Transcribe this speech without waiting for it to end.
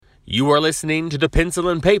You are listening to the Pencil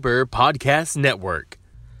and Paper Podcast Network.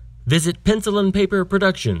 Visit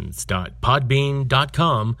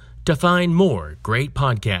pencilandpaperproductions.podbean.com to find more great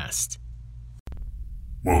podcasts.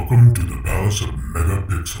 Welcome to the Palace of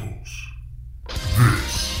Megapixels.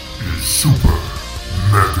 This is Super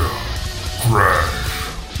Mega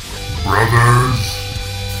Crash Brothers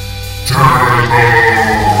Turbo!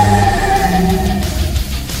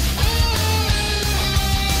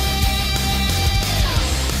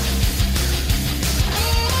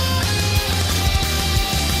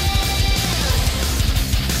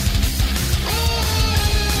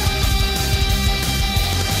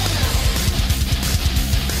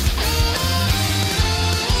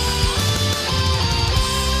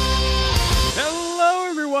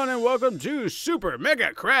 Welcome to Super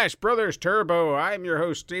Mega Crash Brothers Turbo. I'm your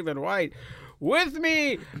host, Stephen White. With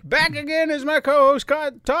me, back again, is my co-host,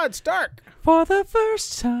 Todd Stark. For the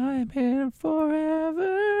first time in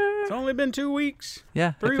forever. It's only been 2 weeks.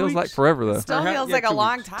 Yeah, 3 it feels weeks. like forever, though. Still feels like a 2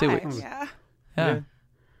 long weeks. time. 2 weeks. Yeah.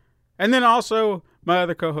 And then also, my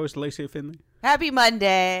other co-host, Lacey Finley. Happy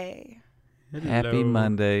Monday. Happy Hello.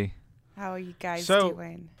 Monday. How are you guys So-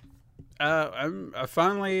 doing? I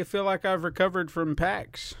finally feel like I've recovered from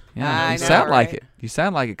PAX. Yeah, I you know, sound like right? it. You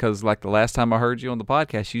sound like it because, like, the last time I heard you on the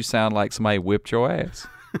podcast, you sound like somebody whipped your ass.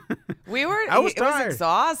 We were. I was it was tired.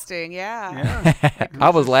 exhausting. Yeah. Yeah,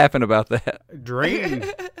 I was laughing about that.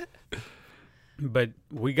 drained. But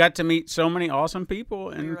we got to meet so many awesome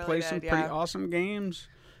people and really play did, some yeah. pretty awesome games.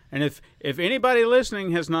 And if anybody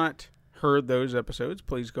listening has not heard those episodes,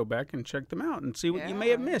 please go back and check them out and see what you may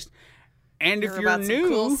have Yeah. missed. And if Hear you're about some new,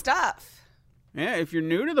 cool stuff. yeah, if you're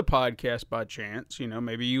new to the podcast by chance,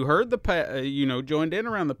 maybe you heard joined in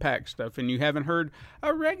around the PAX stuff, and you haven't heard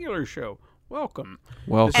a regular show. Welcome.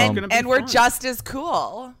 Welcome. This is gonna be And we're fun. just as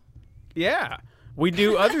cool. Yeah. We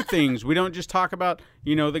do other things. We don't just talk about,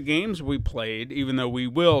 the games we played, even though we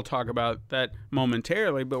will talk about that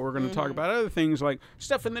momentarily, but we're going to talk about other things like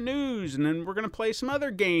stuff in the news, and then we're going to play some other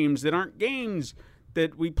games that aren't games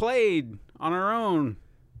that we played on our own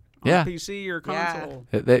on Yeah. PC or Yeah. console.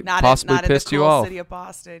 That Not possibly in the pissed cool you off city of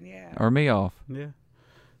Boston. Yeah. or me off. Yeah.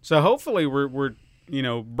 So hopefully we're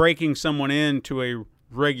breaking someone into a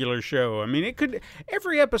regular show. I mean,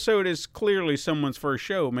 every episode is clearly someone's first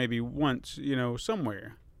show, maybe once,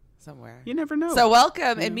 somewhere. Somewhere. You never know. So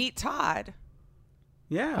welcome and meet Todd.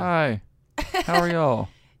 yeah. Hi. How are y'all?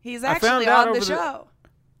 He's I found actually out on the over the- show.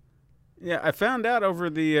 Yeah, I found out over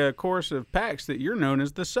the course of PAX that you're known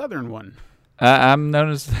as the Southern one. I'm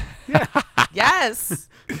known as... Yes.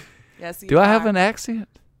 Yes. You Do I have are. an accent?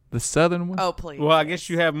 The southern one? Oh, please. Well, I guess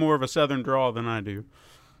you have more of a Southern drawl than I do.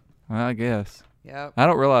 Well, I guess. Yep. I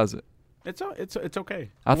don't realize it. It's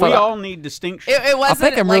okay. I We thought- all need distinction. It wasn't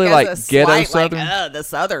think I'm really, as like, a ghetto slight, Southern. the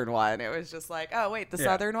Southern one. It was just like, oh, wait, the Yeah.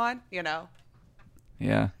 Southern one?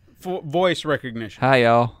 Yeah. Voice recognition. Hi,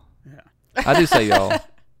 y'all. Yeah. I do say y'all.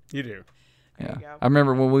 You do. Yeah. you go. I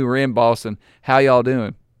remember when we were in Boston, how y'all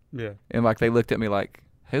doing? Yeah. And, like, they looked at me like,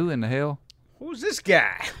 who in the hell? Who's this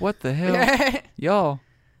guy? What the hell? Y'all.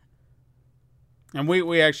 And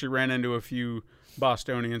we actually ran into a few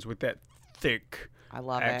Bostonians with that thick I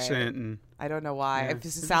love accent. it. And I don't know why. Yeah. It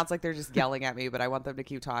just sounds like they're just yelling at me, but I want them to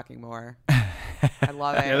keep talking more. I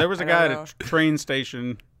love it. yeah, there was a I guy don't at know. a train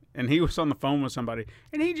station, and he was on the phone with somebody,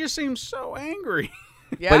 and he just seemed so angry.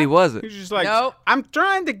 Yeah? But he wasn't. He's just like, Nope. I'm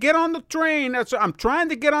trying to get on the train. I'm trying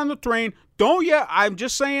to get on the train. Don't ya? I'm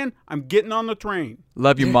just saying, I'm getting on the train.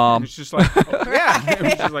 Love you, And Mom. it's just like, oh, yeah. It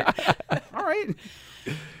was just like, all right.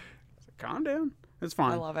 Calm down. It's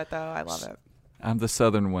fine. I love it, though. I love it. I'm the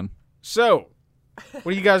southern one. So, what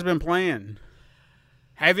have you guys been playing?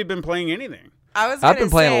 Have you been playing anything? I was I've gonna been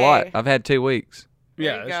playing a lot. say- I've had 2 weeks. There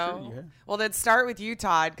Yeah, you that's go. true. Yeah. Well, then start with you,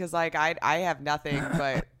 Todd, because I have nothing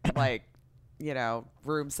but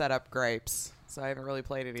room set up grapes. So I haven't really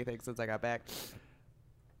played anything since I got back.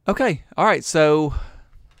 Okay. All right. So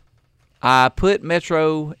I put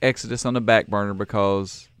Metro Exodus on the back burner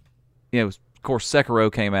because, of course,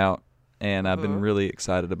 Sekiro came out, and I've been really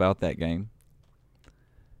excited about that game.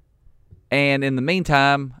 And in the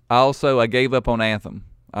meantime, I gave up on Anthem.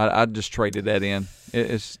 I just traded that in.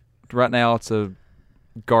 It's right now it's a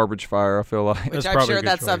garbage fire, I feel like. Which That's I'm probably a sure good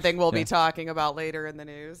that's choice. something we'll Yeah. be talking about later in the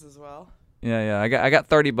news as well. Yeah. I got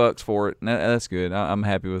 $30 for it. And that's good. I'm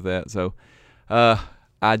happy with that. So,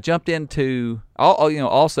 I jumped into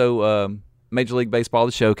also Major League Baseball.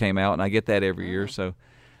 The show came out, and I get that every year. So,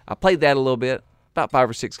 I played that a little bit, about 5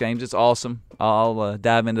 or 6 games. It's awesome. I'll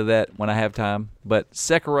dive into that when I have time. But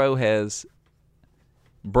Sekiro has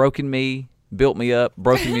broken me, built me up,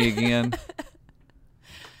 broken me again.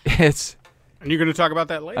 It's And you're going to talk about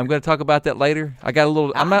that later. I'm going to talk about that later. I got a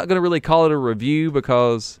little. I'm not going to really call it a review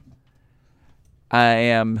because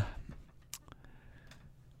I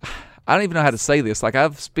don't even know how to say this. Like,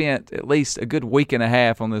 I've spent at least a good week and a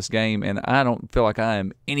half on this game, and I don't feel like I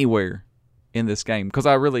am anywhere in this game because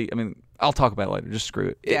I'll talk about it later. Just screw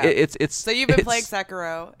it. Yeah. It's So you've been playing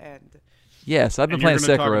Sekiro, and yes, I've been and playing you're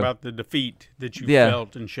Sekiro. Talk about the defeat that you Yeah.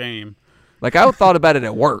 felt and shame. Like, I thought about it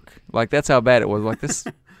at work. Like, that's how bad it was. Like this.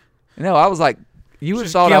 I was like, you would have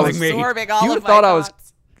Just thought I killing was. me. absorbing all You of would've my thought I was-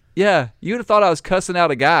 thoughts. Yeah, you would have thought I was cussing out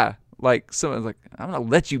a guy. Like, someone's like, I'm gonna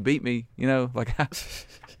let you beat me. Like.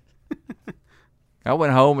 I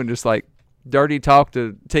went home and just like dirty talk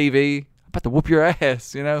to TV. I'm about to whoop your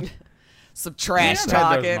ass. Some trash I've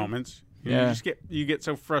had those talking. moments. Yeah. You get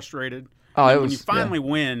so frustrated. Oh, And it when was you finally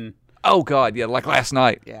win. Oh God, yeah, like last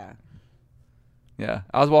night. Yeah. Yeah,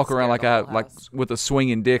 I was walking around Scared like the I whole like house. with a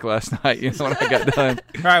swinging dick last night. When I got done.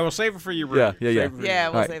 All right, we'll save it for your room. Yeah. Save it for your Yeah,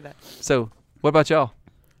 room. we'll Right. save that. So, what about y'all?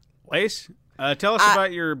 Lace, tell us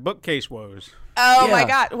about your bookcase woes. Oh Yeah. my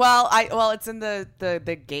god. Well, it's in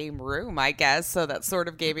the game room, I guess. So that's sort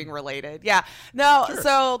of gaming related. Yeah. No,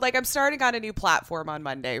 so like I'm starting on a new platform on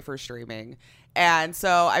Monday for streaming. And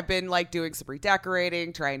so I've been like doing some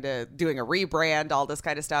redecorating, doing a rebrand, all this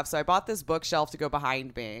kind of stuff. So I bought this bookshelf to go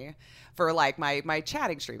behind me for like my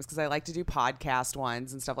chatting streams because I like to do podcast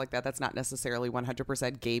ones and stuff like that. That's not necessarily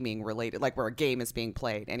 100% gaming related, like where a game is being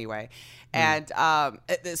played anyway. And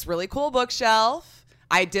this really cool bookshelf.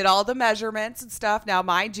 I did all the measurements and stuff. Now,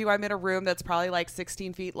 mind you, I'm in a room that's probably like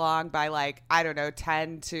 16 feet long by like, I don't know,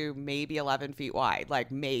 10 to maybe 11 feet wide.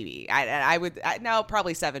 Like maybe. No,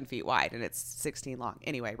 probably 7 feet wide and it's 16 long.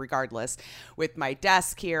 Anyway, regardless, with my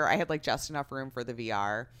desk here, I had like just enough room for the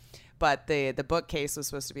VR. But the bookcase was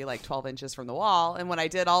supposed to be like 12 inches from the wall. And when I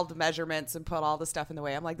did all the measurements and put all the stuff in the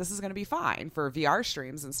way, I'm like, this is going to be fine for VR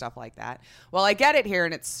streams and stuff like that. Well, I get it here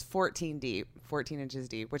and it's 14 inches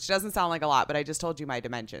deep, which doesn't sound like a lot, but I just told you my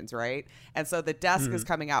dimensions, right? And so the desk is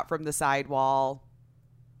coming out from the side wall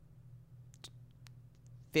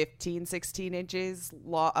 15, 16 inches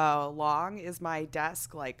long is my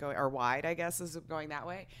desk, like, or wide, I guess, is going that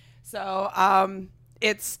way. So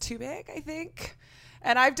it's too big, I think.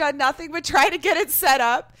 And I've done nothing but try to get it set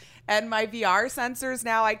up. And my VR sensors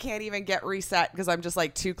now I can't even get reset because I'm just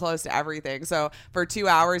like too close to everything. So for 2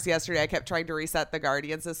 hours yesterday, I kept trying to reset the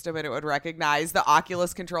Guardian system and it would recognize the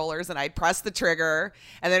Oculus controllers and I'd press the trigger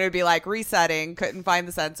and then it would be like resetting, couldn't find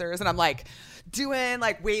the sensors. And I'm like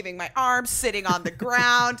waving my arms, sitting on the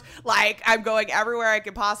ground. Like I'm going everywhere I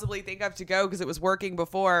could possibly think of to go because it was working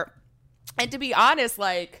before. And to be honest,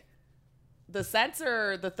 like the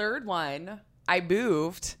sensor, the third one, I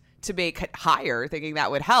moved to make it higher, thinking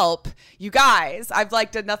that would help. You guys, I've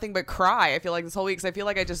like done nothing but cry. I feel like this whole week, because I feel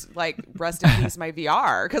like I just like rest in peace my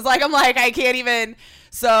VR, because like I'm like I can't even.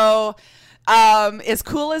 So as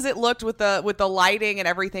cool as it looked with the lighting and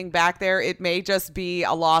everything back there, it may just be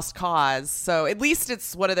a lost cause. So at least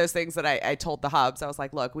it's one of those things that I told the hubs. I was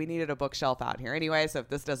like, look, we needed a bookshelf out here anyway, so if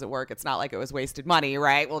this doesn't work, it's not like it was wasted money,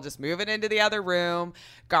 right? We'll just move it into the other room,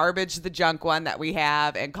 garbage the junk one that we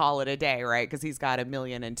have, and call it a day, right? Because he's got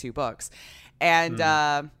 1,000,002 books. And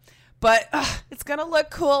but it's going to look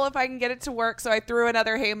cool if I can get it to work. So I threw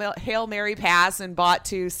another Hail Mary pass and bought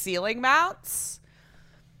 2 ceiling mounts.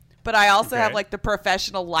 But I also have like the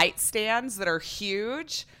professional light stands that are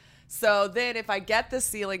huge. So then if I get the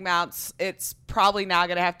ceiling mounts, it's probably now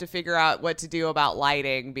going to have to figure out what to do about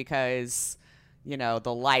lighting because, you know,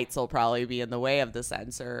 the lights will probably be in the way of the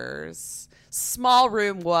sensors. Small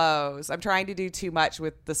room woes. I'm trying to do too much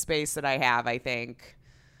with the space that I have, I think.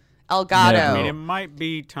 Elgato. No. I mean, it might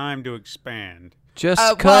be time to expand. Just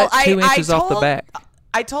well, cut 2 inches off the back.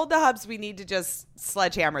 I told the hubs we need to just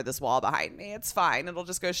sledgehammer this wall behind me. It's fine. It'll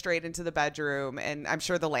just go straight into the bedroom, and I'm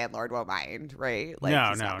sure the landlord won't mind, right? Like, No,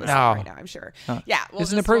 he's not no. listening right now, I'm sure. Yeah,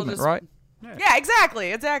 It's an improvement, right? Yeah,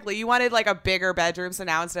 exactly. You wanted like a bigger bedroom, so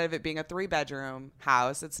now instead of it being a 3-bedroom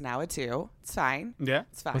house, it's now a 2. It's fine. Yeah.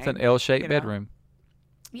 It's fine. With an L-shaped You know? bedroom.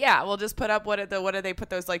 Yeah, we'll just put up what do they put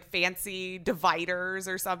those like fancy dividers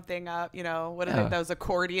or something up? You know, what are those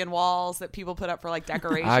accordion walls that people put up for like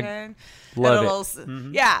decoration? Love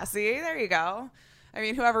it. Yeah, see, there you go. I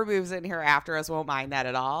mean, whoever moves in here after us won't mind that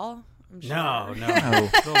at all. I'm sure. No. No.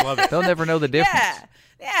 They'll love it. They'll never know the difference.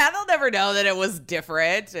 Yeah, they'll never know that it was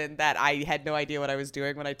different and that I had no idea what I was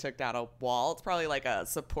doing when I took down a wall. It's probably like a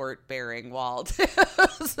support-bearing wall, too.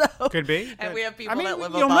 So, Could be. And we have people I mean, that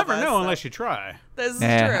live you'll above never us, know so- unless you try. This is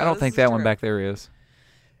Nah, true. I don't This think is that one true. back there is.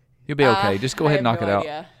 You'll be okay. Just go ahead and knock it out.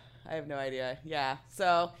 I I have no idea. Yeah.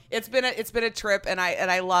 So it's been a trip, and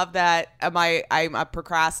I love that I'm a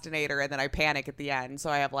procrastinator, and then I panic at the end. So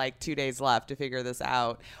I have like 2 days left to figure this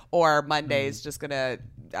out. Or Monday's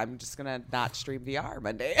I'm just gonna not stream VR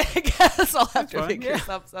Monday. I guess I'll have to figure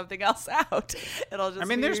something else out. It'll just. I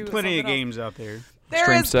mean, there's plenty of games out there.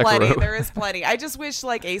 There is Stream plenty. Sekiro. There is plenty. I just wish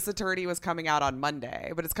like Ace Attorney was coming out on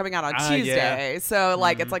Monday, but it's coming out on Tuesday. Yeah. So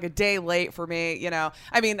like it's like a day late for me, you know.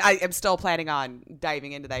 I mean, I am still planning on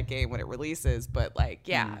diving into that game when it releases, but like,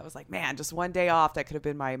 yeah, I was like, man, just one day off, that could have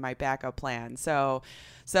been my backup plan. So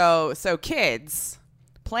kids,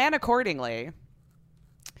 plan accordingly.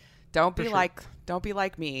 Don't be like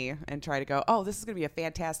me and try to go, oh, this is going to be a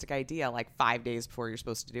fantastic idea like 5 days before you're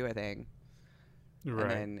supposed to do a thing.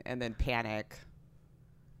 Right. And then panic.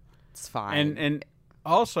 It's fine. And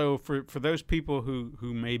also for those people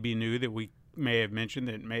who may be new that we may have mentioned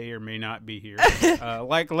that may or may not be here,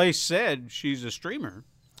 like Lace said, she's a streamer.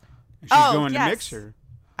 She's going to Mixer.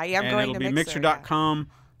 I am and going it'll to be Mixer.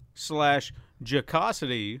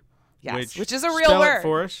 mixer.com/Jocosity. Yes, which is a real spell word. It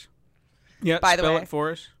for us. Yeah, By the spell way. it for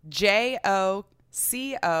us. JOCOSITY.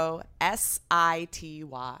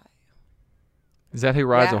 Is that who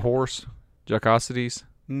rides Yeah. a horse? Jocosities?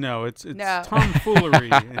 No, it's No. tomfoolery.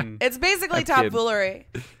 And It's basically I'm kidding. tomfoolery.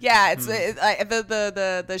 Yeah, it's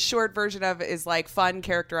the short version of it is like fun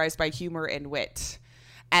characterized by humor and wit.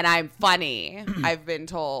 And I'm funny, I've been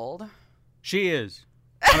told. she is.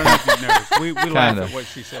 I don't know if you've noticed. We laugh Kinda. at what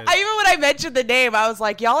she says. Even when I mentioned the name, I was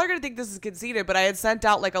like, y'all are going to think this is conceited, but I had sent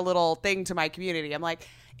out like a little thing to my community. I'm like,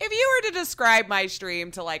 if you were to describe my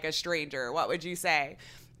stream to like a stranger, what would you say?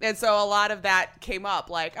 And so a lot of that came up,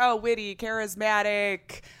 like, oh, witty,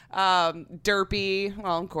 charismatic, derpy,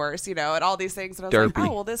 well, of course, you know, and all these things. And I was like, Derpy.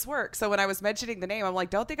 oh, well, this works. So when I was mentioning the name, I'm like,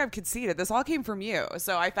 don't think I'm conceited. This all came from you.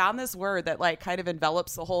 So I found this word that like kind of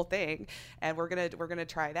envelops the whole thing, and we're gonna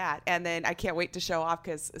try that. And then I can't wait to show off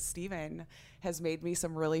because Steven has made me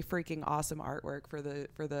some really freaking awesome artwork for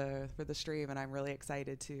the stream, and I'm really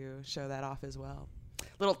excited to show that off as well.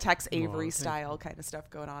 Little Tex Avery thank style kind of stuff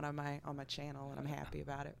going on my channel, and I'm happy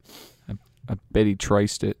about it. I bet he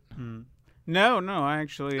traced it. No, I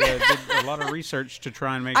actually did a lot of research to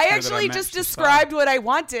try and make I sure actually that I just matched the described what I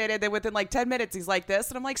wanted, and then within like 10 minutes, he's like this,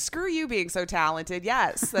 and I'm like, "Screw you being so talented."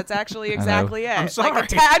 Yes, that's actually exactly it. I'm sorry.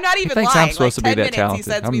 Like, I'm not even thinks lying. I'm supposed like, to be 10 that minutes, talented.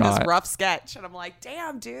 he sends I'm me this not. rough sketch, and I'm like,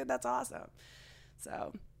 "Damn, dude, that's awesome."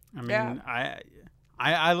 So, I mean, yeah.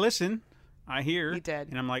 I listen, I hear, He did.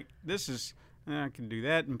 and I'm like, this is. I can do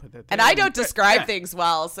that and put that. and there. I don't describe Yeah. things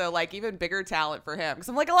well, so like even bigger talent for him. Because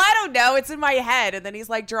I'm like, well, I don't know, it's in my head. And then he's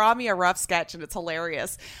like, draw me a rough sketch, and it's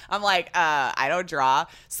hilarious. I'm like, I don't draw.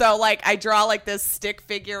 So like, I draw like this stick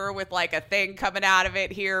figure with like a thing coming out of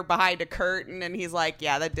it here behind a curtain, and he's like,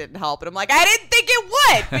 yeah, that didn't help. And I'm like, I didn't think it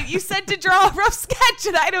would, but you said to draw a rough sketch,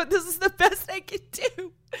 and I don't. This is the best I can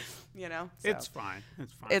do. You know, so It's fine.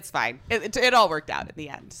 It's fine. it's fine. It all worked out in the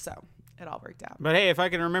end, so it all worked out. But hey, if I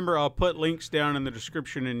can remember, I'll put links down in the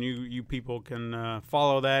description, and you people can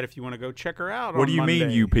follow that if you want to go check her out. What on do you mean,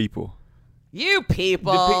 Monday. you people? You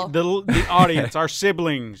people. The audience, our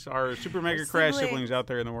siblings, our Super Mega Crash siblings. siblings out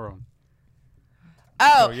there in the world.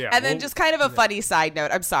 Oh, So, yeah, and then we'll- just kind of a funny side note.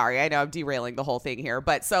 I'm sorry. I know I'm derailing the whole thing here.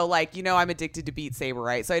 But so, like, you know, I'm addicted to Beat Saber,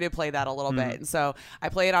 right? So I did play that a little bit. And so I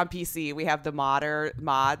play it on PC. We have the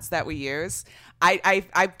mods that we use.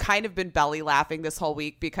 I've kind of been belly laughing this whole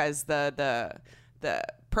week because the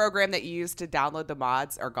program that you use to download the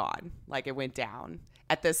mods are gone. Like, it went down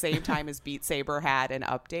at the same time as Beat Saber had an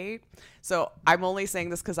update. So I'm only saying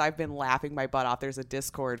this because I've been laughing my butt off. There's a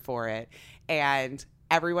Discord for it. And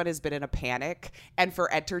everyone has been in a panic, and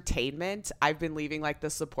for entertainment, I've been leaving like the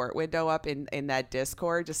support window up in that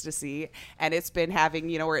Discord just to see, and it's been having,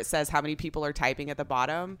 you know, where it says how many people are typing at the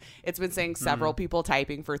bottom. It's been saying several people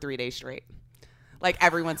typing for 3 days straight. Like,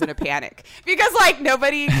 everyone's in a panic because like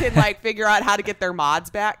nobody can like figure out how to get their mods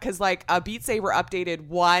back, because like Beat Saber updated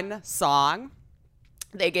one song.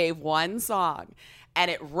 They gave one song,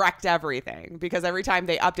 and it wrecked everything, because every time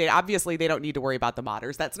they update, obviously they don't need to worry about the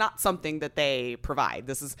modders. That's not something that they provide.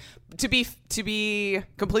 This is to be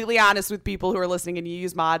completely honest with people who are listening and you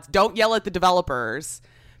use mods. Don't yell at the developers,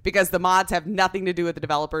 because the mods have nothing to do with the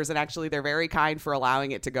developers, and actually they're very kind for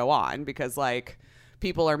allowing it to go on, because like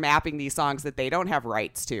people are mapping these songs that they don't have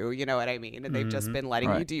rights to, you know what I mean? And they've just been letting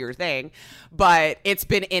you Right. do your thing. But it's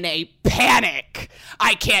been in a panic.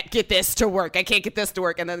 I can't get this to work. I can't get this to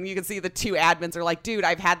work. And then you can see the two admins are like, dude,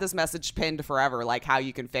 I've had this message pinned forever, like how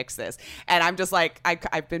you can fix this. And I'm just like,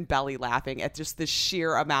 I've been belly laughing at just the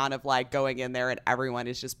sheer amount of like going in there, and everyone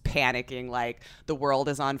is just panicking, like the world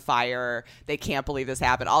is on fire. They can't believe this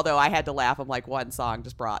happened. Although I had to laugh. I'm like, one song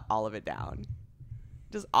just brought all of it down.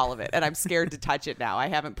 Just all of it. And I'm scared to touch it now. I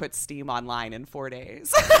haven't put Steam online in 4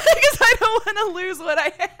 days because I don't want to lose what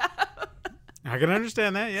I have. I can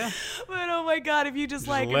understand that, yeah. But oh my God, if you just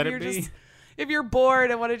like, let if it you're be. if you're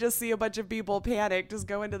bored and want to just see a bunch of people panic, just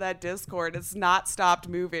go into that Discord. It's not stopped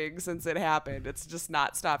moving since it happened. It's just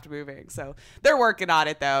not stopped moving. So they're working on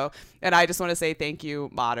it though. And I just want to say thank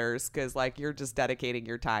you, modders, because like you're just dedicating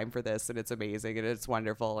your time for this and it's amazing and it's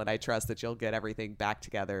wonderful. And I trust that you'll get everything back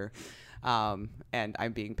together. And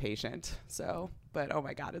I'm being patient. So, but oh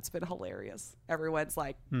my God, it's been hilarious. Everyone's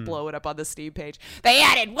like blowing up on the Steam page. They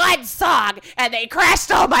added one song and they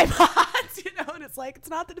crashed all my mods, you know, and it's like, it's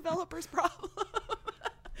not the developer's problem.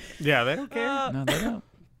 Yeah, they don't care. No, they don't.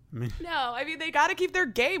 No, I mean, they got to keep their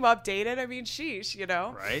game updated. I mean, sheesh, you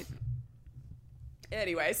know? Right?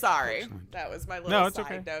 Anyway, sorry. That was my little No, it's side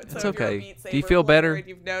okay. note. So It's if you're a okay. Beat Do you Saber feel player better? And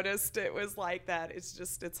you've noticed it was like that.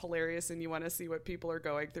 It's hilarious and you want to see what people are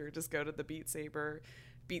going through. Just go to the Beat Saber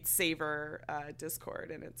Discord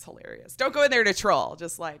and it's hilarious. Don't go in there to troll.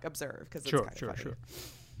 Just like observe because it's kind of funny. Sure.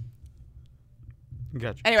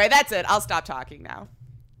 Gotcha. Anyway, that's it. I'll stop talking now.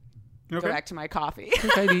 Okay. Go back to my coffee.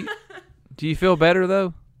 Okay, do you feel better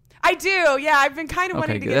though? I do. Yeah, I've been kind of Okay,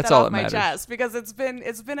 wanting to good. get That's that all off that my matters. chest because it's been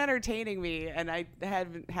entertaining me, and I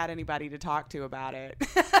haven't had anybody to talk to about it.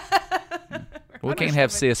 We can't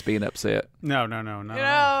have Sis being upset. No. No,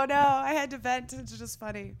 I had to vent. It's just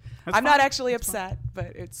funny. I'm not actually upset,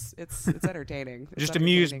 but it's entertaining. It's Just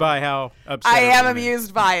amused entertaining. by how upset I am everyone is.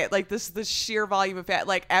 amused by it. Like the sheer volume of it.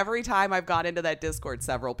 Like every time I've gone into that Discord,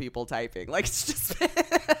 several people typing. Like it's just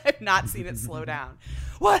I've not seen it slow down.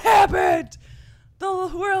 What happened?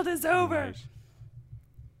 The world is over. Nice.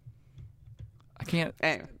 I can't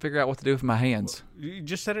Anyway. figure out what to do with my hands. You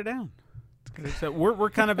just set it down. So we're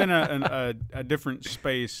kind of in a different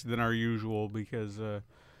space than our usual because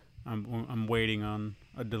I'm waiting on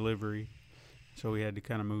a delivery, so we had to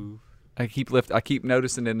kind of move. I keep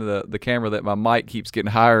noticing in the camera that my mic keeps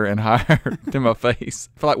getting higher and higher to my face.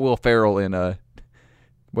 I feel like Will Ferrell in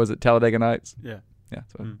was it Talladega Nights? Yeah. Yeah.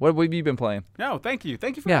 So what have you been playing? No, thank you for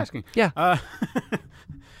Yeah. asking. Yeah.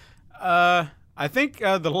 I think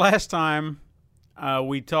the last time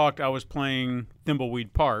we talked, I was playing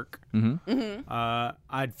Thimbleweed Park.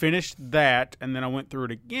 I'd finished that, and then I went through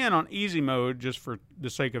it again on easy mode just for the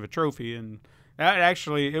sake of a trophy. And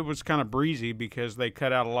it was kind of breezy because they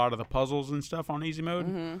cut out a lot of the puzzles and stuff on easy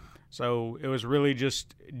mode. So it was really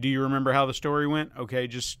just, do you remember how the story went? Okay,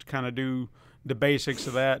 just kind of do the basics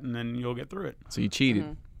of that, and then you'll get through it. So you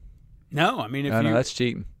cheated. No, I mean, if No, you... that's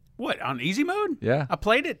cheating. What, on easy mode? Yeah. I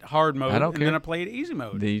played it hard mode, I don't and then care. I played easy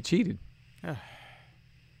mode. Then you cheated.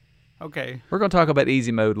 Okay, We're going to talk about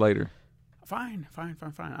easy mode later. fine.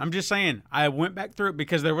 I'm just saying, I went back through it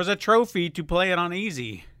because there was a trophy to play it on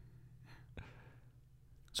easy.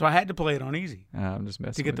 So I had to play it on easy I'm just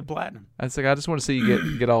messing to get with the you. platinum. I just want to see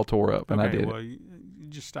you get all tore up, and I Okay, did well, it. you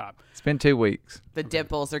just stop. It's been 2 weeks. The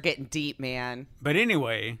dimples are getting deep, man. But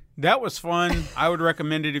anyway, that was fun. I would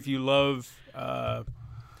recommend it if you love, I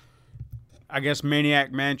guess,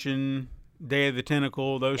 Maniac Mansion, Day of the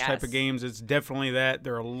Tentacle, those type Yes. of games. It's definitely that.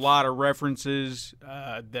 There are a lot of references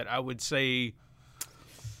that I would say,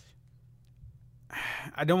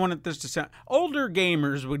 I don't want this to sound, older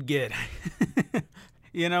gamers would get,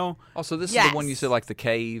 you know? Also, this is Yes. the one you said, like the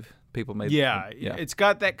cave. People made. Yeah, Yeah. it's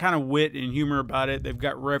got that kind of wit and humor about it. They've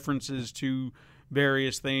got references to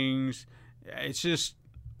various things. It's just,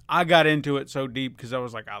 I got into it so deep because I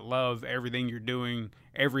was like, I love everything you're doing,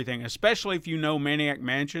 everything. Especially if you know Maniac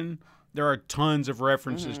Mansion, there are tons of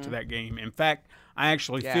references to that game. In fact, I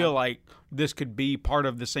actually Yeah. feel like this could be part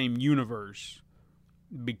of the same universe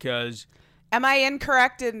because, Am I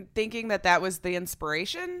incorrect in thinking that was the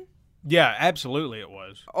inspiration? yeah, absolutely it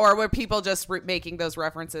was. Or were people just making those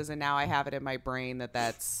references and now I have it in my brain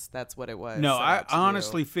that's what it was? No, set I out to do?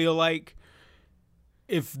 honestly feel like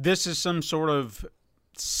if this is some sort of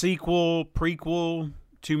sequel, prequel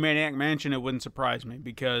to Maniac Mansion, it wouldn't surprise me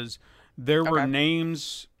because there were Okay.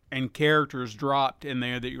 names and characters dropped in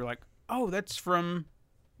there that you're like, oh, that's from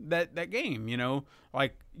that game, you know?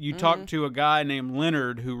 Like you talk to a guy named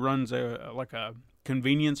Leonard who runs a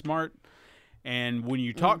convenience mart, and when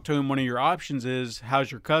you talk to him, one of your options is,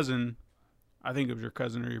 how's your cousin? I think it was your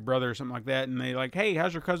cousin or your brother or something like that. And they like, hey,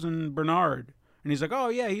 how's your cousin Bernard? And he's like, oh,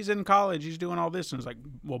 yeah, he's in college. He's doing all this. And it's like,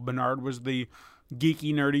 well, Bernard was the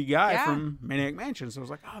geeky, nerdy guy Yeah. from Maniac Mansion. So I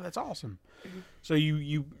was like, oh, that's awesome. So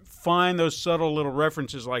you find those subtle little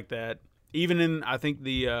references like that. Even in, I think,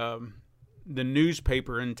 the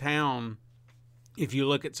newspaper in town, if you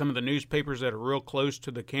look at some of the newspapers that are real close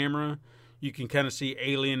to the camera, you can kind of see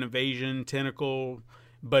alien invasion, tentacle,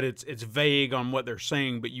 but it's vague on what they're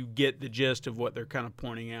saying, but you get the gist of what they're kind of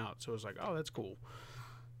pointing out. So it's like, oh, that's cool.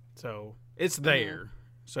 So it's there.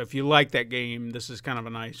 So if you like that game, this is kind of a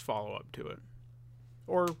nice follow-up to it.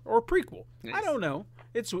 Or prequel. Nice. I don't know.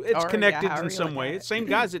 It's Or, connected however in you some look way. at it. It's the same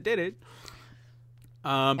guys that did it.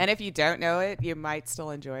 And if you don't know it, you might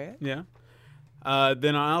still enjoy it. Yeah.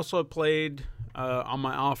 Then I also played on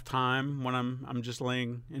my off time when I'm just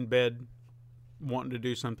laying in bed wanting to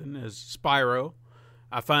do something is Spyro.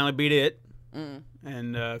 I finally beat it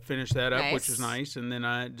and finished that up, which was nice. And then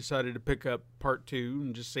I decided to pick up part 2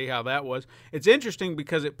 and just see how that was. It's interesting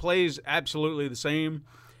because it plays absolutely the same,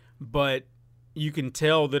 but you can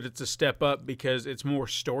tell that it's a step up because it's more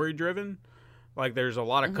story driven. Like there's a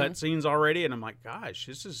lot of cutscenes already, and I'm like, gosh,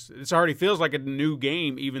 this already feels like a new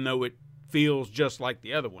game, even though it feels just like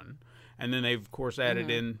the other one. And then they've of course added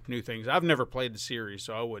in new things. I've never played the series,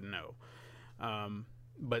 so I wouldn't know.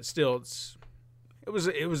 But still, it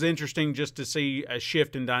was interesting just to see a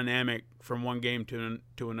shift in dynamic from one game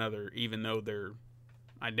to another, even though they're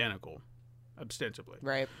identical, ostensibly.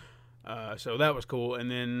 Right. So that was cool. And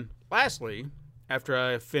then lastly, after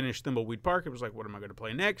I finished Thimbleweed Park, it was like, what am I going to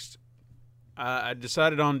play next? I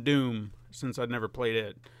decided on Doom since I'd never played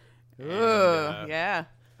it. Ooh, yeah.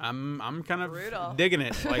 I'm kind of Brutal. digging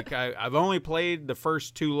it. Like I've only played the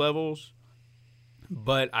first 2 levels,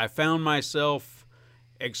 but I found myself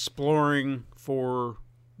exploring for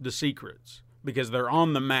the secrets because they're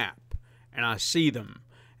on the map and I see them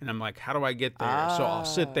and I'm like, how do I get there? So I'll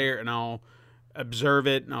sit there and I'll observe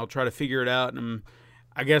it and I'll try to figure it out. And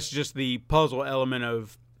I guess just the puzzle element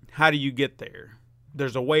of how do you get there?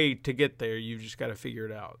 There's a way to get there. You've just got to figure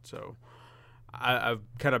it out. So I've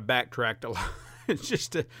kind of backtracked a lot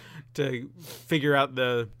just to figure out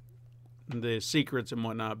the secrets and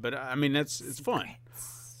whatnot. But I mean, it's fun.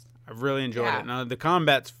 I've really enjoyed it. Now the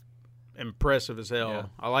combat's impressive as hell. Yeah.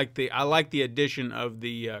 I like the addition of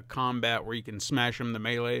the combat where you can smash them the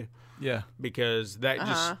melee. Yeah. Because that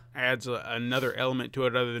just adds another element to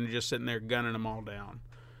it other than just sitting there gunning them all down.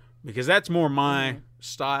 Because that's more my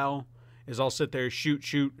style. Is I'll sit there,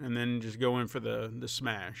 shoot, and then just go in for the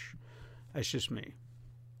smash. That's just me.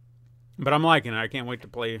 But I'm liking it. I can't wait to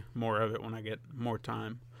play more of it when I get more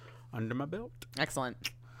time under my belt.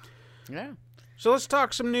 Excellent. Yeah. So let's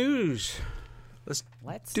talk some news. Let's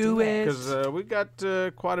do it. Because we got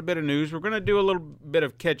quite a bit of news. We're going to do a little bit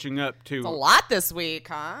of catching up, too. It's a lot this week,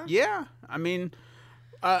 huh? Yeah. I mean,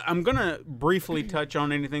 I'm going to briefly touch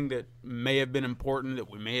on anything that may have been important that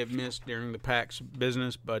we may have missed during the PAX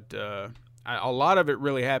business, but a lot of it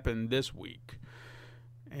really happened this week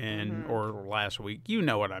or last week. You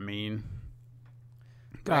know what I mean.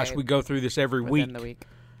 Gosh, Right. we go through this every Within week. the week.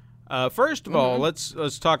 First of all,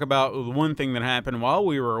 let's talk about the one thing that happened while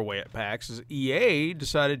we were away at PAX is EA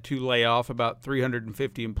decided to lay off about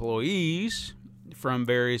 350 employees from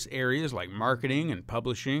various areas like marketing and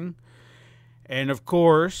publishing. And of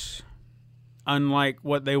course, unlike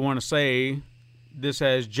what they want to say, this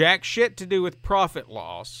has jack shit to do with profit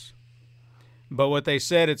loss. But what they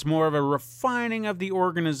said, it's more of a refining of the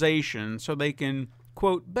organization so they can,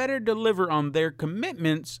 quote, better deliver on their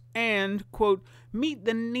commitments and, quote, meet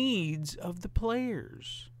the needs of the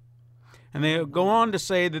players. And they go on to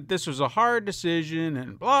say that this was a hard decision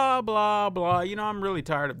and blah, blah, blah. You know, I'm really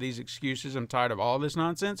tired of these excuses. I'm tired of all this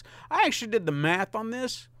nonsense. I actually did the math on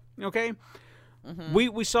this, okay?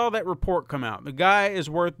 We saw that report come out. The guy is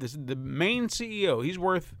worth, the main CEO, he's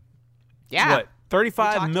worth, what,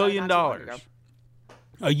 $35 million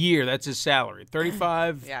a year. That's his salary.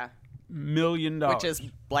 $35 million. Which is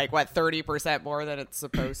like, what, 30% more than it's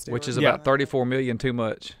supposed to? Which is or about something? 34 million too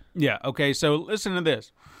much. Yeah, okay, so listen to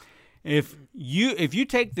this. If you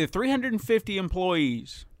take the 350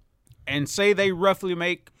 employees and say they roughly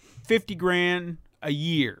make $50,000 a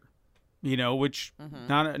year, you know, which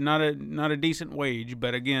not a decent wage,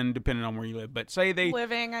 but again, depending on where you live. But say they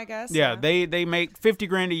living, I guess. yeah, they make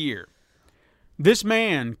 $50,000 a year. This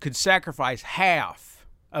man could sacrifice half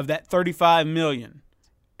of that $35 million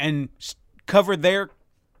and cover their,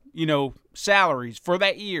 you know, salaries for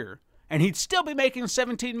that year, and he'd still be making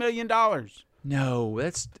 $17 million.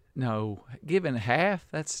 No, given half,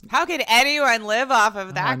 that's How could anyone live off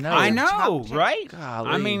of that? know. kind I of know, chop change? right? Golly.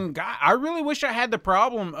 I mean, God, I really wish I had the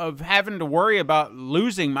problem of having to worry about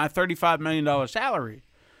losing my $35 million salary.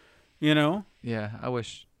 You know? yeah. I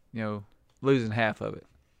wish losing half of it.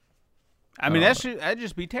 I mean, that'd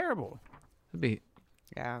just be terrible. It'd be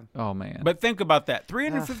Yeah. oh man. But think about that.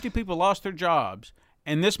 350 people lost their jobs,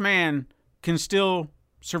 and this man can still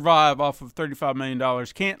survive off of $35 million,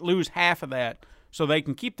 can't lose half of that so they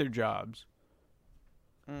can keep their jobs.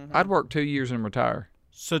 I'd work 2 years and retire.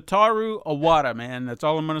 Satoru Iwata, man. That's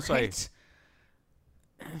all I'm gonna say. Right.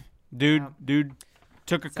 Dude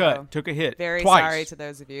took a cut, took a hit. Very twice. sorry to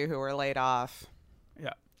those of you who were laid off.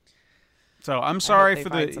 Yeah. So I'm sorry they for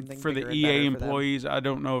find the something for the bigger and EA better for them. employees. I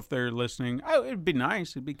don't know if they're listening. Oh, it'd be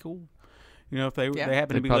nice. It'd be cool. You know, if they happen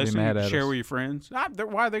to They'd be probably be listening, mad you at share us. with your friends. Why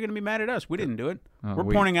are they going to be mad at us? We didn't do it. Oh, we're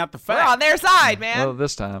we- pointing out the We're on fact. their side, man. Well,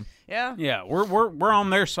 this time. Yeah. Yeah, we're on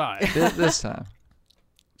their side. This time.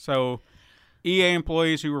 So, EA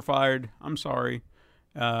employees who were fired, I'm sorry.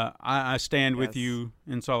 I stand with Yes. you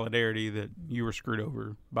in solidarity that you were screwed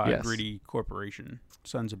over by a Yes. greedy corporation.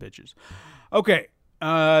 Sons of bitches. Okay,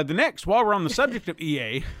 the next, while we're on the subject of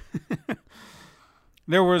EA,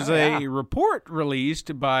 there was a report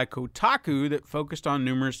released by Kotaku that focused on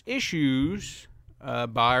numerous issues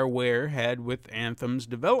BioWare had with Anthem's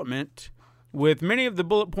development, with many of the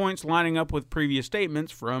bullet points lining up with previous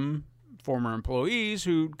statements from former employees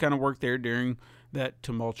who kind of worked there during that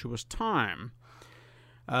tumultuous time.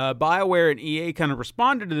 BioWare and EA kind of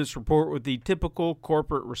responded to this report with the typical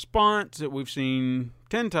corporate response that we've seen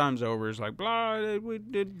 10 times over. It's like, blah, we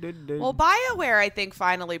did. Well, BioWare, I think,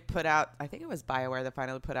 finally put out, I think it was BioWare that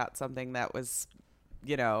finally put out something that was,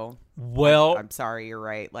 Well, I'm sorry, you're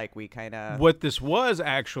right. Like, we kind of. what this was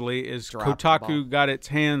actually is Dropped the ball. Kotaku got its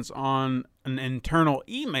hands on an internal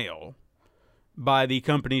email by the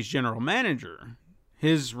company's general manager.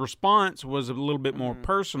 His response was a little bit more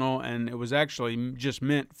personal, and it was actually just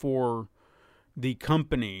meant for the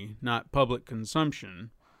company, not public consumption.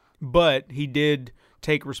 But he did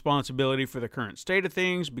take responsibility for the current state of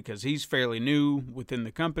things because he's fairly new within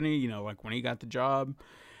the company, like when he got the job.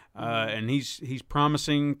 And he's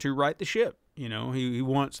promising to right the ship. He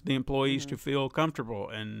wants the employees to feel comfortable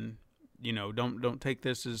and, don't take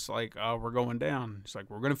this as like, oh, we're going down. It's like,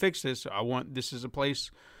 we're going to fix this. This is a place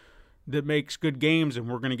that makes good games, and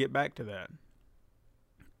we're going to get back to that.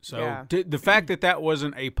 So Yeah. the fact that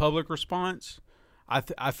wasn't a public response,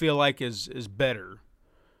 I feel like is better.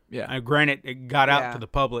 Yeah. Granted, it got out Yeah. to the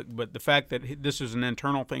public, but the fact that this is an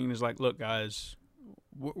internal thing is like, look, guys,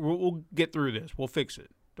 we'll get through this. We'll fix it.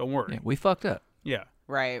 Don't worry. Yeah, we fucked up. Yeah.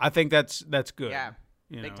 Right. I think that's good. Yeah.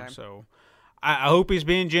 You Big know, time. so I hope he's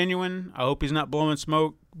being genuine. I hope he's not blowing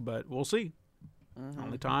smoke, but we'll see.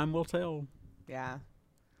 Only time will tell. Yeah.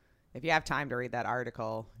 If you have time to read that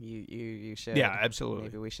article, you should. Yeah, absolutely.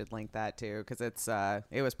 Maybe we should link that too, because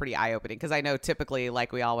it was pretty eye opening. Because I know typically,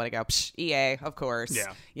 like, we all want to go Psh, EA, of course.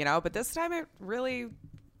 Yeah. But this time it really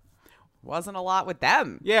wasn't a lot with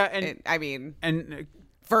them. Yeah, and and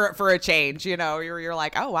for a change, you're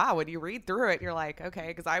like, oh wow. When you read through it, you're like, okay,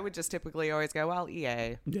 because I would just typically always go, well,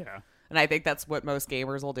 EA, yeah. and I think that's what most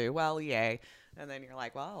gamers will do. Well, EA. And then you're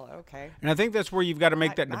like, well, okay. And I think that's where you've got to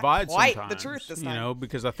make that Not divide quite sometimes. the truth this time.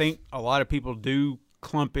 Because I think a lot of people do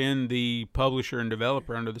clump in the publisher and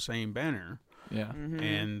developer under the same banner, Yeah.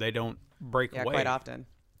 and they don't break Yeah, away. quite often.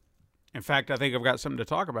 In fact, I think I've got something to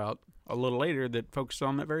talk about a little later that focuses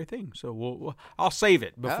on that very thing. So I'll save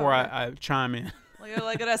it before I chime in.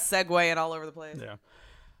 Look at us segueing all over the place. Yeah.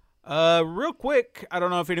 Real quick, I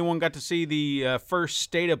don't know if anyone got to see the first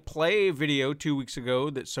State of Play video 2 weeks ago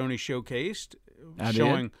that Sony showcased, I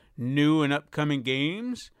showing did. new and upcoming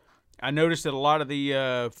games. I noticed that a lot of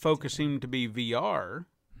the focus seemed to be VR,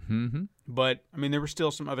 but I mean there were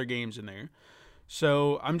still some other games in there.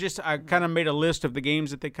 So I kind of made a list of the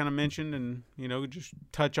games that they kind of mentioned, and just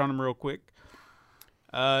touch on them real quick.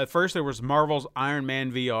 First, there was Marvel's Iron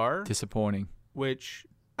Man VR, Disappointing. which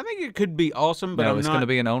I think it could be awesome, but No, I'm it's not. going to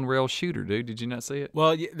be an on-rail shooter, dude. Did you not see it?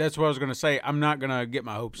 Well, that's what I was going to say. I'm not going to get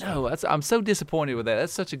my hopes up. No, I'm so disappointed with that.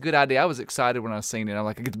 That's such a good idea. I was excited when I seen it. I'm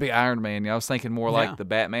like, I get to be Iron Man. I was thinking more Yeah. like the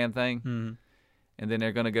Batman thing. And then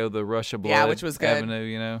they're going to go the Russia Blood Yeah, which was good.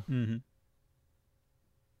 Avenue,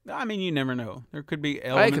 I mean, you never know. There could be It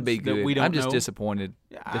elements could be that good. we don't I'm just know. disappointed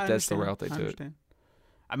Yeah, I that that's the understand. route they I took. understand.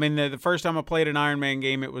 I mean, the first time I played an Iron Man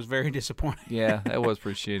game, it was very disappointing. Yeah, that was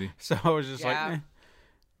pretty shitty. So I was just Yeah. like, eh.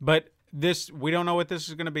 But we don't know what this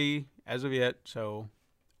is going to be as of yet. So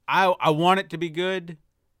I want it to be good,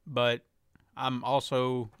 but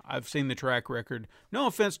I've seen the track record. No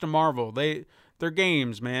offense to Marvel. Their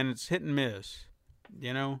games, man, it's hit and miss.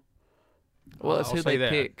 Well, that's I'll who say they that.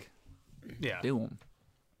 pick. Yeah. Do them.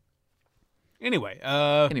 Anyway,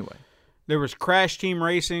 Anyway. there was Crash Team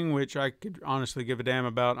Racing, which I could honestly give a damn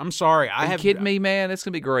about. I'm sorry. Are you kidding me, man? It's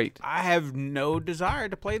going to be great. I have no desire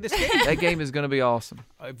to play this game. That game is going to be awesome.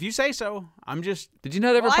 If you say so, I'm just Did you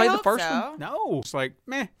not ever Well, I play the hope first so. one? no. It's like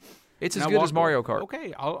meh. It's as And I good walked as Mario away. Kart.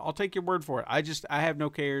 Okay, I'll take your word for it. I have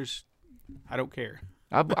no cares. I don't care.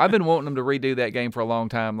 I've been wanting them to redo that game for a long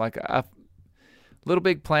time. Like Little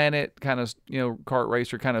Big Planet kind of, kart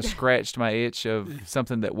racer kind of scratched my itch of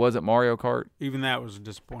something that wasn't Mario Kart. Even that was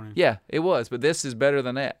disappointing. Yeah, it was, but this is better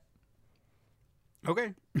than that.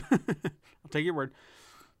 Okay. I'll take your word.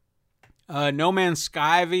 No Man's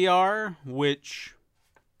Sky VR, which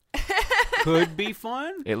could be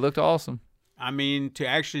fun. It looked awesome. I mean, to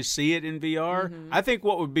actually see it in VR, I think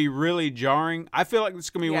what would be really jarring, I feel like this is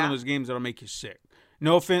going to be one of those games that'll make you sick.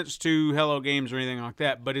 No offense to Hello Games or anything like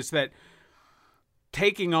that, but it's that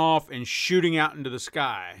taking off and shooting out into the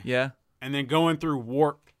sky. Yeah. And then going through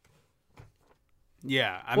warp.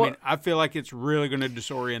 Yeah, I mean, I feel like it's really going to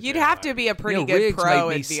disorient. You'd have to be a pretty good rigs pro made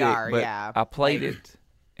me in sick, VR. but Yeah. I played it,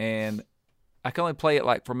 and I could only play it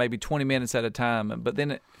like for maybe 20 minutes at a time. But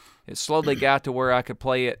then it slowly got to where I could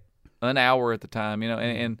play it an hour at the time,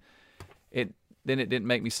 and it didn't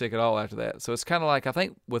make me sick at all after that. So it's kind of like, I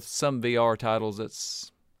think with some VR titles,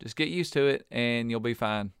 it's just get used to it and you'll be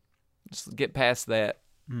fine. Just get past that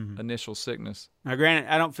initial sickness. Now, granted,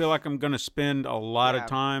 I don't feel like I'm going to spend a lot of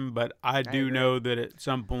time, but I do know that at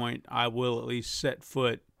some point I will at least set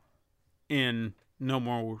foot in No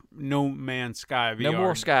Man's Sky VR. No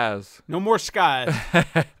more skies. No more skies.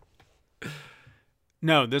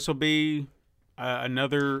 No, this will be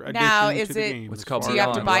another addition Now, to is the it? game. What's called Do you have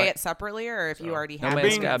to Beyond, buy right? it separately, or if you already No have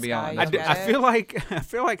Man's it? Sky Beyond. I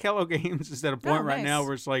feel like Hello Games is at a point right now nice.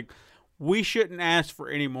 where it's like, we shouldn't ask for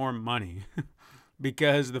any more money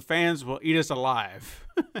because the fans will eat us alive.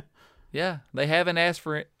 Yeah, they haven't asked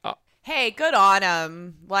for it. Hey, good on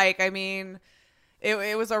them. Like, I mean,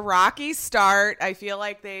 it was a rocky start. I feel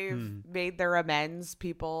like they've made their amends.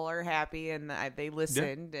 People are happy, and they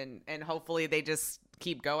listened, and hopefully they just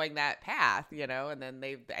keep going that path, and then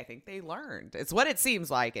I think they learned. It's what it seems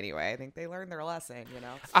like anyway. I think they learned their lesson,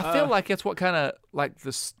 I feel like it's what kind of, like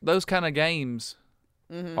those kind of games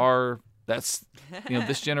are, that's,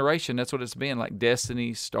 this generation, that's what it's been. Like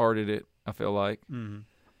Destiny started it, I feel like.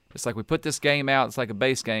 It's like we put this game out, it's like a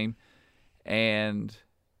base game, and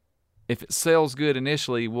if it sells good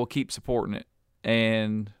initially, we'll keep supporting it.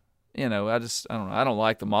 And, I don't know. I don't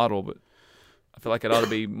like the model, but I feel like it ought to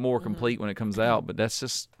be more complete when it comes out, but that's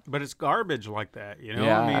just... But it's garbage like that,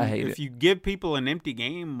 Yeah, I hate if you give people an empty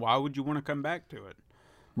game, why would you want to come back to it?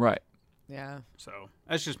 Right. Yeah. So,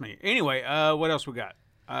 that's just me. Anyway, what else we got?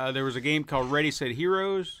 There was a game called Ready, Set,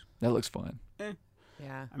 Heroes. That looks fun.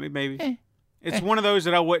 Yeah. I mean, maybe. It's one of those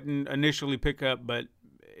that I wouldn't initially pick up, but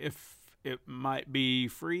if it might be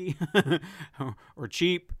free or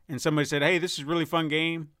cheap, and somebody said, hey, this is a really fun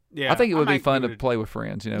game. Yeah, I think it would be might fun give to it a- play with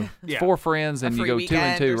friends, Yeah. It's 4 friends and you free go 2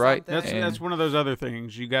 and weekend 2, or right? something. That's one of those other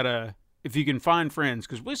things. You gotta, if you can find friends,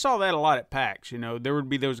 because we saw that a lot at PAX. There would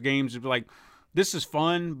be those games that be like, this is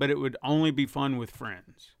fun, but it would only be fun with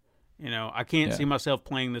friends. I can't see myself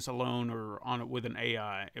playing this alone or on it with an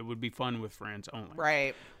AI. It would be fun with friends only.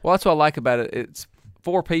 Right. Well, that's what I like about it. It's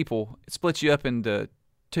 4 people. It splits you up into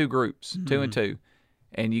 2 groups, 2 and 2,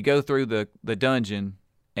 and you go through the dungeon,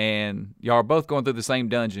 and y'all are both going through the same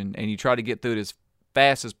dungeon, and you try to get through it as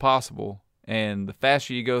fast as possible. And the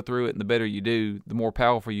faster you go through it and the better you do, the more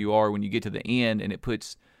powerful you are when you get to the end, and it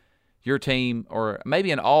puts your team, or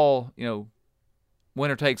maybe an all,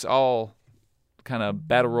 winner takes all kind of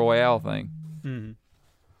battle royale thing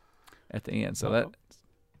at the end. So that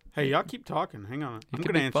Hey, y'all keep talking. Hang on. I'm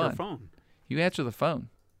could going to be answer a fun. phone. you answer the phone.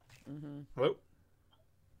 Hello?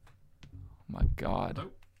 Oh my God,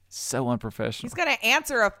 so unprofessional. He's gonna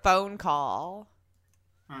answer a phone call.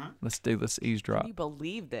 Let's do this Can eavesdrop. you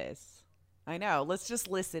believe this? I know. Let's just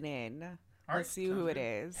listen in. Let's see who it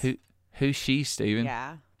is. Who's she, Steven?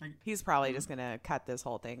 Yeah. He's probably just gonna cut this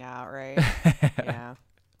whole thing out, right? Yeah.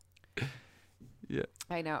 Yeah.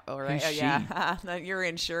 I know. All right. Who's Yeah. You're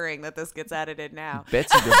ensuring that this gets edited now.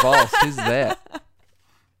 Betsy DeVos. Who's that?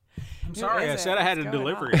 I'm sorry. I is said it? I had What's a going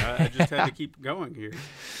delivery. I just had to keep going here.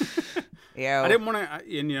 Yeah. I didn't want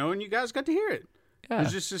to, and you guys got to hear it. Yeah.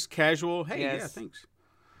 It was just casual. Hey, yeah, Yes. thanks.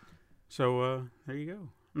 So there you go.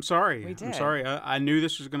 I'm sorry. We I'm did. sorry. I knew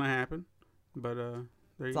this was going to happen, but there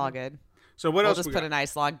you It's go. all good. So what We'll else? just we put got? a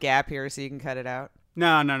nice long gap here so you can cut it out.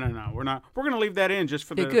 No. We're not. We're going to leave that in just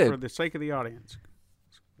for Yeah, good. for the sake of the audience.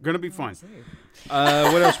 It's going to be fun.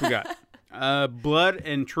 What else we got? Blood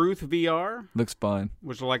and Truth VR, Looks fun.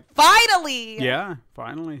 which is like, Finally. yeah,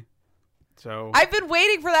 finally. So I've been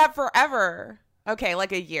waiting for that forever. Okay,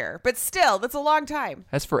 like a year, but still, that's a long time.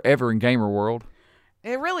 That's forever in gamer world.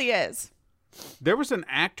 It really is. there was an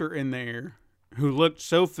actor in there who looked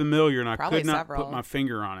so familiar, and I Probably could not several. put my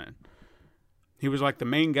finger on it. He was like the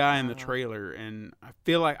main guy in the trailer, and I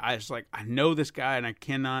feel like I know this guy, and I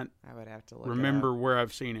cannot I would have to look remember where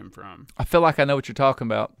I've seen him from. I feel like I know what you're talking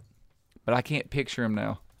about, but I can't picture him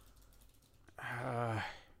now.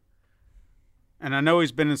 And I know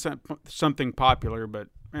he's been in something popular, but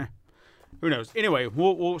who knows? Anyway,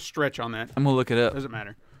 we'll stretch on that. I'm gonna look it up. Doesn't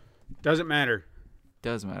matter. Doesn't matter.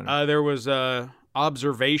 Does matter. There was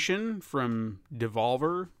Observation from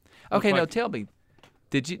Devolver. Okay, Looked now like- tell me,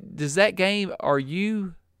 does that game?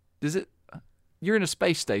 You're in a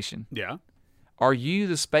space station. Yeah. Are you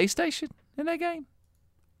the space station in that game?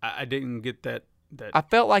 I didn't get that. I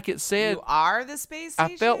felt like it said. You are the space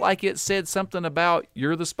station? I felt like it said something about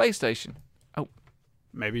you're the space station. Oh,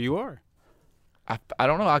 Maybe you are. I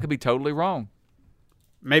don't know. I could be totally wrong.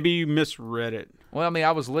 Maybe you misread it. Well, I mean,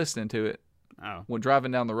 I was listening to it Oh. when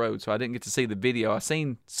driving down the road, so I didn't get to see the video. I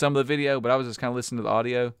seen some of the video, but I was just kind of listening to the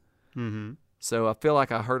audio. Mm-hmm. So I feel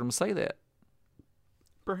like I heard him say that.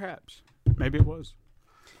 Perhaps. Maybe it was.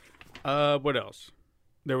 What else?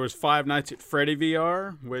 There was Five Nights at Freddy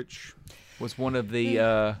VR, which Was one of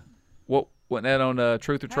the wasn't that on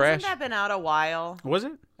Truth or Trash? Hasn't that been out a while? was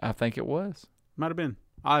it? I think it was. Might have been.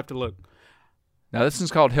 I'll have to look. Now this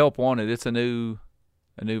one's called Help Wanted. It's a new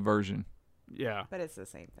version. Yeah. But it's the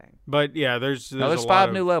same thing. But yeah, there's Now there's a 5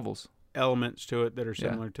 lot new of levels. elements to it that are Yeah.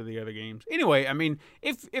 similar to the other games. Anyway, I mean,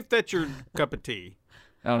 if that's your cup of tea,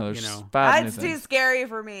 I don't know. There's You know. 5 That's new too things. scary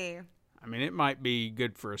for me. I mean, it might be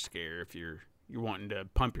good for a scare if you're wanting to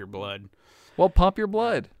pump your blood. Well, pump your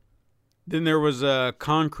blood. Then there was a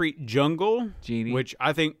Concrete Jungle, Genie. which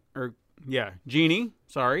I think, Genie.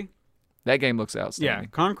 Sorry, That game looks yeah, outstanding.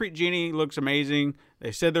 Concrete Genie looks amazing.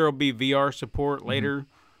 They said there will be VR support later.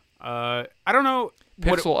 I don't know.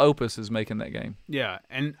 Pixel Opus is making that game. Yeah,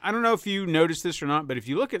 and I don't know if you noticed this or not, but if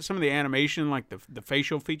you look at some of the animation, like the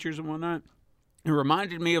facial features and whatnot, it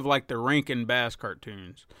reminded me of like the Rankin Bass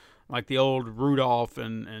cartoons, like the old Rudolph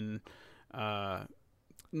and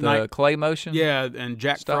The clay motion. yeah, and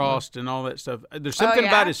Jack Stop Frost and all that stuff. There's something yeah?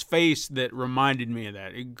 about his face that reminded me of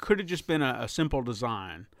that. It could have just been a simple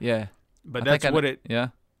design, Yeah. but I that's think what it Yeah.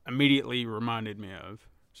 immediately reminded me of.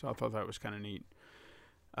 So I thought that was kind of neat.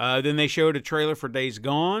 Then they showed a trailer for Days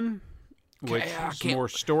Gone, which Yeah, I is can't- more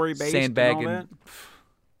story based. Sandbagging. And all that.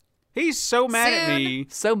 He's so mad at me.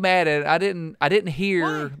 So mad at it. I didn't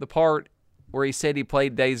hear the part where he said he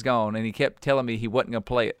played Days Gone, and he kept telling me he wasn't gonna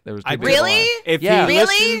play it. There was I too big did. a lie. Really? If Yeah. he Really?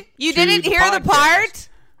 listened You to didn't hear the podcast- part?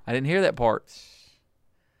 I didn't hear that part.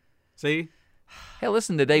 See? Hell,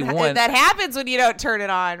 listen to day one. That happens when you don't turn it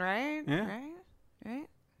on, right? Yeah. Right?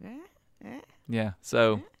 Yeah.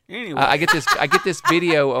 So Anyway, I get this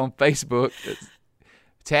video on Facebook that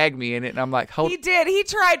tagged me in it, and I'm like, hold. He did. He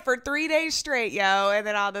tried for 3 days straight, yo, and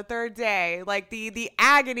then on the third day, like the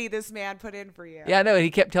agony this man put in for you. Yeah, I know. And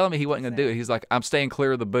he kept telling me he wasn't gonna do it. He's like, I'm staying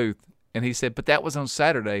clear of the booth, and he said, but that was on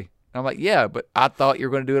Saturday. And I'm like, yeah, but I thought you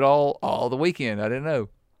were gonna do it all the weekend. I didn't know.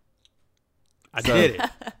 I did it.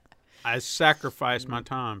 I sacrificed my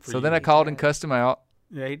time for So you. then I called and cussed him out.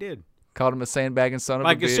 Yeah, he did. Called him a sandbagging son of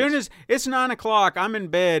Like a bitch. as soon as it's 9 o'clock, I'm in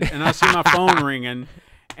bed and I see my phone ringing,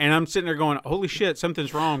 and I'm sitting there going, "Holy shit,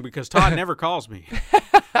 something's wrong!" Because Todd never calls me.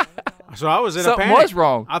 So I was in Something a panic. was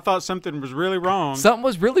wrong. I thought something was really wrong, Something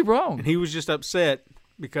was really wrong. and he was just upset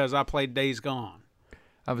because I played Days Gone.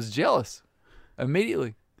 I was jealous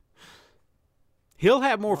immediately. He'll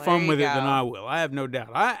have more Well, fun there with you it than go. I will. I have no doubt.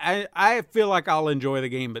 I feel like I'll enjoy the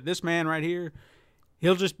game, but this man right here,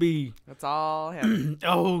 he'll just be, That's all him.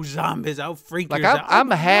 oh, zombies, oh, freakers. Like out. I'm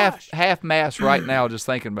Oh a my half gosh. mass right now just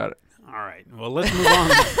thinking about it. All right, well, let's move on.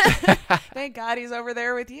 Thank God he's over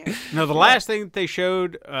there with you. No, the last thing that they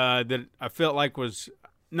showed that I felt like was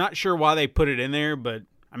not sure why they put it in there, but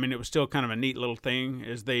I mean it was still kind of a neat little thing.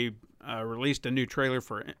 Is they released a new trailer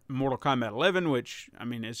for Mortal Kombat 11, which I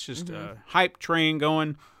mean it's just a hype train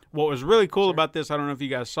going. What was really cool about this, I don't know if you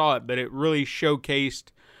guys saw it, but it really showcased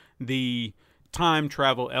the time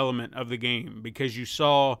travel element of the game because you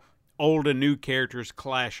saw old and new characters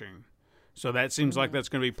clashing. So that seems like that's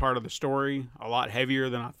going to be part of the story, a lot heavier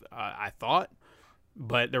than I thought.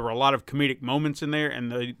 But there were a lot of comedic moments in there.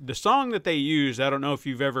 And the song that they used, I don't know if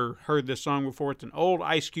you've ever heard this song before. It's an old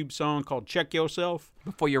Ice Cube song called Check Yourself.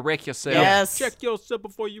 Before you wreck yourself. Yes. Check yourself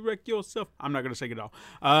before you wreck yourself. I'm not going to sing it all.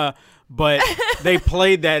 But they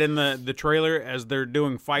played that in the trailer as they're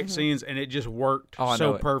doing fight scenes, and it just worked Oh, I know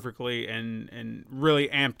so it. perfectly and really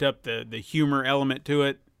amped up the humor element to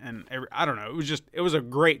it. And I don't know, it was a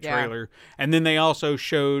great Yeah. trailer. And then they also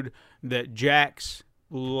showed that Jax,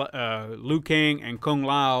 Liu Kang, and Kung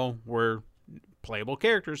Lao were playable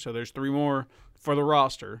characters. So there's 3 more for the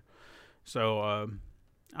roster. So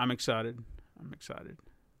I'm excited.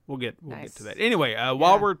 We'll get Nice. to that. Anyway,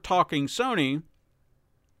 while we're talking Sony,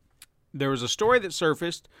 there was a story that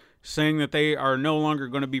surfaced saying that they are no longer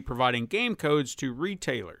going to be providing game codes to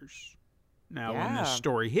retailers. Now, when this Yeah.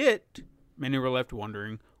 story hit, Many were left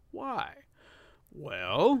wondering why.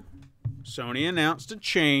 Well, Sony announced a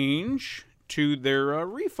change to their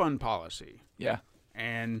refund policy. Yeah.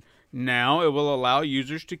 And now it will allow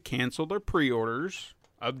users to cancel their pre-orders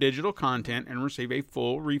of digital content and receive a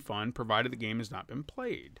full refund provided the game has not been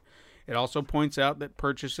played. It also points out that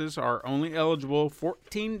purchases are only eligible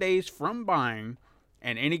 14 days from buying,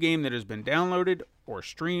 and any game that has been downloaded or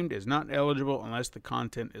streamed is not eligible unless the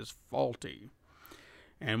content is faulty.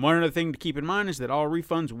 And one other thing to keep in mind is that all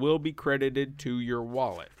refunds will be credited to your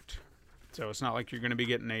wallet. So it's not like you're going to be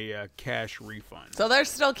getting a cash refund. So they're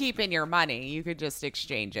still keeping your money. You could just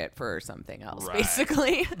exchange it for something else, Right.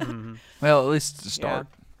 basically. Well, at least to start.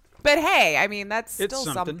 But hey, I mean, that's It's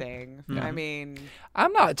still something. something. I mean,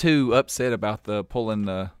 I'm not too upset about the pulling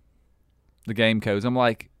the game codes. I'm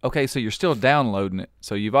like, okay, so you're still downloading it,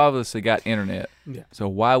 so you've obviously got internet. Yeah. So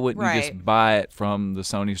why wouldn't you Right. just buy it from the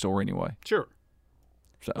Sony store anyway? Sure.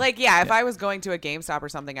 So, like, yeah, if I was going to a GameStop or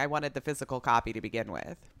something, I wanted the physical copy to begin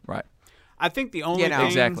with. right. I think the only You know, thing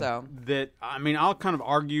Exactly. so. that, I mean, I'll kind of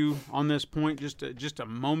argue on this point just a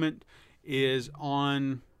moment is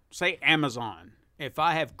on, say, Amazon. If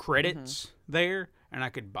I have credits there and I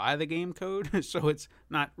could buy the game code, so it's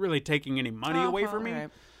not really taking any money away from me, Right.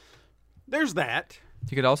 there's that.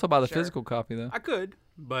 You could also buy the Sure. physical copy though. I could,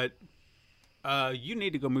 but you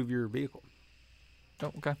need to go move your vehicle.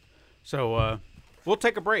 Oh, okay. So we'll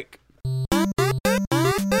take a break.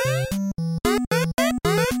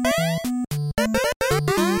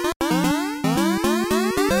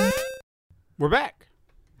 We're back.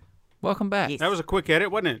 Welcome back. Yes. That was a quick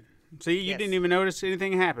edit, wasn't it? See, you Yes. didn't even notice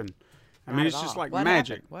anything happened. I mean, Not it's at just all. like What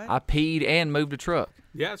magic. happened? What? I peed and moved a truck.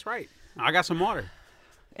 Yeah, that's right. I got some water.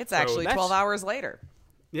 It's actually that's- 12 hours later.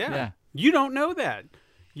 Yeah. Yeah. You don't know that.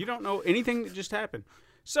 You don't know anything that just happened.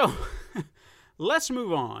 So, let's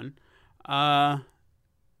move on.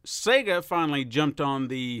 Sega finally jumped on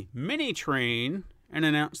the mini train and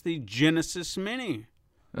announced the Genesis Mini.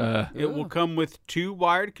 It will come with 2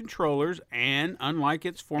 wired controllers and, unlike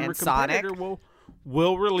its former And Sonic. competitor,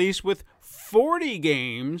 will release with 40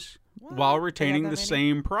 games while retaining that the many?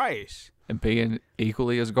 same price. And being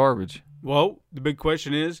equally as garbage. Well, the big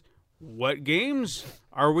question is, what games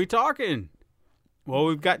are we talking? Well,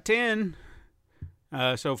 we've got 10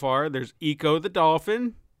 so far. There's Eco the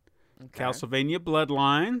Dolphin, Castlevania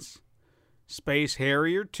Bloodlines, Space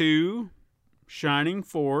Harrier 2, Shining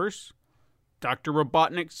Force, Dr.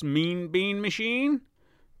 Robotnik's Mean Bean Machine,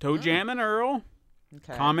 Toe Jam and Earl,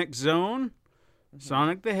 Okay. Comic Zone,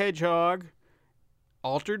 Sonic the Hedgehog,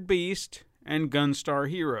 Altered Beast, and Gunstar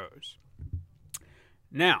Heroes.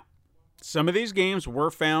 Now, some of these games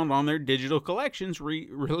were found on their digital collections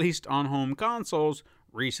released on home consoles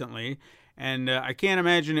recently, and I can't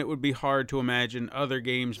imagine it would be hard to imagine other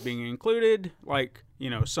games being included, like,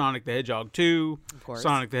 Sonic the Hedgehog 2, course.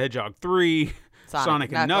 Sonic the Hedgehog 3,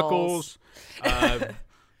 Sonic and Knuckles,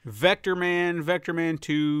 Vector Man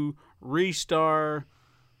 2, Restar.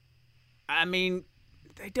 I mean,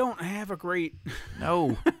 they don't have a great...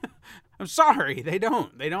 No. I'm sorry, they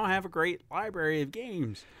don't. They don't have a great library of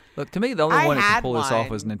games. Look, to me, the only I one that can had pull this off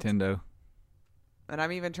one. is Nintendo. And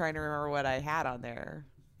I'm even trying to remember what I had on there.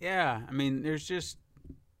 Yeah, I mean, there's just...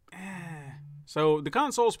 So the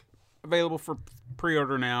console's available for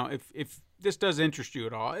pre-order now. If this does interest you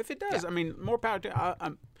at all, if it does, I mean, more power to.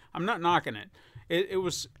 I'm not knocking it. It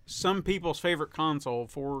was some people's favorite console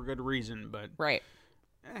for good reason, but Right.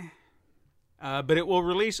 it will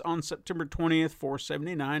release on September 20th for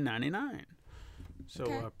 $79.99.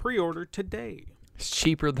 So pre-order today. It's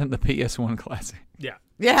cheaper than the PS1 Classic. Yeah,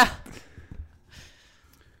 Yeah.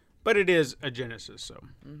 but it is a Genesis, so.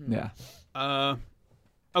 Yeah.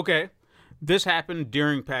 Okay. This happened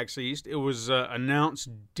during PAX East. It was announced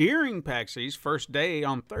during PAX East, first day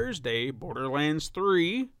on Thursday. Borderlands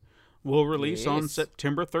 3 will release on Yes.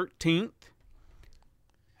 September 13th.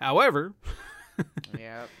 However,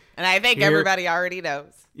 Yep. And I think Here- everybody already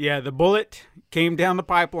knows. yeah, the bullet came down the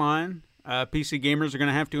pipeline. PC gamers are going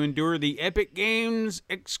to have to endure the Epic Games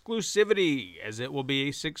exclusivity, as it will be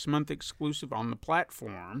a 6-month exclusive on the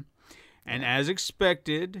platform. And as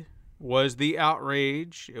expected was the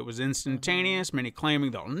outrage. It was instantaneous, many claiming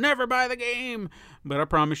they'll never buy the game, but I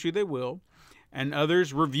promise you they will. And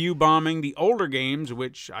others review bombing the older games,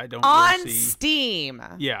 which I don't On really see. Steam.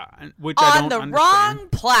 Yeah, which I On don't the understand. wrong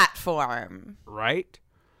platform. Right?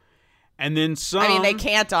 And then some... I mean, they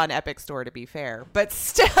can't on Epic Store, to be fair, but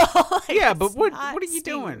still. like, Yeah, but it's what not are you Steam.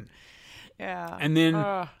 doing? Yeah. And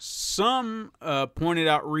then some pointed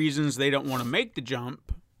out reasons they don't want to make the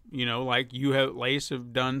jump. Like Lace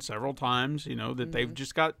have done several times. That they've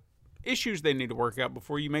just got issues they need to work out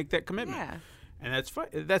before you make that commitment. Yeah. and that's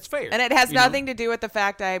that's fair. And it has you know? nothing to do with the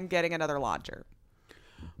fact I'm getting another launcher.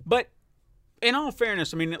 But in all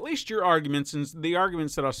fairness, I mean, at least your arguments and the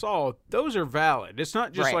arguments that I saw, those are valid. It's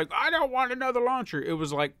not just Right. like, I don't want another launcher. It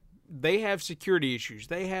was like, they have security issues.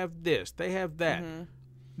 They have this. They have that. Mm-hmm.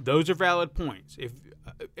 Those are valid points.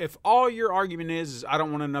 If all your argument is I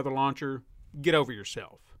don't want another launcher, get over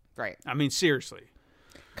yourself. Right. I mean, seriously.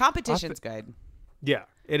 Competition's good. Yeah,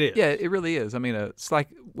 it is. Yeah, it really is. I mean, it's like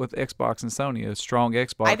with Xbox and Sony. A strong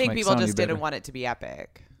Xbox. I think makes people Sony just better. didn't want it to be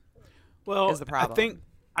Epic. Well, is the problem. I think,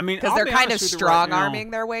 I mean, Because I'll they're be kind of honest with you right now.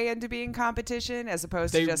 strong-arming their way into being competition as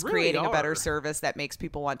opposed to They just really creating a better are. service that makes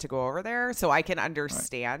people want to go over there. So I can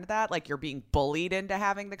understand that. Like, you're being bullied into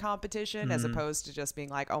having the competition as Mm-hmm. opposed to just being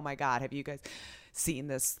like, oh, my God, have you guys seen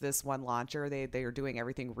this one launcher? They are doing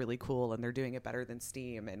everything really cool, and they're doing it better than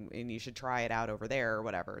Steam, and you should try it out over there or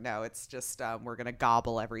whatever. No, it's just we're going to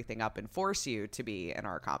gobble everything up and force you to be in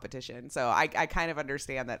our competition. So I kind of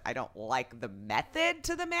understand that. I don't like the method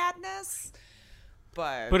to the madness.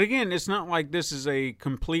 But again, it's not like this is a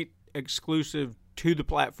complete exclusive to the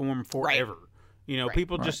platform forever. You know,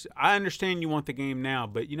 people just, I understand you want the game now,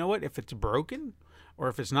 but you know what? If it's broken or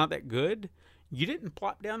if it's not that good, you didn't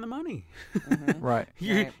plop down the money. Right.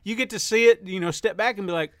 You get to see it, you know, step back and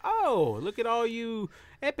be like, oh, look at all you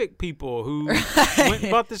Epic people who went and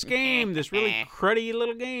bought this game, this really cruddy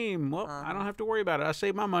little game. Well, I don't have to worry about it. I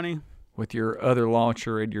saved my money. With your other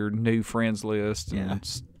launcher and your new friends list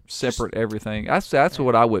and separate everything. That's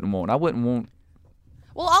what I wouldn't want. I wouldn't want.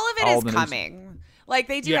 well, all of it all is the news- coming. Like,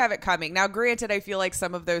 they do Yeah. have it coming. Now, granted, I feel like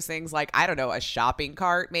some of those things, like, I don't know, a shopping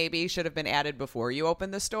cart maybe should have been added before you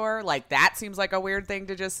open the store. Like, that seems like a weird thing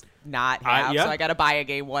to just not have. yeah. So I got to buy a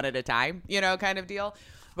game one at a time, you know, kind of deal.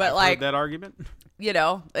 But, I've like, heard that argument. you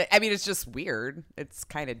know, I mean, it's just weird. It's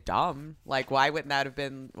kind of dumb. Like, why wouldn't that have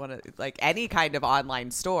been one of, like, any kind of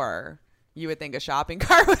online store? You would think a shopping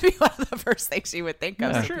cart would be one of the first things you would think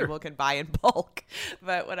of, so Sure. people can buy in bulk.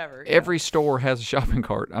 But whatever. you Every store has a shopping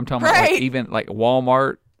cart. I'm talking about Right. like, even like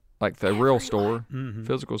Walmart, like the real store,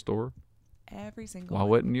 physical store. know, every single Why one.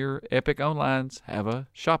 wouldn't your Epic Onlines have a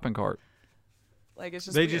shopping cart? Like, it's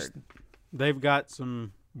just They weird. they've got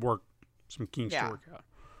some kinks Yeah. to work out.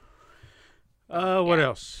 What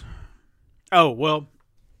else? Oh, well,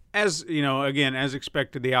 as you know, again, as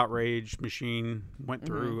expected, the outrage machine went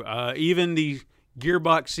through. Even the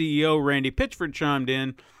Gearbox CEO, Randy Pitchford, chimed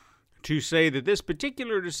in to say that this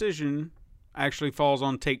particular decision actually falls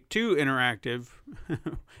on Take-Two Interactive,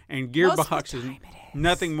 and Gearbox is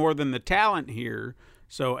nothing more than the talent here.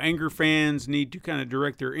 So Anger fans need to kind of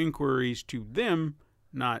direct their inquiries to them,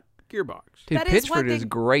 not Gearbox. Dude, That is one Pitchford is thing-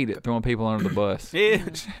 great at throwing people under the bus.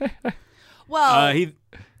 Well, He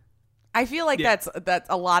I feel like that's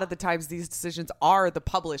a lot of the times these decisions are the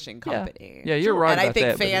publishing company. Yeah, you're right And I about think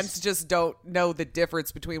that, but fans it's- just don't know the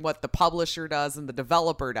difference between what the publisher does and the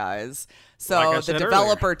developer does. So Like I the said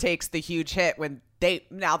developer takes the huge hit when they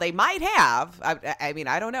might have. I mean,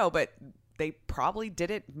 I don't know, but they probably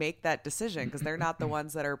didn't make that decision because they're not the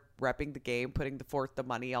ones that are repping the game, putting forth the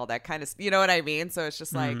money, all that kind of. You know what I mean? So it's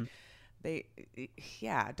just like I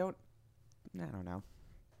don't know.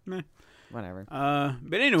 Meh. Whatever.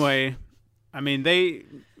 But anyway, I mean,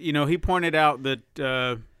 he pointed out that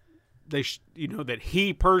that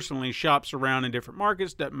he personally shops around in different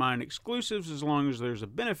markets, doesn't mind exclusives as long as there's a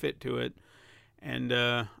benefit to it. And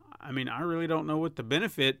I mean, I really don't know what the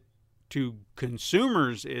benefit to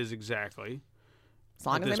consumers is exactly. As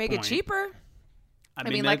long at as they this make point. it cheaper. I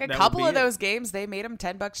mean, that- like a that would couple be of it. those games, they made them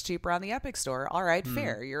 $10 cheaper on the Epic Store. All right, Mm-hmm.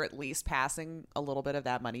 fair. You're at least passing a little bit of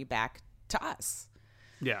that money back to us.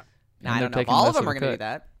 Yeah. Now, And I they're don't know if taking all less of them of are a going to do cut.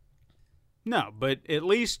 that. No, but at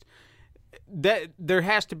least that there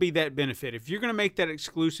has to be that benefit. If you're going to make that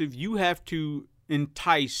exclusive, you have to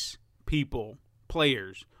entice people,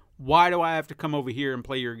 players. Why do I have to come over here and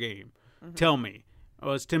play your game? Tell me.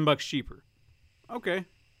 Oh, it's $10 cheaper. Okay,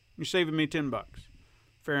 you're saving me $10.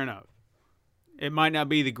 Fair enough. It might not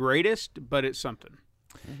be the greatest, but it's something.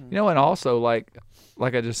 You know, and also like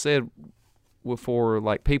I just said, for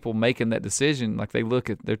like people making that decision, like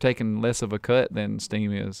they're taking less of a cut than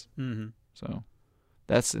Steam is. Mm-hmm. So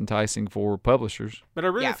that's enticing for publishers. But I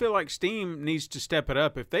really Yeah. feel like Steam needs to step it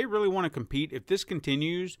up if they really want to compete. If this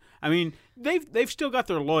continues, I mean, they've still got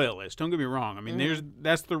their loyalists. Don't get me wrong. I mean,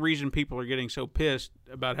 that's the reason people are getting so pissed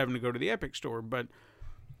about having to go to the Epic Store. But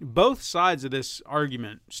both sides of this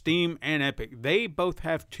argument, Steam and Epic, they both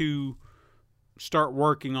have to start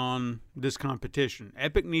working on this competition.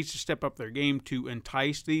 Epic needs to step up their game to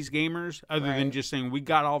entice these gamers, other than Right. just saying we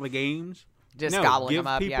got all the games. Just No, gobbling give them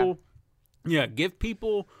up, yeah. people, yeah, give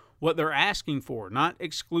people what they're asking for, not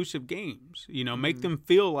exclusive games. You know, make them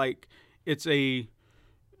feel like it's a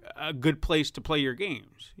good place to play your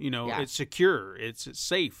games. You know, Yeah. it's secure, it's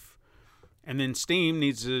safe. And then Steam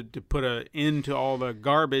needs to put an end to all the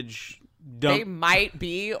garbage dump. They might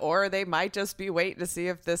be, or they might just be waiting to see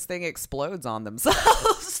if this thing explodes on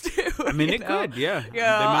themselves too. I mean, you it know? could, yeah.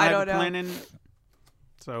 Yeah, they might I have don't a know. plan in.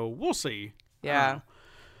 So we'll see. I don't Yeah. know.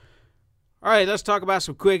 All right, let's talk about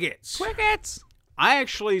some quick hits. Quick hits. I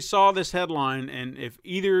actually saw this headline, and if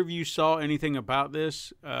either of you saw anything about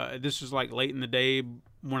this, this was like late in the day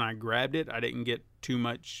when I grabbed it. I didn't get too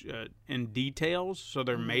much in details, so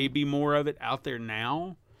there may be more of it out there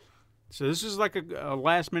now. So this is like a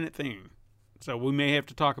last-minute thing. So we may have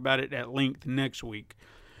to talk about it at length next week.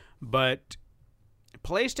 But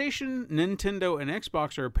PlayStation, Nintendo, and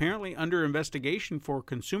Xbox are apparently under investigation for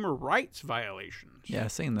consumer rights violations. Yeah, I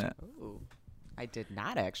seen that. Ooh, I did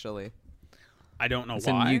not actually. I don't know It's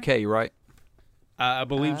why. in the UK, right? I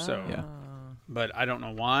believe so. Yeah. But I don't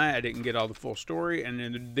know why. I didn't get all the full story, and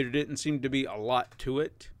then there didn't seem to be a lot to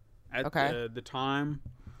it at Okay. the time.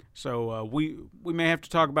 So we may have to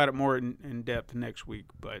talk about it more in depth next week.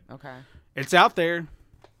 But Okay. it's out there.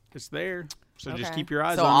 It's there. So just Okay. keep your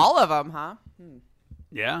eyes So on all of them, huh? it.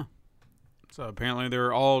 Yeah. So apparently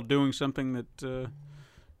they're all doing something that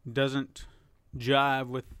doesn't jive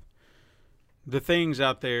with the things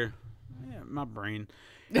out there. Yeah, my brain.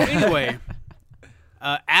 Anyway,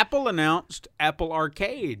 Apple announced Apple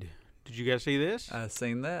Arcade. Did you guys see this? I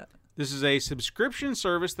seen that. This is a subscription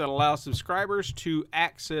service that allows subscribers to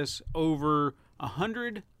access over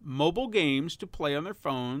 100 mobile games to play on their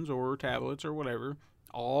phones or tablets or whatever,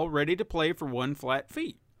 all ready to play for one flat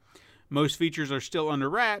fee. Most features are still under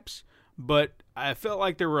wraps, but I felt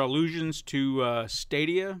like there were allusions to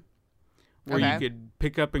Stadia, where you Okay. could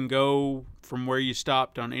pick up and go from where you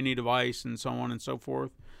stopped on any device and so on and so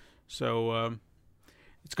forth. So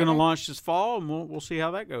it's going to launch this fall, and we'll see how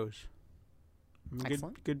that goes.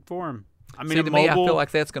 Excellent. Good for him. I mean, See, a to me, I mobile- feel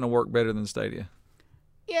like that's going to work better than Stadia.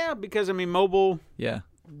 yeah, because I mean, mobile Yeah.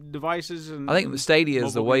 devices and I think Stadia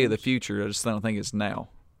is the mobile way of the games. future. I just don't think it's now.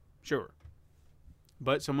 Sure,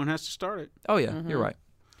 but someone has to start it. Oh, yeah, you're right.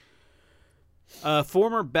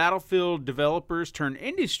 Former Battlefield developers turned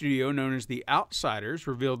indie studio known as The Outsiders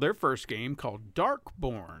revealed their first game called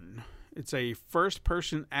Darkborn. It's a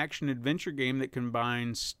first-person action-adventure game that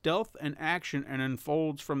combines stealth and action and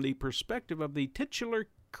unfolds from the perspective of the titular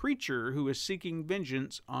creature who is seeking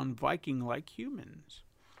vengeance on Viking-like humans.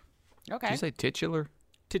 Okay. Did you say titular?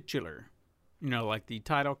 Titular, you know, like the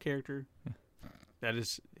title character. That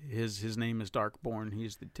is his name is Darkborn.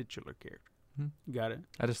 He's the titular character. Got it?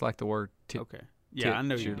 I just like the word Okay. Yeah, I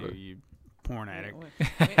know you titular. do. You porn addict.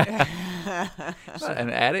 Not an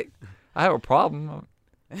addict. I have a problem.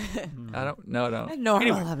 I don't. No, I A don't. normal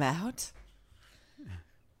Anyway. amount.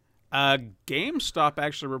 GameStop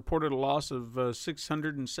actually reported a loss of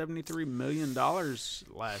 $673 million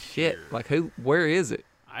last Shit. year. Like who? Where is it?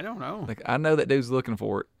 I don't know. Like I know that dude's looking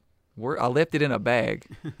for it. I left it in a bag.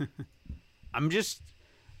 I'm just.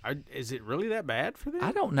 Is it really that bad for them?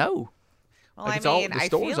 I don't know. Well, Like, I it's all- mean, the I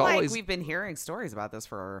store's feel like always- we've been hearing stories about this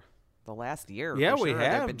for the last year. Yeah, for we sure.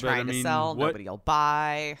 have, They've been but, I trying to mean, sell. what- Nobody will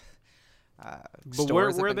buy. But Stores where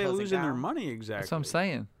have are been they closing losing their down. money exactly? That's what I'm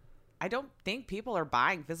saying. I don't think people are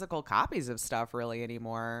buying physical copies of stuff really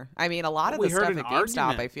anymore. I mean, a lot of We the heard stuff an at GameStop,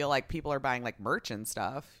 argument. I feel like people are buying like merch and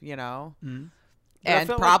stuff, you know, But I and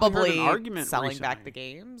felt like we heard an probably argument selling back recently. the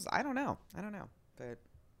games. I don't know, but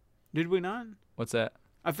Did we not? What's that?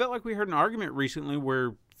 I felt like we heard an argument recently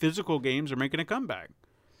where physical games are making a comeback.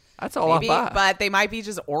 That's all maybe. I buy. But they might be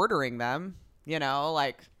just ordering them. You know,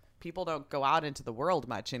 like people don't go out into the world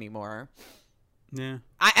much anymore. Yeah.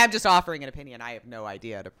 I'm just offering an opinion. I have no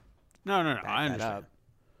idea to No. I back that understand. up.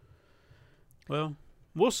 Well,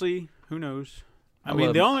 we'll see. Who knows? I I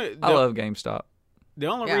mean, love, I love GameStop. the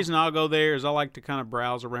only Yeah. reason I'll go there is I like to kind of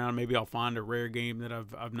browse around. Maybe I'll find a rare game that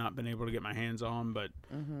I've not been able to get my hands on. But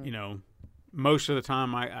you know, most of the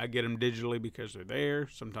time I get them digitally because they're there.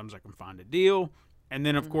 Sometimes I can find a deal, and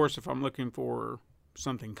then of course if I'm looking for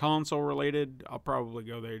something console related, I'll probably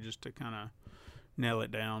go there just to kind of nail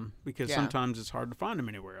it down because Yeah. sometimes it's hard to find them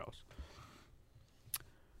anywhere else.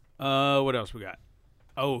 What else we got?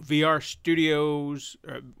 Oh, VR Studios.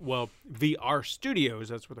 VR Studios,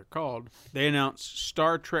 that's what they're called. They announced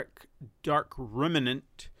Star Trek Dark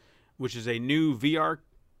Remnant, which is a new VR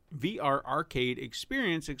arcade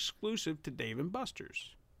experience exclusive to Dave &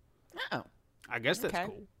 Buster's. Oh, I guess that's Okay.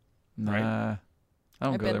 cool. Nah, Right. I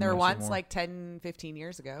don't I've go been there much once, anymore. like 10, 15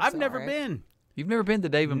 years ago. I've so, never alright. been. You've never been to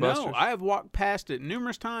Dave and Buster's? No, I have walked past it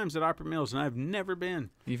numerous times at Opera Mills, and I've never been.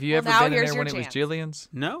 Have you Well, ever now been in here's there your when it was chance. Jillian's?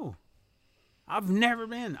 No. I've never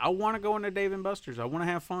been. I want to go into Dave & Buster's. I want to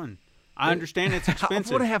have fun. I understand it's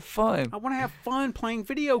expensive. I want to have fun I want to have fun playing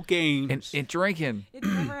video games. and drinking. It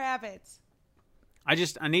never happens. I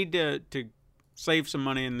need to save some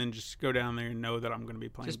money and then just go down there and know that I'm going to be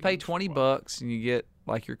playing. Just pay games for a while. $20 and you get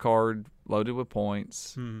like your card loaded with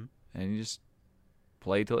points, Mhm. and you just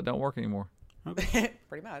play till it don't work anymore.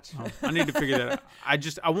 Pretty much. Oh, I need to figure that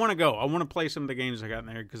out. I want to go. I want to play some of the games I got in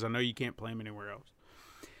there because I know you can't play them anywhere else.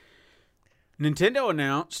 Nintendo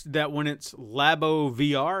announced that when its Labo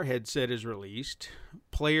VR headset is released,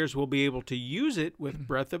 players will be able to use it with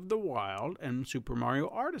Breath of the Wild and Super Mario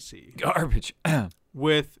Odyssey, Garbage.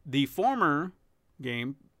 with the former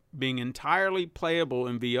game being entirely playable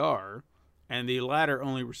in VR and the latter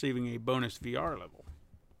only receiving a bonus VR level.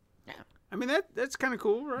 Yeah. I mean, that's kind of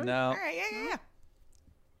cool, right? No, All right, yeah.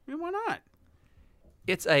 I mean, why not?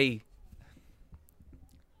 it's a.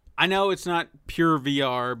 I know it's not pure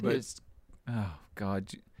VR, but It's, oh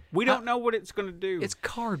God, we don't know what it's going to do. it's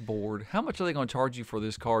cardboard. How much are they going to charge you for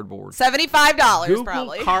this cardboard? $75 Google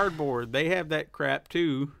probably. Cardboard. They have that crap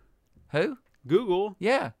too. Who? Google.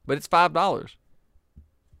 Yeah, but it's $5.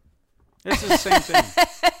 This is the same thing.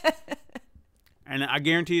 And I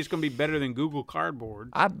guarantee it's going to be better than Google Cardboard.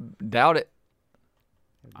 I doubt it.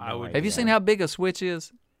 I would. Have you seen how big a Switch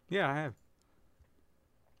is? Yeah, I have.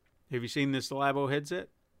 Have you seen this Labo headset?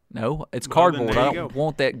 No, it's Well, then cardboard. there I you don't go.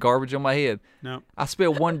 want that garbage on my head. No. I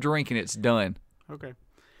spill one drink and it's done. Okay.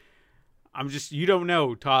 You don't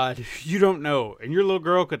know, Todd. You don't know. And your little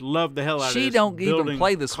girl could love the hell out of this. She don't even building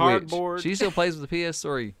play the Switch. cardboard. She still plays with the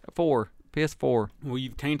PS4. Well,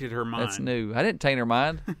 you've tainted her mind. That's new. I didn't taint her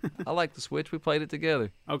mind. I like the Switch. We played it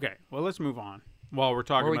together. Okay, well, let's move on. While we're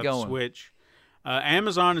talking Where we about the going? Switch,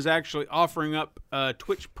 Amazon is actually offering up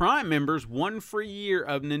Twitch Prime members 1 free year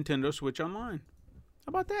of Nintendo Switch Online. How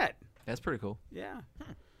about that? That's pretty cool. Yeah.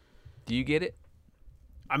 Do you get it?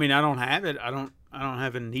 I mean, I don't have it. I don't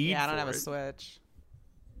have a need. Yeah, I don't for have a it. Switch.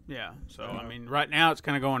 Yeah. So I mean, right now it's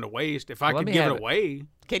kind of going to waste. If I Well, let could me give have it it. away,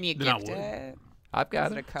 Can you Then I gift would. it? I've got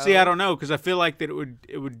Is it a it. code? see, I don't know because I feel like that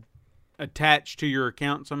it would attach to your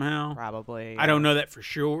account somehow. Probably. I don't know that for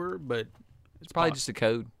sure, but It's probably just a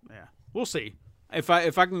code. yeah, we'll see. If I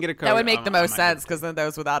can get a code, That would make the I most might sense get because then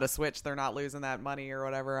those without a Switch, they're not losing that money or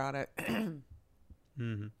whatever on it.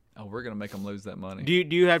 Oh, we're gonna make them lose that money. it.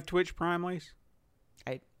 Do you have Twitch Prime, Lise?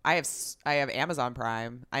 I have Amazon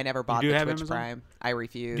Prime. I never bought do the have Twitch Amazon? Prime. I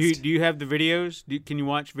refused. Do you have the videos? Can you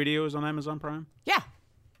watch videos on Amazon Prime? Yeah.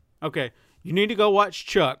 Okay, you need to go watch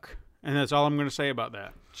Chuck, and that's all I'm going to say about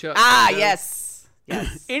that. Chuck, Ah, Nintendo? yes.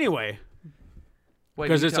 Yes. Anyway, Wait,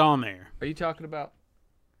 because you it's talk- on there. Are you talking about?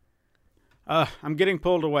 I'm getting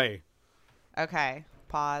pulled away. Okay.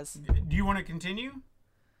 Pause. Do you want to continue?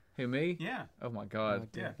 Who, me? Yeah. Oh my God.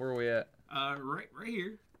 Yeah. Where are we at? Right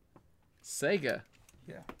here. Sega.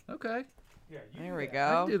 Yeah. Okay. Yeah. There we I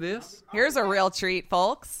go. can do this. Here's a real treat,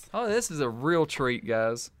 folks. Oh, this is a real treat,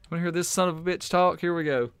 guys. Want to hear this son of a bitch talk? Here we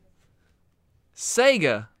go.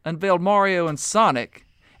 Sega unveiled Mario and Sonic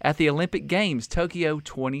at the Olympic Games Tokyo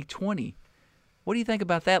 2020. What do you think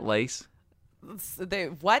about that, Lace?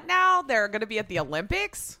 What now? They're going to be at the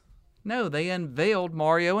Olympics? No, they unveiled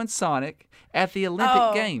Mario and Sonic at the Olympic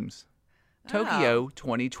Oh. Games Tokyo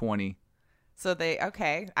 2020. So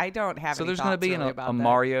okay. I don't have So any there's going to thoughts be really a about that.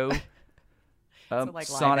 Mario, like live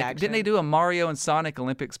Sonic. action. Didn't they do a Mario and Sonic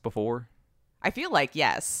Olympics before? I feel like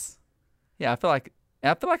yes. Yeah, I feel like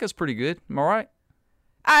it's pretty good. Am I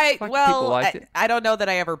right? people Well, liked it. I don't know that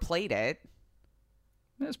I ever played it.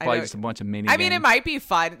 It's I probably know- just a bunch of mini. I mean, it games. might be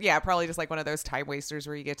fun. Yeah, probably just like one of those time wasters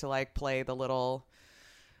where you get to like play the little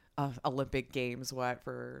Olympic games,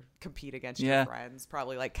 compete against Yeah. your friends.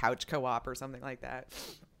 Probably like couch co-op or something like that.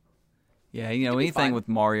 Yeah, you know, It'd be anything fun. with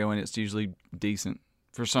Mario and it's usually decent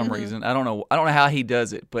for some Mm-hmm. reason. I don't know how he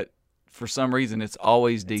does it, but for some reason it's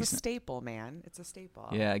always It's a decent. staple, man. It's a staple.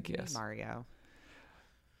 Yeah, I You need guess. Mario.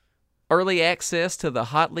 Early access to the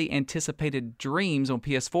hotly anticipated Dreams on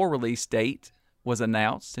PS4 release date was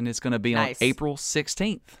announced, and it's going to be Nice. on April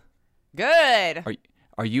 16th. Good.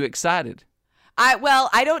 Are you excited?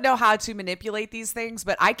 I don't know how to manipulate these things,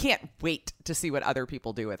 but I can't wait to see what other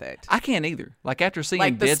people do with it. I can't either. Like after seeing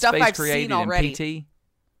Like the Dead stuff Space I've created seen already. in PT.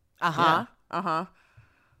 Uh-huh.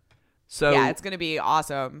 So Yeah, it's going to be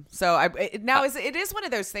awesome. So it is one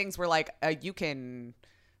of those things where like you can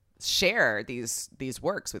share these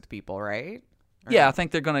works with people, right? yeah, I think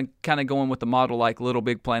they're going to kind of go in with the model like Little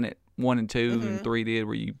Big Planet 1 and 2 Mm-hmm. and 3 did,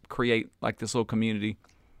 where you create like this little community.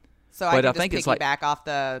 So But I I can think just it's like- piggyback off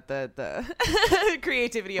the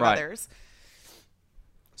creativity of Right. others.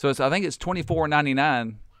 So I think it's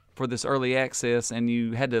 $24.99 for this early access, and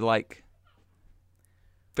you had to like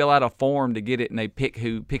fill out a form to get it, and they pick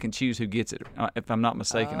and choose who gets it. If I'm not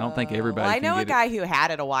mistaken, I don't think everybody. Well, I know can a get guy who had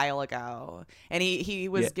it a while ago, and he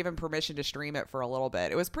was Yeah. given permission to stream it for a little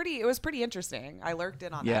bit. It was pretty interesting. I lurked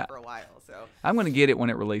in on Yeah. that for a while. So I'm going to get it when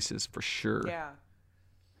it releases for sure. yeah.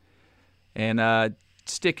 And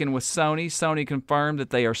sticking with Sony confirmed that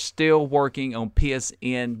they are still working on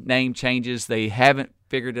PSN name changes. They haven't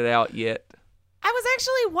figured it out yet. I was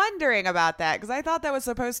actually wondering about that because I thought that was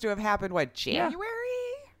supposed to have happened, January?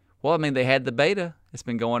 Well, I mean, they had the beta. It's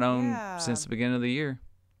been going on Yeah. since the beginning of the year.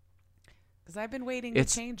 Because I've been waiting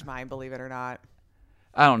It's- to change mine, believe it or not.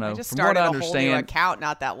 I don't know. I just From what started I a whole new understand, account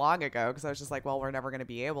not that long ago because I was just like, well, we're never going to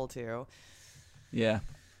be able to. yeah,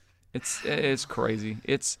 it's crazy.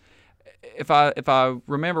 It's if I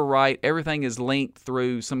remember right, everything is linked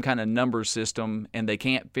through some kind of number system, and they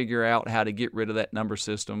can't figure out how to get rid of that number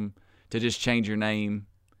system to just change your name.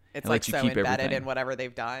 It's and like let you so keep embedded everything. in whatever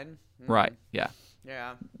they've done. Right? Yeah.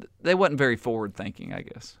 Yeah. They wasn't very forward thinking, I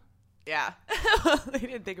guess. Yeah. They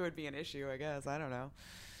didn't think it would be an issue, I guess. I don't know.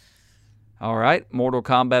 All right. Mortal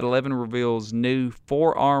Kombat 11 reveals new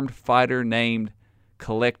four-armed fighter named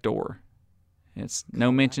Collector. It's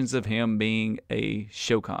no mentions of him being a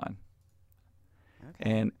Shokan.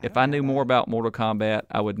 Okay. And if don't I know knew that. more about Mortal Kombat,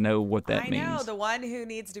 I would know what that I means. know the one who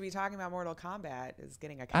needs to be talking about Mortal Kombat is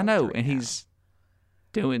getting a. I know, character and now. he's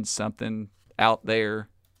doing something out there.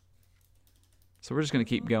 So we're just gonna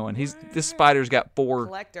keep going. This spider's got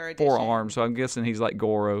Collector edition. four arms, so I'm guessing he's like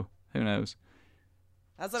Goro. Who knows?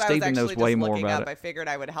 That's what Steven I was knows actually way just more looking about up. it. I figured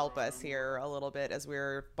I would help us here a little bit as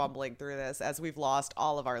we're bumbling through this, as we've lost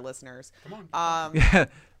all of our listeners. Yeah.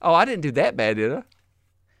 Oh, I didn't do that bad, did I?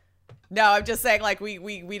 No, I'm just saying, like, we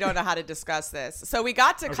don't know how to discuss this. So we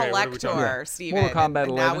got to Okay, what are we talking Collector, about? Steven. Mortal Kombat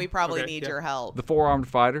and now 11. we probably Okay, need yeah. your help. The four-armed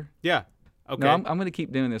fighter. Yeah. Okay. No, I'm going to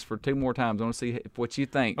keep doing this for 2 more times. I want to see what you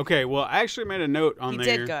think. Okay, well, I actually made a note on He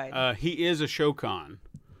there. did good. He is a Shokan,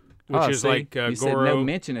 which Oh, is see? like you Goro. said no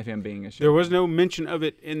mention of him being a There Shokan. was no mention of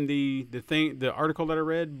it in the article that I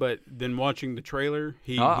read, but then watching the trailer,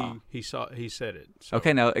 he said it. So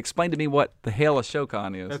Okay, now explain to me what the hell a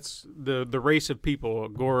Shokan is. that's the race of people,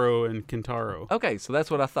 Goro and Kintaro, Okay, so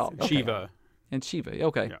that's what I thought. Okay. Shiva. And Shiva.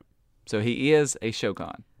 Okay. Yeah. So he is a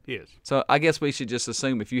Shokan. He is So I guess we should just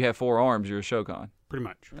assume if you have 4 arms, you're a Shokan. pretty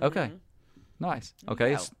much. Okay. Nice.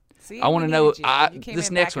 Okay. No. See, I want to we know. needed you. You came This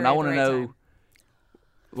in next one, I accurate want to at the right know. time.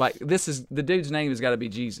 Like this is the dude's name has got to be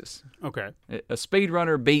Jesus. Okay. A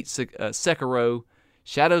speedrunner beats Sekiro,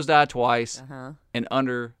 Shadows Die Twice, Uh-huh. in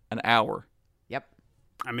under an hour. Yep.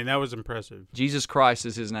 I mean, that was impressive. Jesus Christ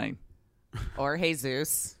is his name, Or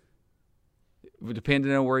Jesus.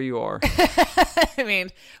 depending on where you are. I mean,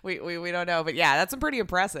 we don't know, but yeah, that's pretty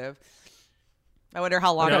impressive. I wonder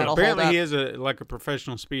how long Yeah, that'll apparently, hold he up. is a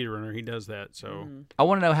professional speedrunner. He does that. So I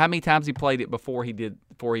want to know how many times he played it before he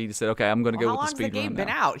said, "Okay, I'm going to Well, how go long's with the the speed game run been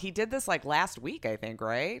now." out? He did this like last week, I think,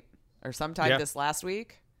 right? Or sometime Yeah. this last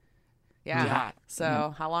week. Yeah. Yeah.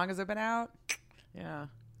 So how long has it been out? Yeah.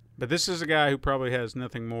 But this is a guy who probably has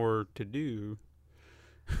nothing more to do.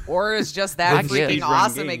 Or is just that I guess. freaking Speedrun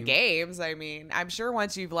awesome at games. games. I mean, I'm sure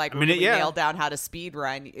once you've like mean, really yeah. nailed down how to speed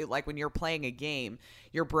run, like when you're playing a game,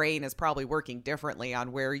 your brain is probably working differently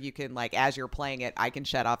on where you can like as you're playing it, I can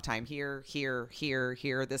shut off time here, here, here,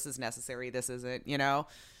 here. This is necessary. This isn't. You know.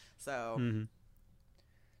 So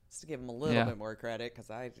just to give him a little Yeah. bit more credit because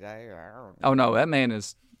I don't. Oh no, that man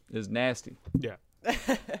is nasty. Yeah.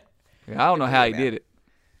 I don't know how he did it.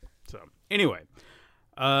 So anyway,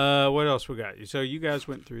 what else we got? So you guys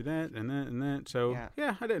went through that and that and that. So Yeah.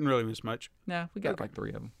 yeah, I didn't really miss much. Nah, we got Okay. like 3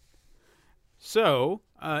 of them. So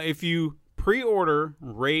if you pre-order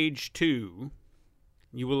Rage 2,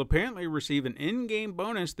 you will apparently receive an in-game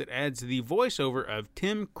bonus that adds the voiceover of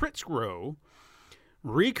Tim Kritzkrow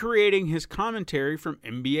recreating his commentary from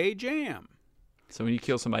NBA Jam. So when you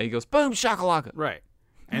kill somebody, he goes boom shakalaka. Right.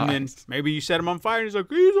 And Nice. then maybe you set him on fire and he's like,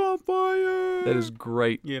 he's on fire. That is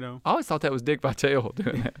great. You know. I always thought that was Dick Vitale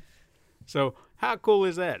doing that. So how cool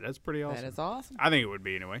is that? That's pretty awesome. That is awesome. I think it would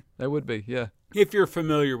be anyway. That would be, yeah. If you're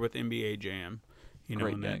familiar with NBA Jam, you know,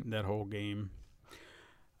 Great and game. that whole game.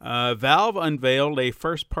 Valve unveiled a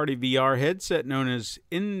first-party VR headset known as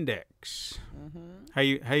Index. How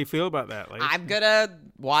you feel about that, ladies? I'm gonna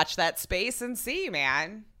watch that space and see,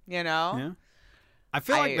 man. You know. Yeah. I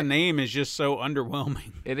feel like I- the name is just so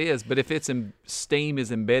underwhelming. It is, but if it's Steam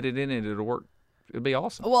is embedded in it, it'll work. It'll be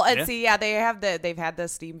awesome. Well, and Yeah. see, yeah, they've had the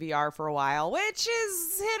Steam VR for a while, which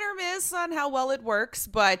is hit or miss on how well it works.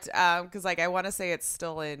 But because like I want to say it's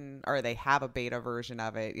still in, or they have a beta version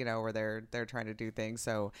of it, you know, where they're trying to do things.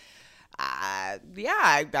 So I'm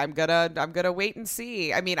gonna wait and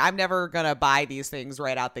see. I mean, I'm never gonna buy these things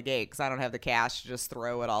right out the gate because I don't have the cash to just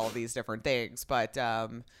throw at all of these different things. But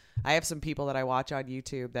I have some people that I watch on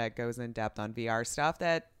YouTube that goes in depth on VR stuff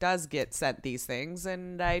that does get sent these things,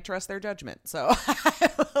 and I trust their judgment. So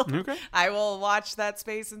I will watch that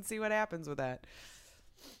space and see what happens with that.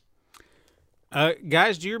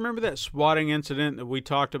 Guys, do you remember that swatting incident that we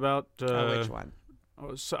talked about? Which one? It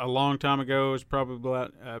was a long time ago. It was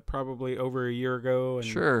probably over a year ago. And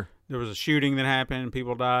Sure. There was a shooting that happened, and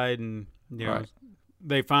people died, and Right.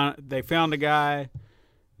 they found a guy,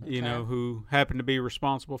 who happened to be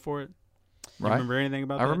responsible for it. You Right. remember anything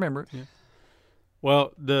about that? I remember it. Yeah.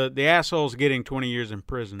 Well, the asshole's getting 20 years in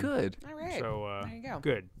prison. Good. All right. So there you go.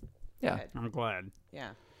 good. Yeah. Good. I'm glad.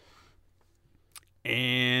 Yeah.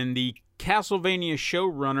 And the Castlevania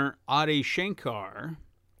showrunner Adi Shankar.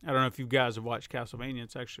 I don't know if you guys have watched Castlevania.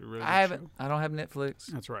 It's actually a really good I haven't. show. I don't have Netflix.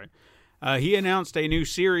 That's right. He announced a new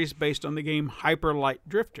series based on the game Hyper Light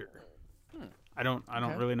Drifter. I don't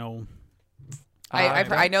really know.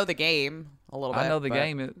 I know the game a little bit. I know the but-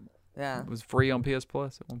 game. It Yeah. was free on PS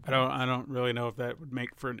Plus at one point. I don't really know if that would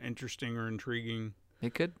make for an interesting or intriguing.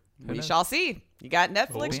 It could. Who We knows? shall see. You got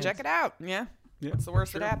Netflix. Oh. Check it out. Yeah. Yeah, What's the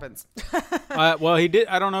worst sure. that happens? Well, he did.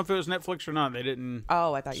 I don't know if it was Netflix or not. They didn't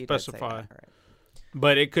Oh, I thought you specify. did say that. All right.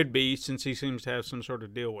 But it could be, since he seems to have some sort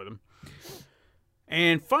of deal with him.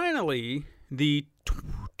 And finally, the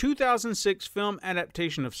 2006 film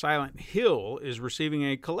adaptation of Silent Hill is receiving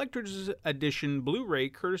a collector's edition Blu-ray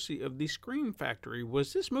courtesy of the Scream Factory.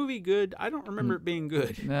 Was this movie good? I don't remember it being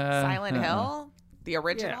good. Silent Hill, the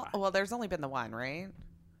original. Yeah. Well, there's only been the one, right?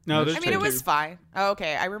 No, there's I mean, it two. was fine. Oh,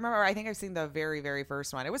 okay, I remember. I think I've seen the very, very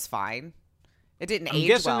first one. It was fine. It didn't I'm age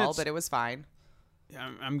guessing well, it's- but it was fine.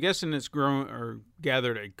 I'm guessing it's grown or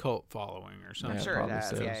gathered a cult following or something. Yeah, Sure it probably does.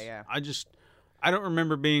 so. Yeah. I don't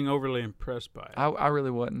remember being overly impressed by it. I really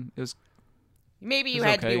wasn't. It was. Maybe you It's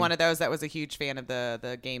had to be okay. one of those that was a huge fan of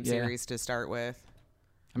the game Yeah. series to start with.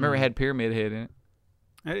 I remember it had Pyramid Head in it.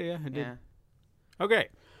 Yeah, I did. Yeah. Okay.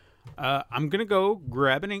 I'm going to go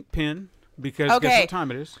grab an ink pen because guess Okay. what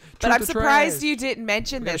time it is? But I'm the surprised trash. you didn't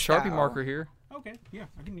mention We got a this. Sharpie though. marker here. Okay, yeah,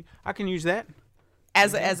 I can use that.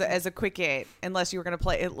 as a quick hit, unless you were going to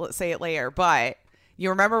play it, say it later. But you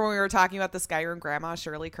remember when we were talking about the Skyrim grandma,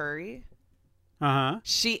 Shirley Curry? Uh-huh.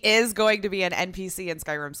 She is going to be an NPC in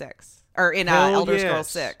Skyrim 6 or in Elder Scrolls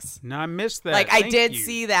 6. No, I missed that. Like I Thank did you.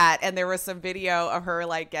 see that, and there was some video of her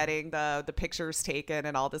like getting the pictures taken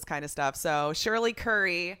and all this kind of stuff. So Shirley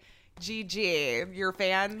Curry, GG, your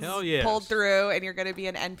fans Hell yes. pulled through, and you're going to be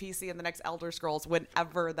an NPC in the next Elder Scrolls,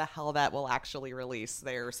 whenever the hell that will actually release.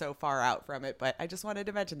 They're so far out from it, but I just wanted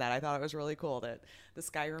to mention that. I thought it was really cool that the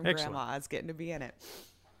Skyrim Excellent. grandma is getting to be in it.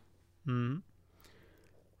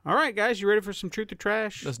 All right, guys, you ready for some truth or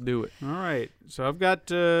trash? Let's do it. All right. So I've got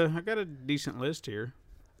a decent list here.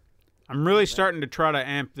 I'm really starting to try to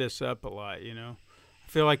amp this up a lot, you know. I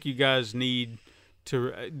feel like you guys need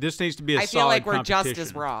to this needs to be a I feel solid like we're just as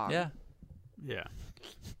competition. wrong. Yeah. Yeah.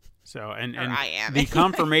 So and I am. the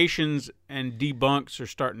confirmations and debunks are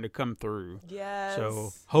starting to come through. Yes.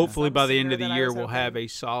 So hopefully Some by the end sooner of the than I year was we'll hoping. have a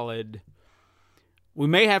solid. We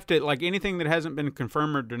may have to, like, anything that hasn't been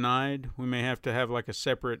confirmed or denied, we may have to have like a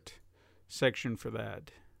separate section for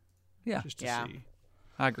that Yeah. just to Yeah. see.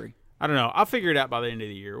 I agree. I don't know. I'll figure it out by the end of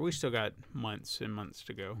the year. We still got months and months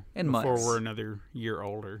to go And before months. we're another year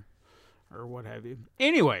older or what have you.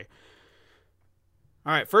 Anyway.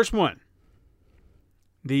 All right, first one.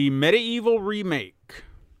 The Medieval remake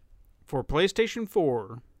for PlayStation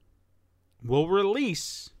 4 will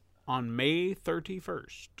release on May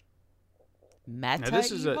 31st. Meta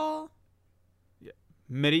this is a- evil?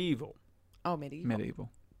 Medieval. Oh, medieval. Medieval.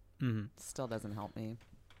 Still doesn't help me.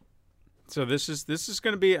 So this is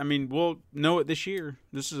going to be. I mean, we'll know it this year.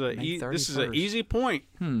 This is May an 31st. easy point.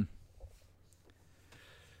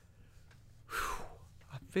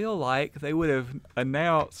 I feel like they would have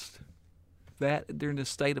announced that during the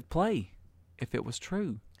state of play if it was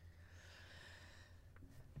true.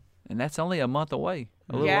 And that's only a month away.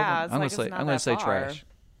 A little Yeah, over. it's I'm like gonna say it's not I'm gonna that say far. trash.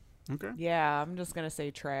 Okay. Yeah, I'm just going to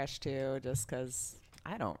say trash too, just because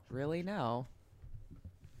I don't really know.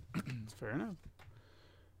 Fair enough.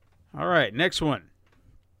 All right, next one.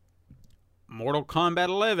 Mortal Kombat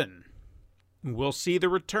 11 will see the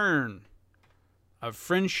return of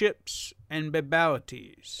friendships and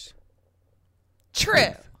babalities.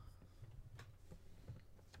 True.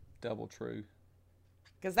 Double true.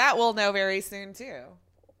 Because that we'll know very soon too.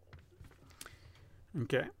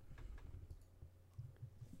 Okay.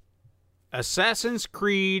 Assassin's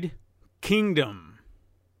Creed Kingdom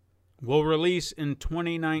will release in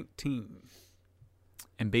 2019.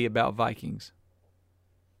 and be about Vikings.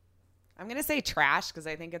 I'm going to say trash because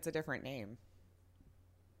I think it's a different name.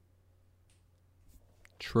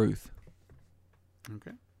 Truth.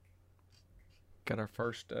 Okay. Got our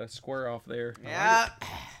first square off there. Yeah.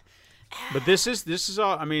 But this is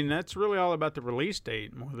all. I mean, that's really all about the release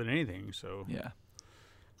date more than anything. So Yeah.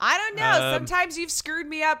 I don't know. Sometimes you've screwed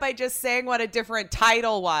me up by just saying what a different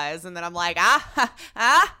title was, and then I'm like, I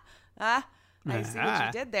see what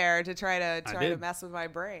you did there to try to mess with my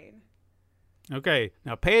brain. Okay,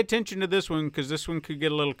 now pay attention to this one because this one could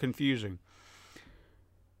get a little confusing.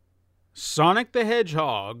 Sonic the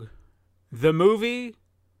Hedgehog, the movie,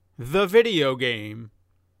 the video game,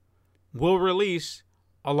 will release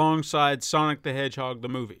alongside Sonic the Hedgehog, the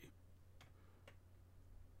movie.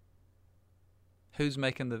 Who's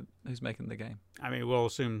making the game? I mean, we'll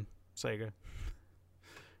assume Sega.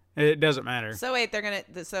 It doesn't matter. So wait,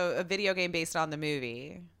 so a video game based on the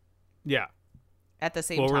movie Yeah, at the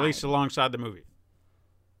same we'll time. release alongside the movie.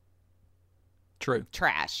 True.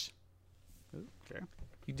 Trash. Okay.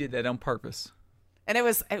 You did that on purpose. And it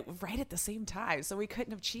was right at the same time, so we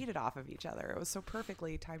couldn't have cheated off of each other. It was so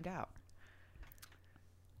perfectly timed out.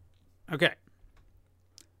 Okay.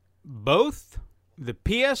 Both the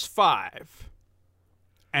PS5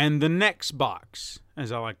 and the Nextbox,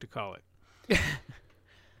 as I like to call it,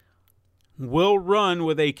 will run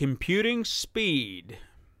with a computing speed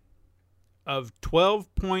of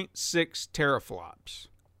 12.6 teraflops.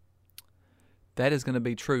 That is going to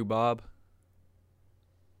be true, Bob.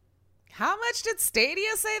 How much did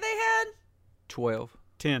Stadia say they had? 12.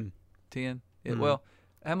 10. 10. Well,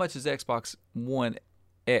 how much is Xbox One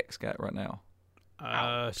X got right now?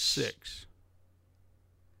 6.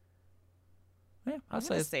 Yeah, I'd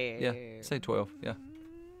gonna say 12. Yeah.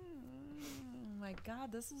 Oh my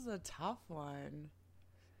God, this is a tough one.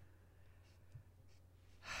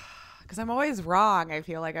 Because I'm always wrong. I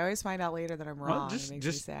feel like I always find out later that I'm wrong. Well, it makes me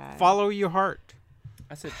just sad. follow your heart.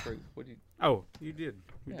 I said true. What do you? Oh, you did.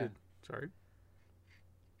 You Yeah. did. Sorry.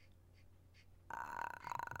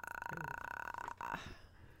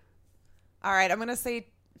 All right, I'm gonna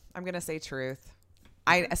say truth.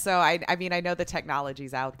 I mean, I know the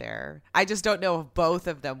technology's out there. I just don't know if both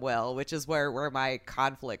of them will, which is where my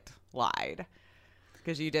conflict lied.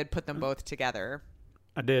 Because you did put them both together.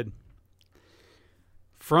 I did.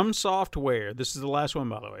 From Software, this is the last one,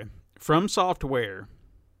 by the way. From Software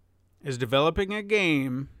is developing a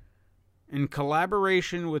game in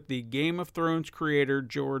collaboration with the Game of Thrones creator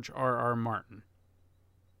George R.R. Martin.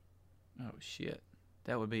 Oh shit,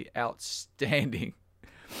 that would be outstanding.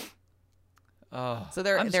 So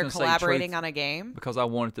they're collaborating on a game. Because I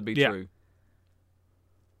want it to be Yeah. true.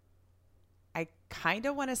 I kind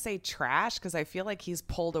of want to say trash because I feel like he's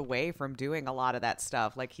pulled away from doing a lot of that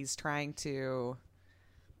stuff. Like he's trying to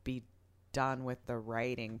be done with the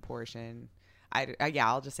writing portion. Yeah,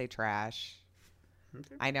 I'll just say trash.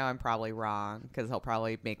 Okay. I know I'm probably wrong because he'll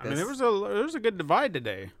probably make I this. mean, there was a good divide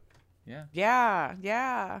today. Yeah.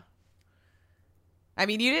 Yeah. I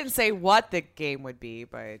mean, you didn't say what the game would be,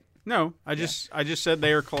 but No, I just said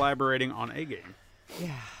they are collaborating on a game.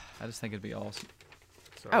 yeah. I just think it'd be awesome.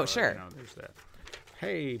 So, Oh, sure. There's that.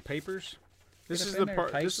 Hey, papers. This Get is up the in there,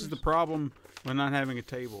 part. This is the papers. problem with not having a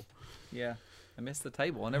table. Yeah. I missed the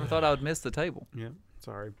table. I never thought I would miss the table. Yeah,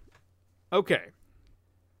 sorry. Okay.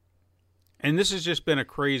 And this has just been a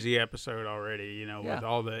crazy episode already, with Yeah.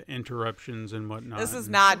 all the interruptions and whatnot. This is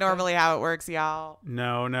not normally how it works, y'all.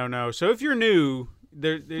 No. So if you're new,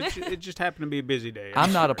 it just happened to be a busy day.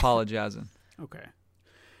 I'm not apologizing. Okay.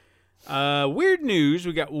 Weird news.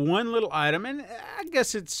 We got one little item, and I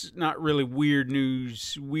guess it's not really weird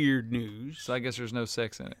news. Weird news. So I guess there's no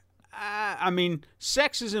sex in it. I mean,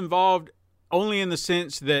 sex is involved only in the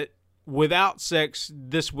sense that without sex,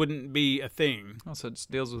 this wouldn't be a thing. Oh, so it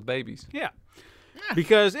deals with babies. Yeah.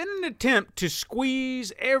 Because in an attempt to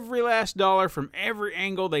squeeze every last dollar from every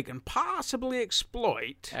angle they can possibly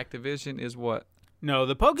exploit, Activision is what? no,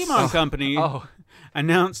 the Pokemon Company Oh.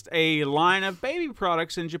 announced a line of baby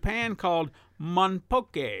products in Japan called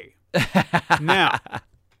Monpoke. Now,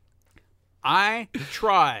 I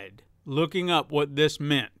tried looking up what this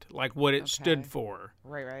meant, like what it stood for.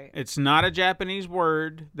 Right. It's not a Japanese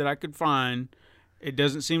word that I could find. It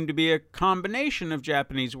doesn't seem to be a combination of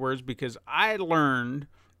Japanese words because I learned,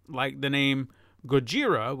 like the name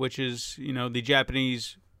Gojira, which is, the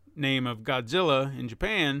Japanese name of Godzilla in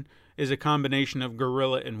Japan, is a combination of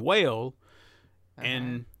gorilla and whale.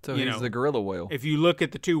 And, So he's the gorilla whale. if you look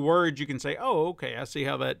at the two words, you can say, oh, okay, I see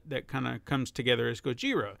how that kind of comes together as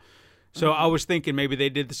Gojira. So I was thinking maybe they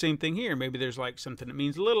did the same thing here. Maybe there's like something that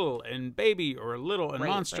means little and baby, or little and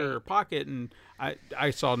monster or pocket, and I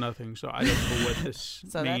saw nothing, so I don't know what this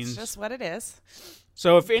So means. that's just what it is.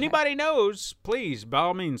 So if anybody knows, please, by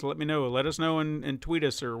all means, let me know. Let us know and tweet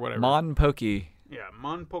us or whatever. Mon Pokey. Yeah,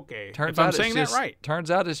 Mon Poke. Turns if out I'm it's saying just, that right.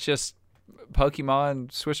 Turns out it's just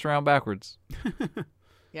Pokemon switched around backwards.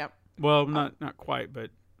 Yep. Well, not quite, but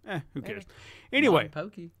who cares? Anyway,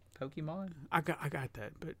 Pokemon. I got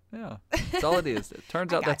that. But Yeah, that's all it is. It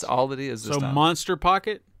turns out that's all it is this so time. Monster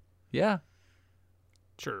Pocket. Yeah,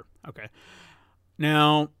 Sure. Okay.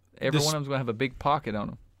 Now, every this- one of them's gonna have a big pocket on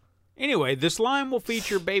them. Anyway, this line will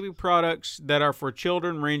feature baby products that are for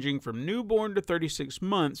children ranging from newborn to 36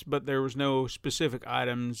 months, but there was no specific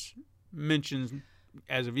items mentioned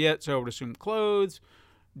as of yet, so I would assume clothes,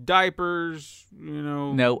 diapers,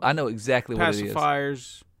 No, I know exactly what it is.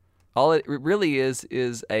 pacifiers. All it really is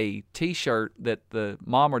a T-shirt that the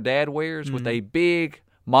mom or dad wears with a big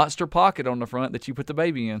monster pocket on the front that you put the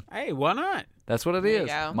baby in. Hey, why not? That's what it There you is.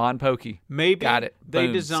 go. Mon Pokey. Maybe Got it. they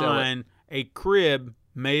Boom, sell it. design a crib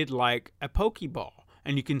made like a Pokeball,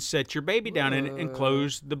 and you can set your baby down in it and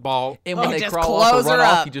close the ball. And when Oh, they just crawl off close or run her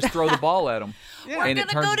off, up. you just throw the ball at them. Yeah. And We're it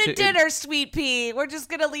gonna turns go to into- dinner, Sweet Pea. We're just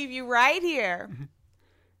gonna leave you right here.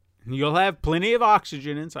 You'll have plenty of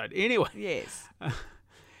oxygen inside. Anyway. Yes.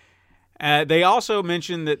 They also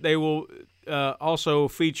mentioned that they will also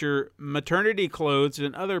feature maternity clothes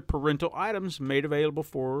and other parental items made available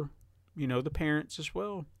for, the parents as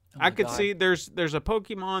well. I could see there's a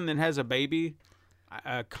Pokemon that has a baby,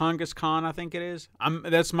 Kangaskhan, I think it is.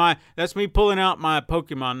 That's me pulling out my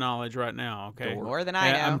Pokemon knowledge right now. Okay, More than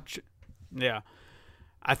I know. Yeah,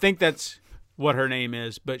 I think that's what her name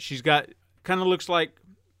is, but she's got kind of looks like.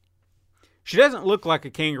 She doesn't look like a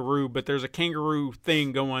kangaroo, but there's a kangaroo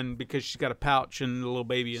thing going because she's got a pouch and a little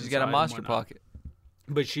baby inside. She's got a and monster whatnot. pocket.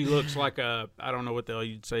 But she looks like I don't know what the hell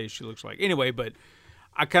you'd say she looks like. Anyway, but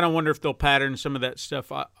I kind of wonder if they'll pattern some of that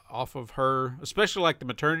stuff off of her, especially like the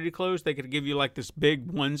maternity clothes. They could give you like this big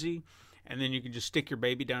onesie, and then you can just stick your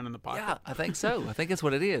baby down in the pocket. Yeah, I think so. I think that's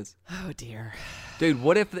what it is. Oh dear. Dude,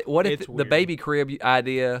 what if It's the weird. baby crib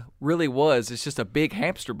idea really was it's just a big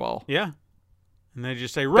hamster ball? Yeah. And they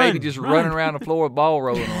just say, run. Baby just running around the floor with ball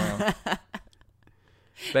rolling around.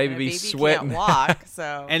 Baby And a be baby sweating. can't walk,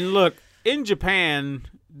 so And look, in Japan,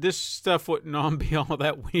 this stuff wouldn't all be all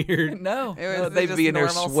that weird. No, it was no, they'd just be in there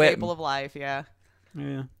normal sweating. staple of life. Yeah.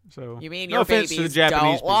 Yeah. So You mean no your offense babies to the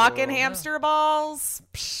Japanese don't walk people. in hamster balls?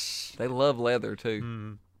 Psh. They love leather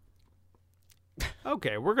too.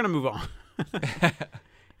 Okay, we're gonna move on.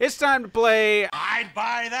 It's time to play. I'd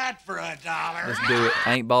buy that for $1. Let's do it.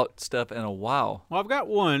 I ain't bought stuff in a while. Well, I've got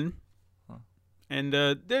one, and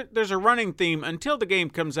there's a running theme until the game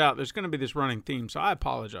comes out. There's going to be this running theme, so I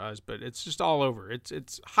apologize, but it's just all over.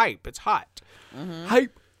 It's hype. It's hot.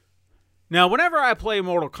 Hype. Now, whenever I play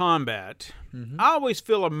Mortal Kombat, I always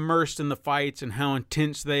feel immersed in the fights and how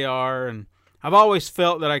intense they are, and I've always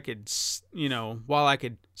felt that I could, while I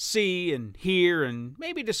could see and hear and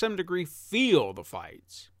maybe to some degree feel the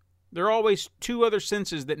fights, there are always two other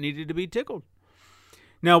senses that needed to be tickled.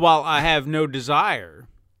 Now, while I have no desire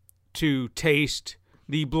to taste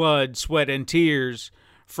the blood, sweat, and tears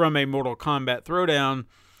from a Mortal Kombat throwdown,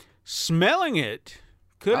 smelling it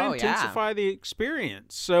could Oh, yeah. intensify the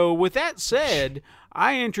experience. So with that said,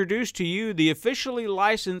 I introduce to you the officially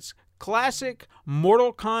licensed classic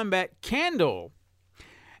Mortal Kombat candle.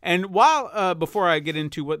 And while, before I get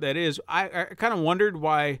into what that is, I kind of wondered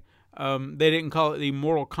why they didn't call it the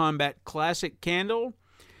Mortal Kombat Classic Candle.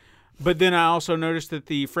 But then I also noticed that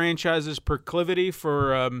the franchise's proclivity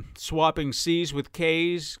for swapping C's with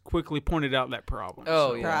K's quickly pointed out that problem. Oh,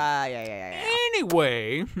 So- yeah. Yeah.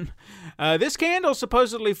 Anyway, this candle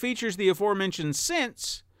supposedly features the aforementioned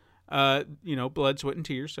scents, blood, sweat, and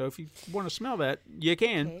tears. So if you want to smell that, you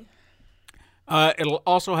can. It'll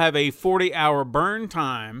also have a 40-hour burn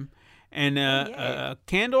time and a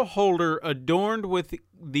candle holder adorned with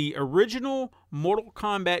the original Mortal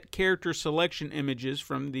Kombat character selection images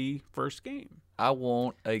from the first game. I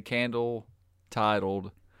want a candle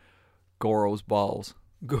titled Goro's Balls.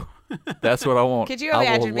 That's what I want. Could you I will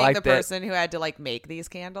imagine being light the that- person who had to make these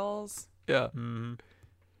candles? Yeah.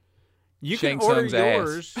 You Shang can order Tsung's ass.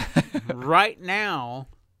 yours right now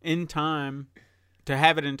in time to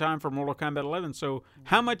have it in time for Mortal Kombat 11. So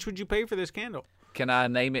how much would you pay for this candle? Can I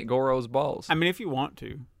name it Goro's Balls? I mean, if you want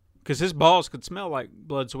to. Because his balls could smell like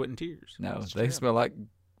blood, sweat, and tears. No, they smell like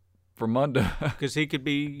Vermunda. Because he could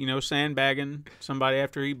be, sandbagging somebody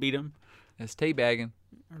after he beat him. It's teabagging.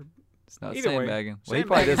 It's not Either way, sandbagging. Well, he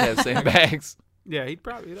probably does have sandbags. Yeah, he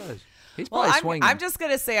probably does. He's Well, probably swinging. I'm just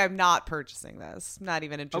gonna say I'm not purchasing this. I'm not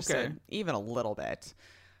even interested, Okay. even a little bit.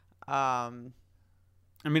 I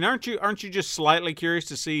mean, aren't you just slightly curious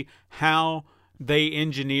to see how they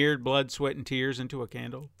engineered blood, sweat, and tears into a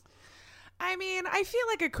candle? I mean, I feel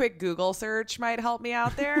like a quick Google search might help me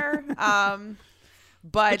out there.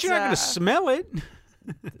 But you're not going to smell it.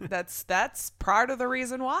 that's part of the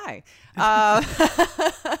reason why.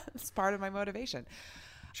 It's part of my motivation.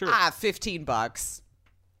 Sure. $15.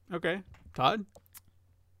 Okay. Todd?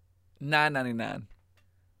 $9.99.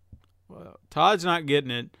 Well, Todd's not getting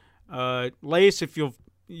it. Lace, if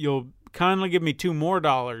you'll kindly give me $2 more,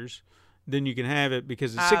 then you can have it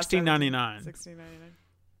because it's $16.99. $16.99.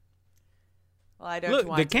 Well, I don't Look,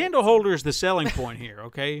 want the candle holder is the selling point here,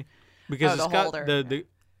 okay? Because the it's got holder, the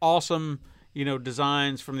awesome,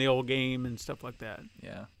 designs from the old game and stuff like that.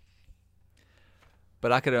 Yeah.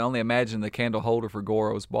 But I could only imagine the candle holder for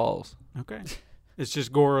Goro's balls. Okay. It's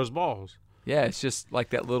just Goro's balls. Yeah, it's just like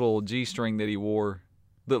that little G-string that he wore.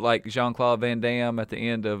 Looked like Jean-Claude Van Damme at the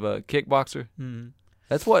end of Kickboxer. Mm-hmm.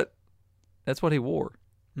 That's what he wore.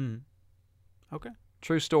 Mm-hmm. Okay.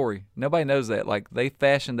 True story. Nobody knows that. Like, they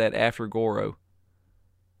fashioned that after Goro.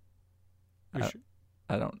 You sure?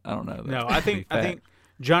 I don't know that. No, I think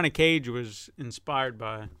Johnny Cage was inspired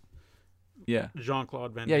by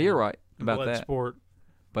Jean-Claude Van Damme. Yeah, you're right about that. Sport.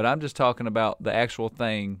 But I'm just talking about the actual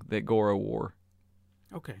thing that Goro wore.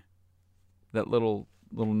 Okay. That little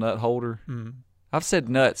nut holder. Mm-hmm. I've said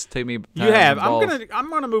nuts too many times. You have. Balls. I'm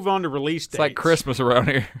gonna move on to release dates. It's like Christmas around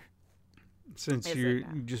here. Since Is you it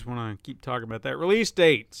now? just want to keep talking about that. Release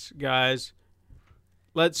dates, guys.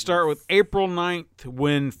 Let's start with April 9th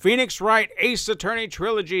when Phoenix Wright Ace Attorney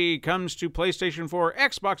Trilogy comes to PlayStation 4,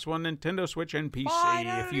 Xbox One, Nintendo Switch, and PC.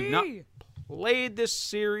 If you've not played this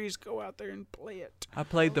series, go out there and play it. I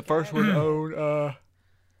played the first one on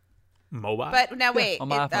Mobile. But now wait, on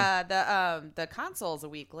my the console's a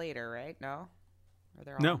week later, right? No, or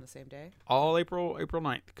they're all No. on the same day. all April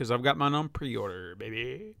 9th, because I've got mine on pre-order,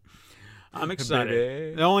 baby. I'm excited.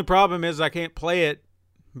 Baby. The only problem is I can't play it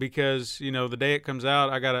because the day it comes out,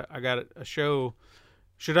 I got a show.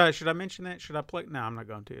 Should I mention that? Should I play? No, I'm not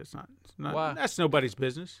going to. It's not. Why? That's nobody's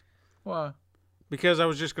business. Why? Because I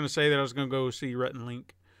was just going to say that I was going to go see Rhett and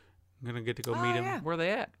Link. I'm going to get to go meet him yeah. Where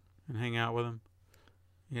they at? and hang out with him.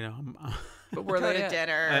 But where Go they to at?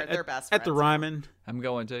 dinner. They're best at the friends. Ryman. I'm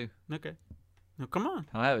going to. Okay. No, come on.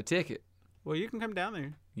 I'll have a ticket. Well, you can come down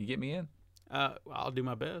there. You get me in? I'll do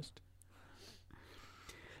my best.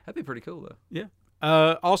 That'd be pretty cool, though. Yeah.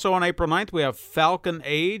 Also on April 9th, we have Falcon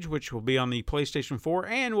Age, which will be on the PlayStation 4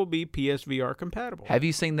 and will be PSVR compatible. Have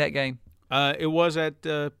you seen that game? It was at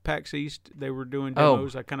PAX East. They were doing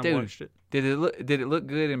demos. I kind of dude. watched it. Did it look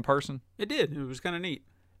good in person? It did. It was kind of neat.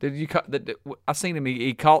 Did you? I seen him.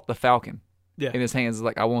 He caught the Falcon Yeah. in his hands.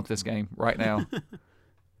 Like, I want this game right now.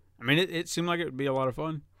 I mean, it seemed like it would be a lot of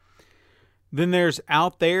fun. Then there's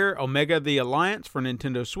Out There, Omega the Alliance for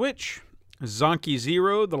Nintendo Switch, Zonky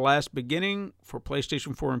Zero, The Last Beginning for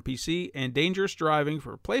PlayStation 4 and PC, and Dangerous Driving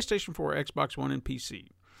for PlayStation 4, Xbox One, and PC.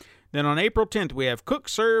 Then on April 10th, we have Cook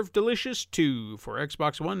Serve Delicious 2 for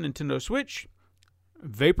Xbox One, Nintendo Switch,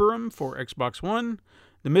 Vaporum for Xbox One,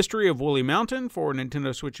 The Mystery of Woolly Mountain for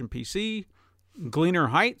Nintendo Switch and PC, Gleaner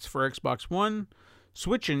Heights for Xbox One,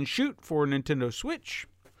 Switch and Shoot for Nintendo Switch.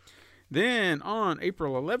 Then on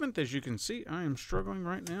April 11th, as you can see, I am struggling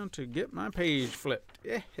right now to get my page flipped.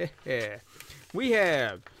 We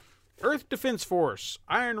have Earth Defense Force,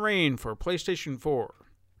 Iron Rain for PlayStation 4,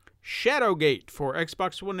 Shadowgate for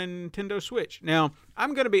Xbox One and Nintendo Switch. Now,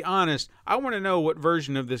 I'm going to be honest, I want to know what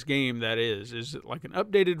version of this game that is. Is it like an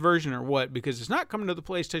updated version or what? Because it's not coming to the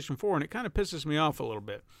PlayStation 4, and it kind of pisses me off a little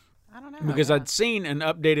bit. I don't know. Because I'd seen an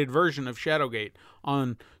updated version of Shadowgate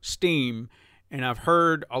on Steam, and I've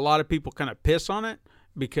heard a lot of people kind of piss on it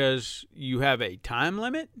because you have a time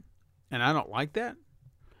limit, and I don't like that.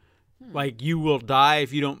 Like, you will die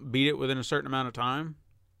if you don't beat it within a certain amount of time,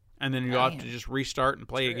 and then you'll have to just restart and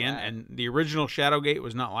play again. that. And the original Shadowgate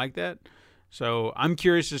was not like that. So I'm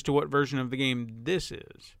curious as to what version of the game this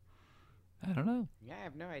is. I don't know. Yeah, I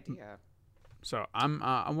have no idea. So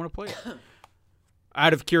I want to play it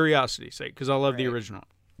out of curiosity's sake because I love the Right. original.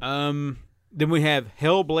 Then we have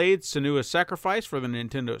Hellblade: Senua's Sacrifice for the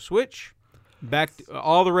Nintendo Switch.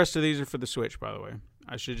 All the rest of these are for the Switch, by the way.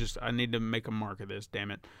 I need to make a mark of this.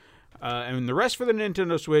 Damn it. And the rest for the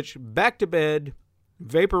Nintendo Switch: Back to Bed,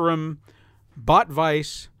 Vaporum, Bot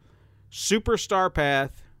Vice, Superstar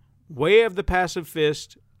Path, Way of the Passive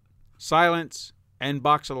Fist, Silence, and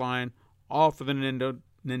Box-A-Line, all for the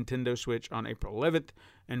Nintendo Switch on April 11th.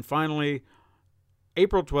 And finally,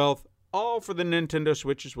 April 12th, all for the Nintendo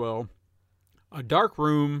Switch as well. A Dark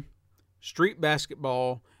Room, Street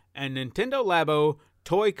Basketball, and Nintendo Labo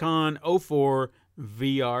Toy-Con 04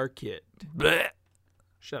 VR kit. Blech.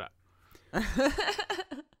 Shut up.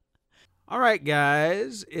 All right,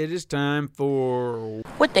 guys, it is time for...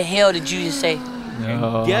 What the hell did you just say?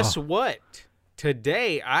 And guess what?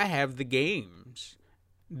 Today I have the games,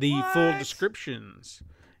 the full descriptions.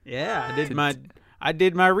 Yeah, I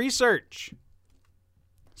did my research,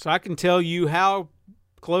 so I can tell you how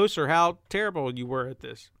close or how terrible you were at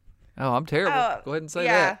this. Oh, I'm terrible. Go ahead and say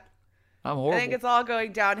that. I'm horrible. I think it's all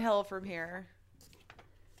going downhill from here.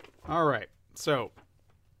 All right, so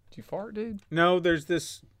Did you fart, dude? no, there's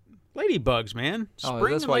this ladybugs, man.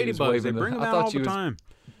 Spring that's why he was ladybugs. They waving bring the- them I out thought all you the was- time.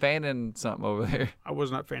 Fanning something over there. I was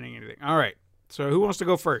not fanning anything. All right, so who wants to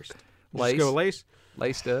go first? Lace. Just go, Lace.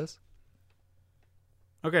 Lace does.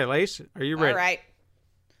 Okay, Lace, are you ready? All right.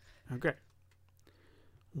 Okay.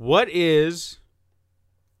 What is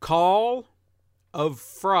Call of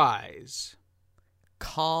Fries?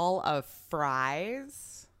 Call of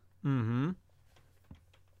Fries. Mm-hmm.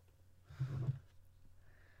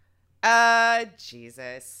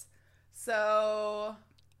 Jesus. So,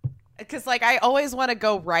 because like I always want to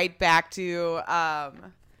go right back to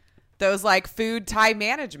those like food time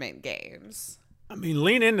management games. I mean,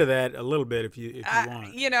 lean into that a little bit if you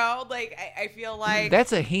want. You know, like I feel like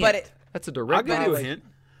That's a hint. But That's a I'll direct give you a hint. hint.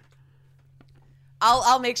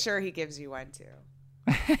 I'll make sure he gives you one too.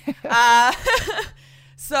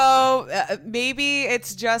 Maybe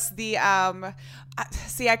it's just the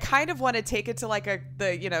see, I kind of want to take it to like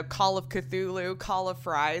the Call of Cthulhu, Call of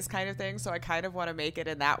Fries kind of thing. So I kind of want to make it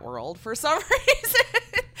in that world for some reason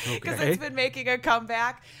because Okay. it's been making a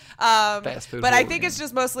comeback. Fast food But I horror think game. it's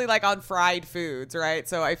just mostly like on fried foods, right?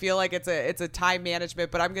 So I feel like it's a time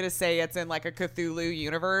management, but I'm gonna say it's in like a Cthulhu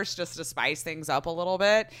universe just to spice things up a little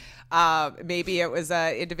bit. Maybe it was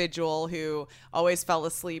an individual who always fell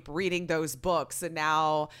asleep reading those books, and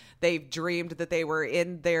now they've dreamed that they were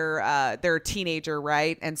in their teenager,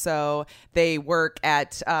 right? And so they work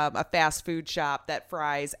at a fast food shop that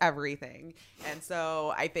fries everything. And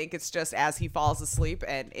so I think it's just as he falls asleep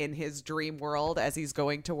and in his dream world as he's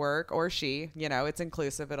going to work, or she, it's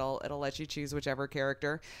inclusive. It'll let you choose whichever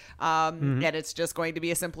character. And it's just going to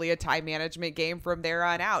be simply a time management game from there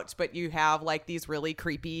on out. But you have like these really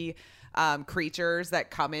creepy creatures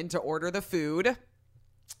that come in to order the food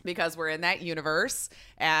because we're in that universe.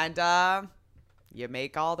 And you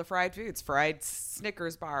make all the fried foods, fried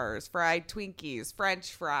Snickers bars, fried Twinkies,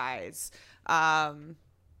 French fries,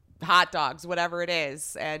 hot dogs, whatever it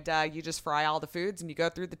is. And you just fry all the foods and you go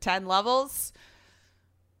through the 10 levels.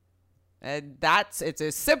 And it's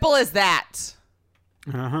as simple as that.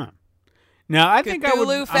 Uh-huh. Now, I think I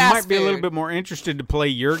Cthulhu might fast be a little food. bit more interested to play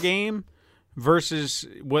your game versus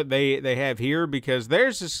what they have here, because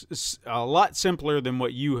theirs is a lot simpler than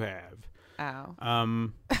what you have. Oh.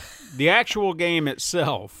 The actual game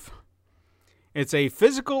itself, it's a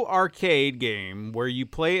physical arcade game where you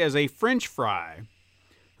play as a French fry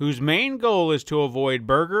whose main goal is to avoid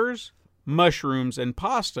burgers, mushrooms, and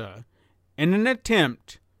pasta in an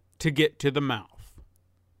attempt to get to the mouth.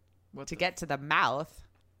 To get to the mouth.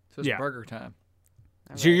 So it's Yeah. burger time.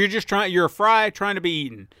 So you're a fry trying to be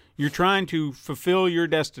eaten. You're trying to fulfill your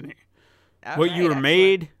destiny. All what right, you were excellent.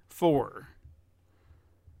 made for.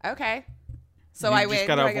 Okay. So you I just win.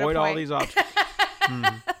 got Do to I get a avoid all point? these options.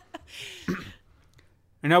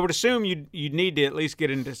 And I would assume you'd need to at least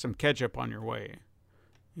get into some ketchup on your way.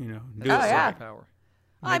 Do Oh, it yeah. right. Power.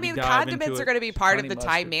 Well, I Maybe mean, dive into condiments it. are going to be part of Honey the mustard.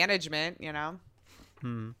 time management,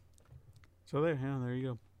 So there you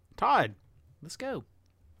go. Todd, Let's go.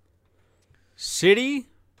 City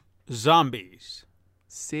Zombies.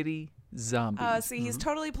 City zombies. See, he's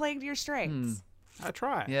totally playing to your strengths. I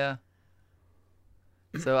try. Yeah.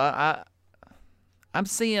 So I'm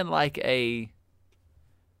seeing like a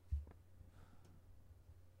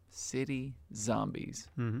city zombies.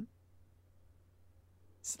 Mhm.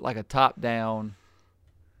 It's like a top down.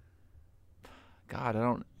 God, I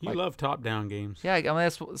don't. You like, love top-down games. Yeah, I mean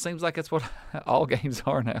it seems like that's what all games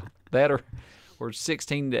are now. That or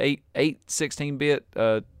 16 to 8 16-bit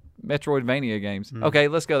Metroidvania games. Okay,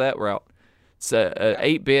 let's go that route. It's a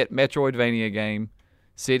 8-bit Metroidvania game,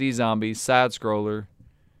 city zombies, side scroller,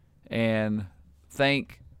 and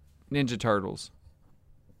think Ninja Turtles.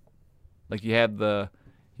 Like you have the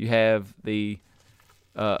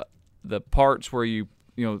parts where you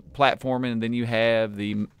platforming, and then you have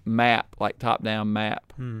the map, like top-down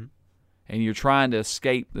map, and you're trying to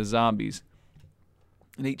escape the zombies.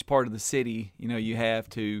 In each part of the city, you have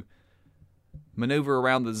to maneuver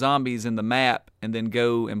around the zombies in the map, and then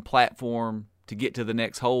go and platform to get to the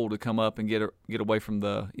next hole to come up and get away from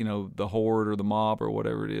the the horde or the mob or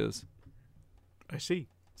whatever it is. I see.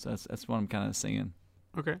 So that's what I'm kind of seeing.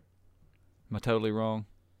 Okay. Am I totally wrong?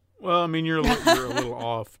 Well, I mean, you're a little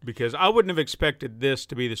off because I wouldn't have expected this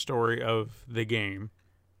to be the story of the game.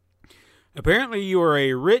 Apparently, you are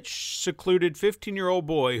a rich, secluded 15-year-old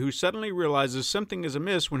boy who suddenly realizes something is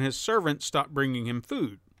amiss when his servants stop bringing him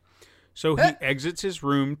food. So he exits his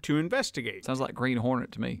room to investigate. Sounds like Green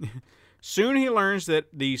Hornet to me. Soon he learns that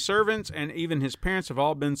the servants and even his parents have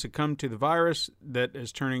all been succumbed to the virus that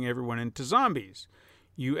is turning everyone into zombies.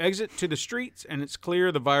 You exit to the streets, and it's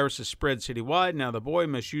clear the virus has spread citywide. Now the boy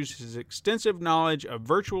must use his extensive knowledge of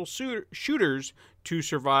virtual shooters to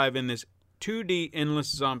survive in this 2D endless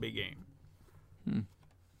zombie game.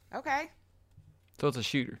 Okay. So it's a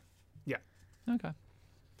shooter. Yeah. Okay.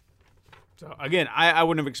 So again, I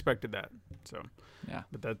wouldn't have expected that. So Yeah.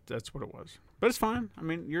 but that's what it was. But it's fine. I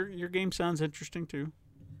mean, your game sounds interesting too.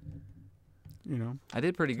 You know. I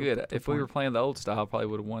did pretty good. If we were playing the old style, I probably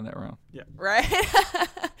would have won that round. Right?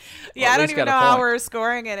 Yeah, at I don't least even got a know how point. we're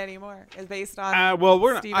scoring it anymore. It's based on Well,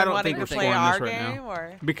 we're not, Steven I don't wanting think to we're play scoring our this right game now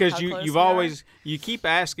or because how close you've we are? always you keep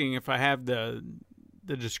asking if I have the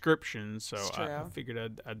description, so It's I true.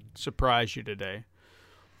 figured I'd surprise you today.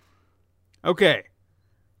 Okay,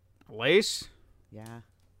 Lace. Yeah.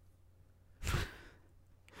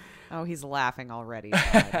 Oh, he's laughing already.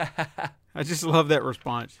 God. I just love that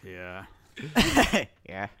response. Yeah.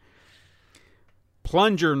 Yeah.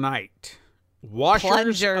 Plunger Night. Washers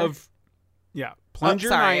Plunger. of Plunger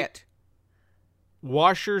sorry. Night.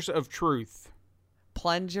 Washers of Truth.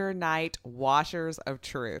 Plunger Night Washers of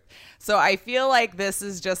Truth. So I feel like this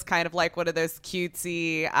is just kind of like one of those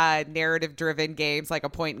cutesy narrative driven games, like a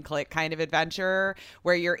point and click kind of adventure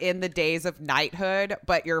where you're in the days of knighthood,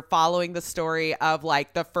 but you're following the story of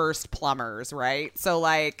like the first plumbers, right? So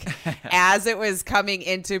like as it was coming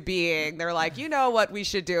into being, they're like, you know what we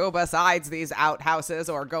should do besides these outhouses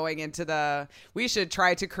or going into we should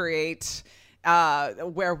try to create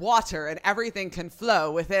where water and everything can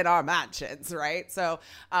flow within our mansions, right? So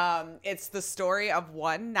it's the story of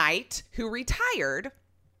one knight who retired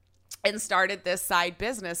and started this side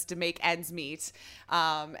business to make ends meet,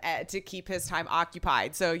 to keep his time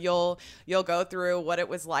occupied. So you'll go through what it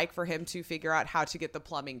was like for him to figure out how to get the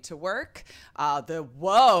plumbing to work, the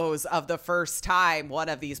woes of the first time one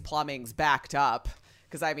of these plumbings backed up.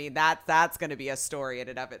 Because, I mean, that's going to be a story in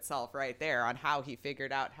and of itself right there on how he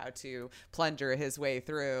figured out how to plunger his way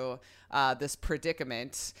through this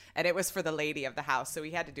predicament. And it was for the lady of the house, so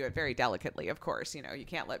he had to do it very delicately, of course. You know, you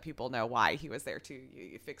can't let people know why he was there to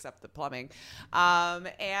you fix up the plumbing.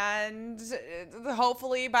 And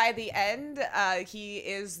hopefully by the end, he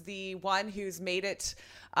is the one who's made it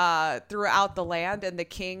throughout the land, and the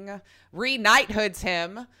king re-knighthoods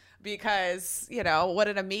him. Because, you know, what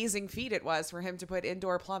an amazing feat it was for him to put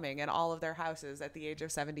indoor plumbing in all of their houses at the age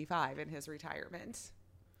of 75 in his retirement.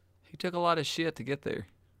 He took a lot of shit to get there.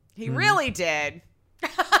 He really did.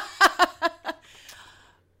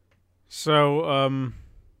 So,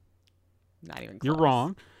 Not even close. you're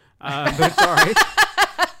wrong, but it's all right.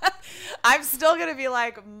 I'm still going to be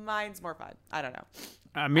like, mine's more fun. I don't know.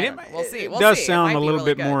 I mean, don't know. We'll see. It We'll does see. It sound might a be little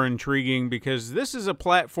really bit good. more intriguing because this is a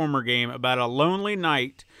platformer game about a lonely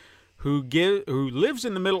knight who lives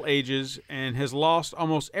in the Middle Ages and has lost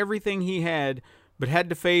almost everything he had, but had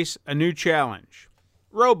to face a new challenge: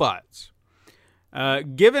 robots.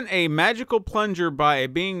 Given a magical plunger by a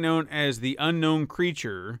being known as the Unknown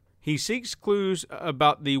Creature, he seeks clues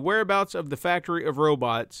about the whereabouts of the factory of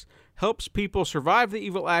robots, helps people survive the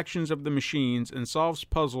evil actions of the machines, and solves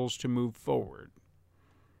puzzles to move forward.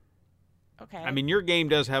 Okay. I mean, your game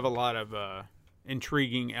does have a lot of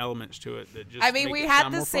intriguing elements to it that just I mean, make we it had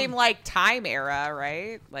sound the more same fun. like time era,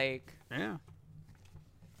 right? Like, Yeah.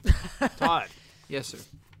 Todd, Yes, sir.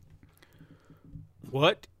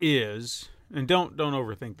 what is, and don't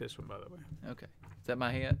overthink this one, by the way. Okay. Is that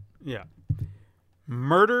my hat? Yeah.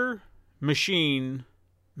 Murder Machine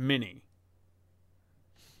Mini.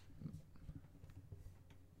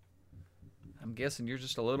 I'm guessing you're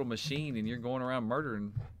just a little machine and you're going around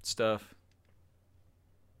murdering stuff.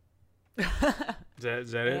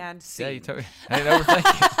 Is that it? and Yeah, scene. you told me. I didn't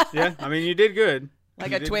overthink it. Yeah. I mean, you did good.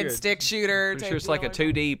 Like You a did twin good. stick shooter. Pretty type sure it's like a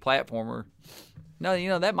deal. 2D platformer. No, you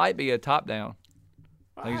know, that might be a top-down.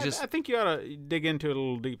 Like it's just I think you ought to dig into it a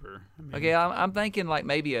little deeper. I mean, okay. I'm thinking like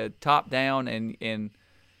maybe a top-down, and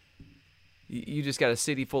you just got a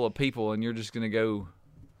city full of people, and you're just gonna go.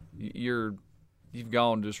 You've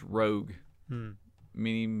gone just rogue.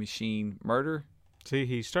 Mini machine murder. See,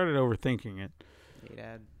 he started overthinking it. He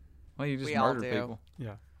did. Well, you just We all murder do. people,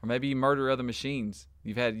 Yeah. or maybe you murder other machines.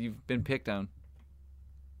 You've been picked on,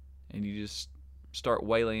 and you just start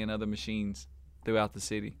waylaying other machines throughout the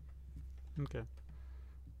city. Okay.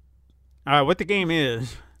 What the game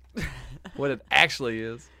is, What it actually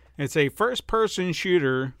is. it's a first-person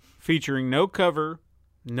shooter featuring no cover,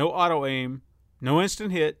 no auto-aim, no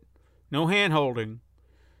instant hit, no hand-holding,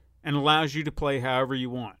 and allows you to play however you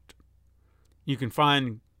want. You can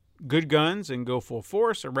find good guns and go full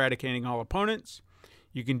force, eradicating all opponents.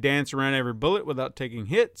 You can dance around every bullet without taking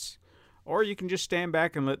hits, or you can just stand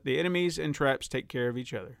back and let the enemies and traps take care of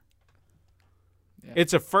each other. Yeah.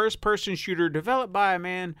 It's a first-person shooter developed by a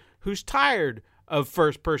man who's tired of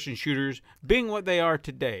first-person shooters being what they are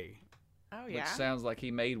today. Oh, Which yeah. sounds like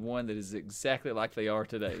he made one that is exactly like they are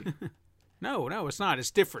today. No, it's not.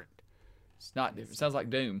 It's different. It's not different. It sounds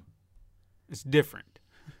like Doom. It's different.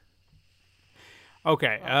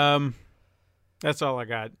 Okay, that's all I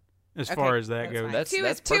got as far as that that's goes. fine.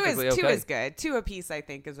 That's two perfectly is okay. good. 2 apiece, I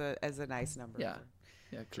think, is a nice number. Yeah.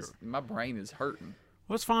 Yeah, 'cause my brain is hurting.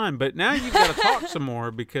 Well, it's fine, but now you've got to talk some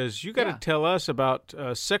more because you got to Yeah. tell us about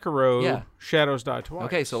Sekiro Yeah. Shadows Die Twice.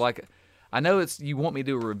 Okay, so like, I know it's you want me to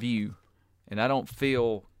do a review, and I don't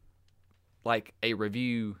feel like a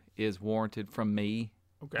review is warranted from me.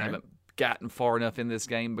 Okay. I haven't gotten far enough in this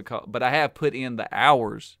game but I have put in the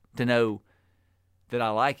hours to know that I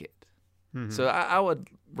like it. Mm-hmm. So I would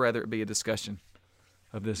rather it be a discussion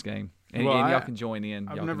of this game, and, Well, and y'all I- can join in.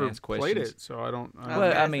 I've y'all never can ask questions. played it, so I don't. I was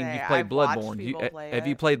Well, gonna I mean, say, you've played I've watched Bloodborne. people play Have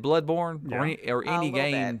you it. played Bloodborne or Yeah. any A little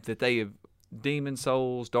game bit. that they have, Demon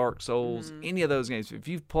Souls, Dark Souls, any of those games? If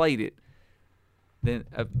you've played it, then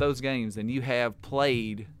those games, then you have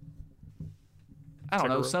played. I don't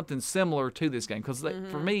know, Sekiro. something similar to this game because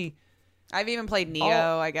for me, I've even played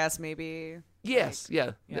Neo, I guess, maybe. yes,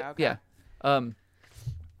 yeah, yeah, okay. yeah.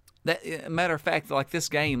 That matter of fact, like this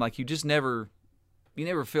game, like you never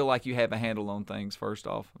feel like you have a handle on things. First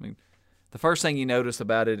off, I mean, the first thing you notice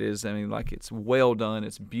about it is, I mean, like it's well done,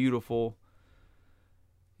 it's beautiful.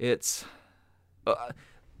 It's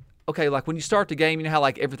okay. Like when you start the game, you know how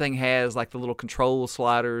like everything has like the little control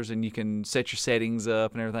sliders, and you can set your settings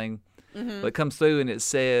up and everything. But it comes through and it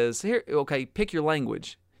says here, okay, pick your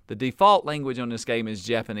language. The default language on this game is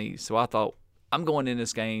Japanese. So I thought, I'm going in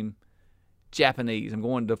this game Japanese. I'm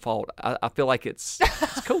going default. I feel like it's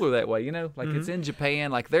cooler that way, you know? Like it's in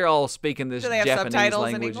Japan. Like they're all speaking this Do they have Japanese subtitles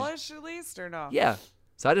language. in English at least, or no? Yeah.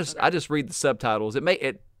 So I just read the subtitles. I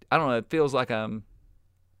don't know, it feels like I'm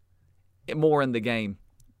more in the game,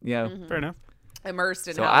 you know? Fair enough. Immersed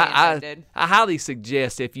in So how they I intended. highly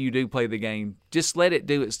suggest if you do play the game, just let it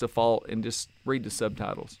do its default and just read the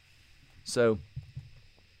subtitles. So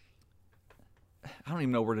I don't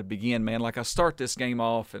even know where to begin, man. Like I start this game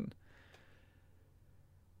off and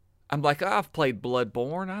I'm like, I've played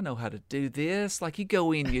Bloodborne. I know how to do this. Like you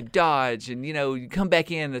go in, you dodge, and you come back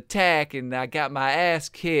in and attack, and I got my ass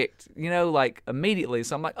kicked, like immediately.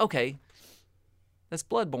 So I'm like, okay, that's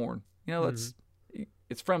Bloodborne.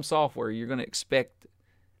 It's from Software. You're going to expect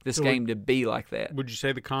this So game to be like that. Would you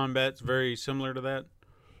say the combat's very similar to that?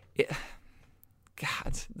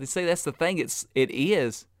 God, they say that's the thing. It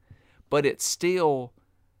is, but it's still.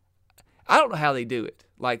 I don't know how they do it.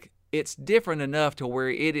 Like it's different enough to where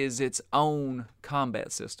it is its own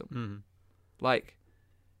combat system. Mm-hmm. Like,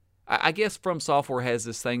 I guess From Software has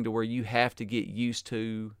this thing to where you have to get used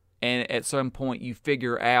to, and at some point you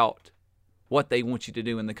figure out what they want you to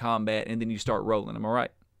do in the combat, and then you start rolling. Am I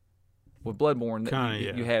right? With Bloodborne,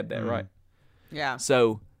 you have that, right? Yeah.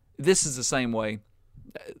 So this is the same way.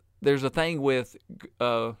 There's a thing with, you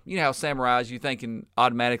know how samurais, you thinking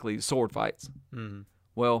automatically sword fights. Mm-hmm.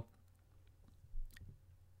 Well,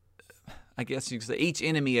 I guess you could say each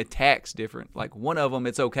enemy attacks different. Like one of them,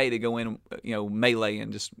 it's okay to go in, melee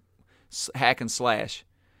and just hack and slash.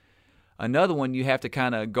 Another one, you have to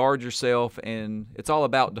kind of guard yourself, and it's all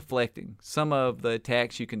about deflecting. Some of the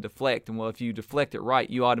attacks you can deflect, and if you deflect it right,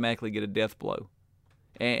 you automatically get a death blow,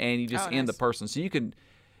 and you just end the person. So you could,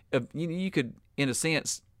 in a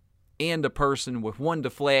sense, end a person with one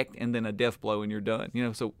deflect and then a death blow, and you're done.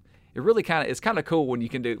 So it really it's kind of cool when you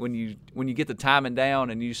can do when you get the timing down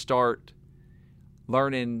and you start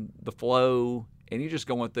learning the flow, and you're just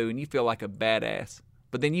going through, and you feel like a badass.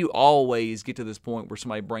 But then you always get to this point where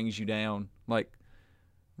somebody brings you down, like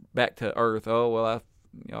back to earth. Oh, well,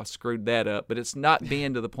 I screwed that up. But it's not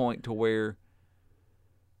being to the point to where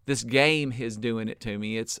this game is doing it to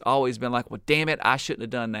me. It's always been like, well, damn it, I shouldn't have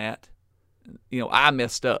done that. I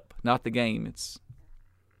messed up, not the game. It's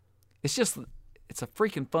a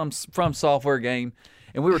freaking From Software game.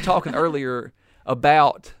 And we were talking earlier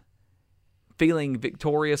about feeling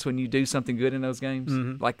victorious when you do something good in those games.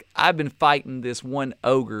 Mm-hmm. Like I've been fighting this one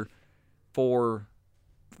ogre for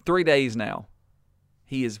 3 days now.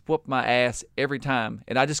 He has whooped my ass every time,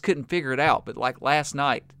 and I just couldn't figure it out. But like last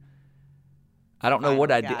night, I don't know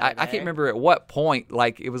what I did. I can't remember at what point.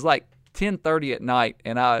 Like it was like 10:30 at night,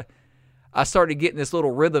 and I started getting this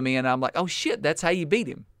little rhythm in. I'm like, oh shit, that's how you beat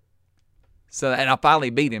him. So and I finally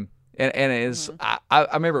beat him, and it's I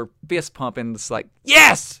remember fist pumping. It's like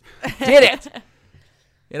yes, did it.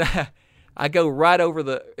 And I go right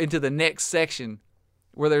over into the next section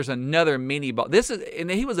where there's another mini boss.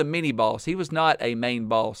 And he was a mini boss. He was not a main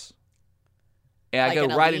boss. And I go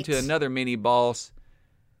right into another mini boss,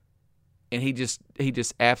 and he just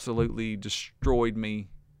absolutely destroyed me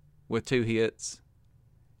with 2 hits.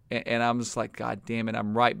 And I'm just like, God damn it,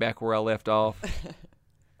 I'm right back where I left off.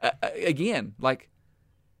 Again, like,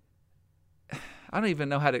 I don't even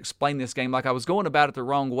know how to explain this game. Like, I was going about it the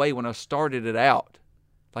wrong way when I started it out.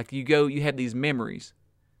 Like, you have these memories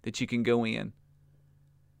that you can go in.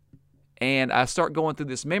 And I start going through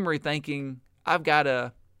this memory thinking, I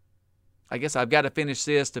guess I've got to finish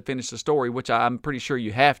this to finish the story, which I'm pretty sure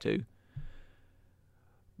you have to.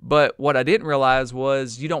 But what I didn't realize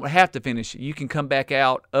was you don't have to finish it. You can come back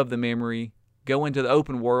out of the memory, go into the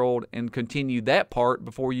open world, and continue that part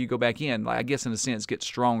before you go back in. Like, I guess in a sense, get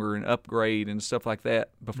stronger and upgrade and stuff like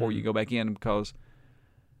that before you go back in, because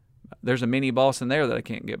there's a mini boss in there that I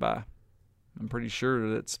can't get by. I'm pretty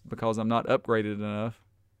sure that's because I'm not upgraded enough.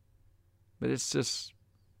 But it's just,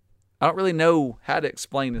 I don't really know how to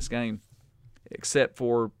explain this game except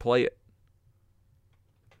for play it.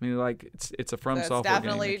 I mean, like, it's a From Software game. It's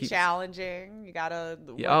definitely challenging. You gotta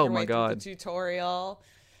work oh your my way God. through the tutorial.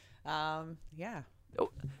 Yeah.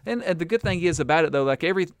 And the good thing is about it, though, like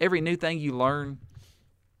every new thing you learn,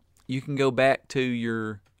 you can go back to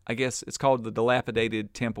your, I guess it's called the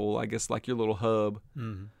dilapidated temple, I guess like your little hub.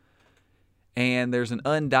 Mm-hmm. And there's an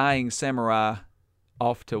undying samurai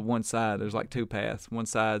off to one side. There's like 2 paths. One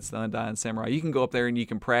side's the undying samurai. You can go up there and you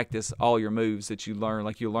can practice all your moves that you learn.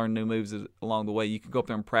 Like you learn new moves along the way. You can go up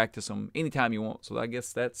there and practice them anytime you want. So I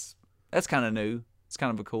guess that's kind of new. It's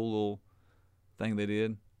kind of a cool little thing they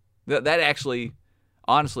did. That actually,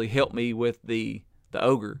 honestly, helped me with the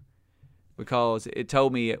ogre, because it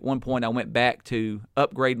told me at one point I went back to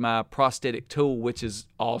upgrade my prosthetic tool, which is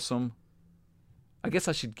awesome. I guess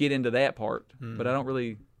I should get into that part, but I don't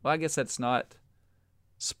really. Well, I guess that's not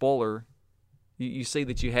spoiler. You see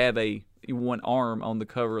that you have one arm on the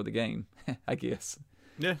cover of the game, I guess.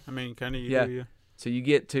 Yeah, I mean, kind of. Yeah. Yeah. So you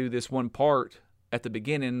get to this one part at the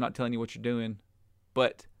beginning. I'm not telling you what you're doing,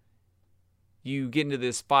 but you get into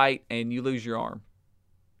this fight and you lose your arm.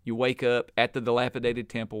 You wake up at the dilapidated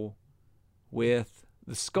temple with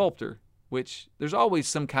the sculptor, which there's always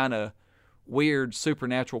some kind of weird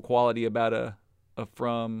supernatural quality about a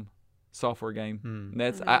From Software game. And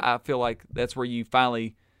that's I feel like that's where you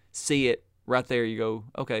finally see it right there. You go,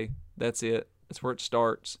 okay, that's it. That's where it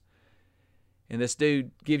starts. And this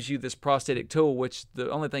dude gives you this prosthetic tool, which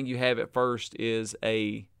the only thing you have at first is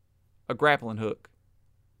a grappling hook,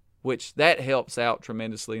 which that helps out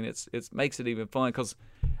tremendously, and it makes it even fun, because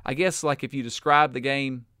I guess like if you describe the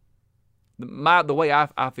game, the way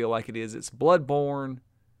I feel like it is, it's Bloodborne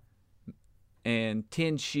and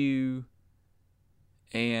Tenchu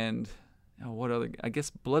and what other? I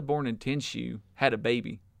guess Bloodborne and Tenchu had a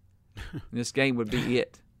baby, and this game would be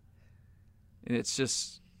it. And it's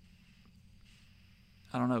just,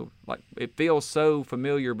 I don't know, like it feels so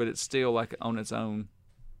familiar, but it's still like on its own.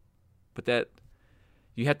 But that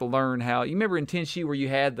you have to learn how. You remember in Tenchu where you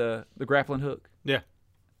had the grappling hook? Yeah.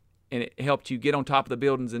 And it helped you get on top of the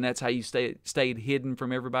buildings, and that's how you stayed hidden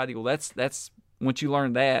from everybody. Well, that's once you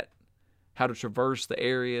learn that, how to traverse the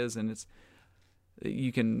areas, and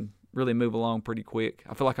you can really move along pretty quick.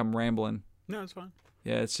 I feel like I'm rambling. No, it's fine.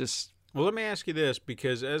 Yeah, it's just. Well, let me ask you this,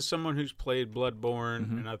 because as someone who's played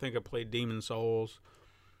Bloodborne, and I think I played Demon Souls,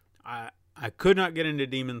 I could not get into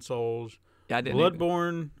Demon Souls. Yeah, I didn't.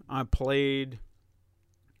 Bloodborne, I played,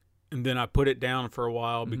 and then I put it down for a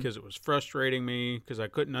while because it was frustrating me, because I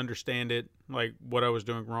couldn't understand it, like what I was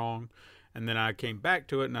doing wrong. And then I came back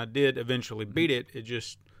to it, and I did eventually beat it. It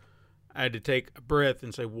just, I had to take a breath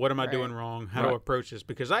and say, what am I doing wrong? How do I approach this?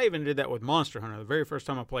 Because I even did that with Monster Hunter. The very first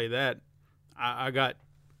time I played that, I got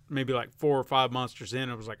maybe like 4 or 5 monsters in.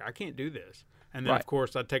 I was like, I can't do this. And then, of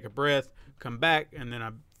course, I'd take a breath, come back, and then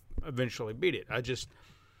I eventually beat it.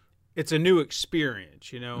 It's a new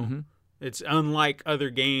experience, you know. It's unlike other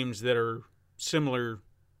games that are similar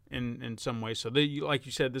in some way. So, like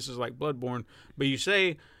you said, this is like Bloodborne. But you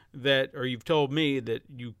say that, or you've told me that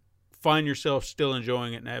you find yourself still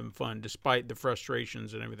enjoying it and having fun despite the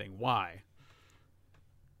frustrations and everything. Why?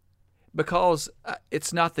 Because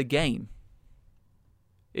it's not the game.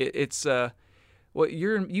 It's well,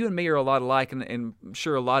 you and me are a lot alike, and I'm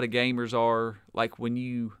sure a lot of gamers are. Like when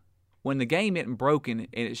you when the game isn't broken and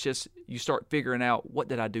it's just you start figuring out, what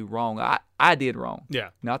did I do wrong? I did wrong. Yeah.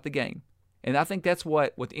 Not the game. And I think that's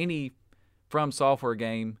what, with any From Software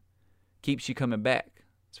game, keeps you coming back,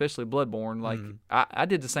 especially Bloodborne. Like, I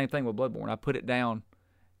did the same thing with Bloodborne. I put it down,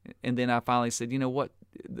 and then I finally said, you know what?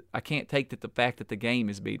 I can't take the fact that the game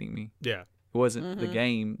is beating me. Yeah. It wasn't the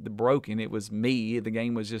game, the broken. It was me. The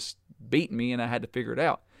game was just beating me, and I had to figure it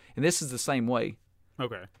out. And this is the same way.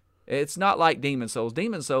 Okay. It's not like Demon Souls.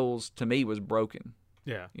 Demon Souls, to me, was broken.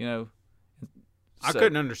 Yeah. You know? I So-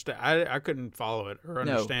 couldn't understand. I couldn't follow it or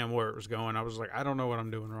No. understand where it was going. I was like, I don't know what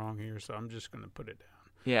I'm doing wrong here, so I'm just going to put it down.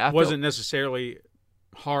 Yeah, It wasn't necessarily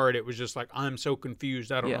hard. It was just like, I'm so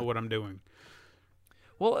confused. I don't Yeah. know what I'm doing.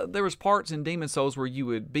 Well, there was parts in Demon Souls where you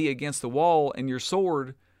would be against the wall and your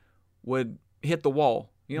sword would hit the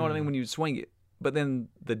wall. You know what I mean? When you would swing it. But then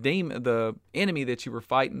the enemy that you were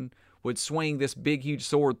fighting would swing this big, huge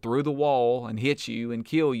sword through the wall and hit you and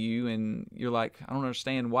kill you. And you're like, I don't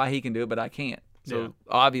understand why he can do it, but I can't. So Yeah.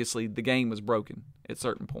 obviously the game was broken at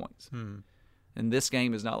certain points. And this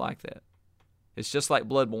game is not like that. It's just like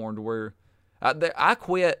Bloodborne, where I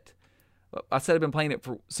quit. I said I've been playing it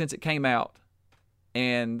since it came out.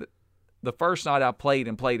 And the first night I played,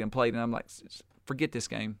 and I'm like, forget this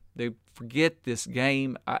game. Dude, forget this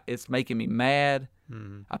game. It's making me mad.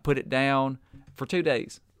 I put it down for 2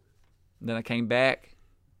 days. Then I came back,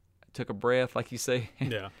 took a breath, like you say.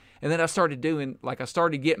 Yeah. And then I started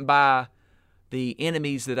getting by the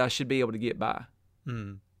enemies that I should be able to get by.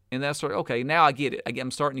 And that's okay, now I get it.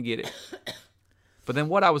 I'm starting to get it. But then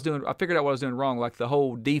I figured out what I was doing wrong, like the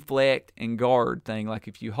whole deflect and guard thing. Like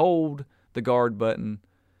if you hold the guard button,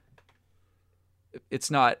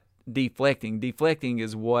 it's not deflecting. Deflecting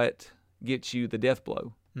is what gets you the death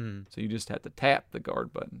blow. So you just have to tap the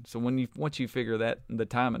guard button. So once you figure the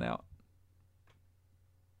timing out,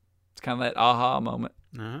 it's kind of that aha moment.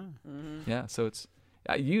 Uh-huh. Yeah. So it's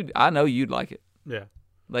I know you'd like it, Yeah.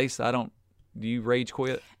 Lace. Do you rage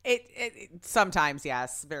quit? It sometimes,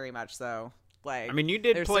 yes, very much so. Like, I mean, you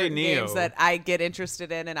did there's play certain Neo. games that I get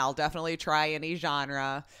interested in, and I'll definitely try any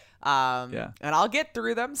genre. Yeah. And I'll get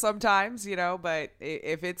through them sometimes, but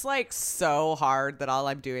if it's like so hard that all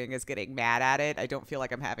I'm doing is getting mad at it, I don't feel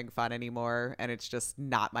like I'm having fun anymore, and it's just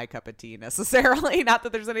not my cup of tea necessarily. Not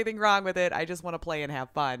that there's anything wrong with it. I just want to play and have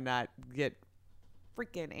fun, not get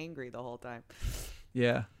freaking angry the whole time.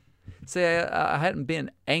 Yeah. See, I hadn't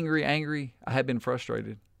been angry. I had been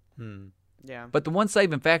frustrated. Yeah. But the one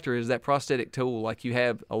saving factor is that prosthetic tool. Like, you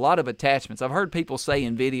have a lot of attachments. I've heard people say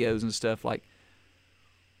in videos and stuff, like,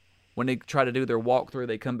 when they try to do their walkthrough,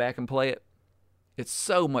 they come back and play it. It's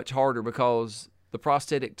so much harder because the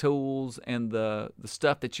prosthetic tools and the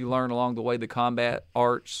stuff that you learn along the way, the combat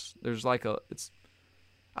arts, there's like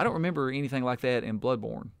I don't remember anything like that in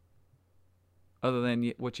Bloodborne, other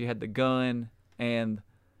than what you had, the gun and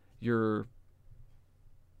your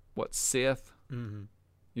Sith,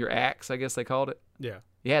 your axe, I guess they called it. Yeah.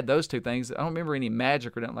 You had those two things. I don't remember any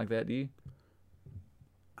magic or nothing like that. Do you?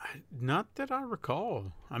 Not that I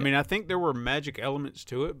recall. I mean, I think there were magic elements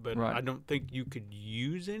to it, but Right. I don't think you could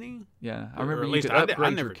use any. Yeah, I Or remember at you least could I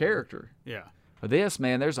upgrade never your did. character. Yeah. But this,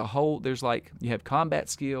 man, there's like, you have combat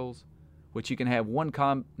skills, which you can have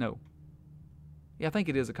I think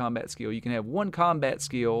it is a combat skill. You can have one combat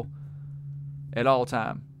skill at all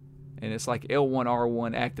time. And it's like L1,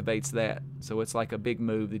 R1 activates that. So it's like a big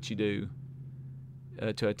move that you do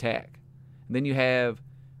to attack. And then you have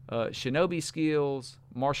shinobi skills,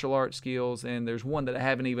 martial arts skills, and there's one that I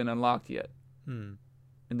haven't even unlocked yet. And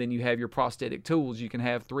then you have your prosthetic tools. You can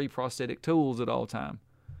have 3 prosthetic tools at all time.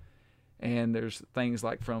 And there's things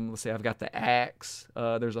like let's say I've got the axe.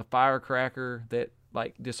 There's a firecracker that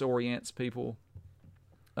like disorients people.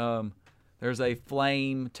 There's a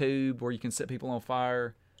flame tube where you can set people on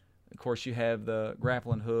fire. Of course, you have the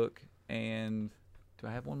grappling hook. And do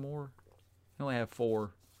I have one more? I only have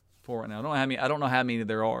 4 right now. I don't know how many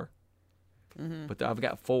there are. But I've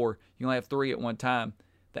got 4. You only have 3 at one time.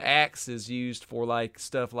 The axe is used for like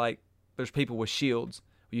stuff like there's people with shields.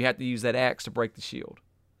 You have to use that axe to break the shield.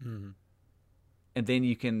 And then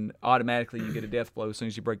you can automatically get a death blow as soon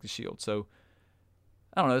as you break the shield. So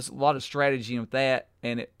I don't know. There's a lot of strategy with that,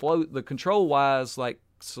 and it flows. The control wise, like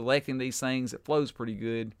selecting these things, it flows pretty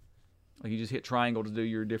good. Like you just hit triangle to do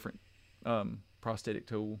your different prosthetic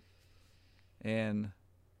tool, and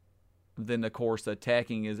then of course the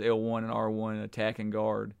attacking is L1 and R1, attack and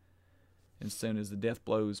guard. And as soon as the death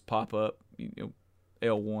blows pop up,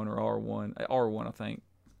 L1 or R1 I think,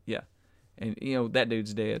 yeah, and that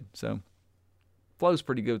dude's dead. So flows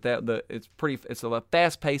pretty good with that. It's a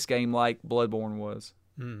fast-paced game like Bloodborne was,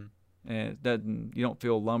 and you don't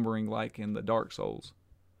feel lumbering like in the Dark Souls.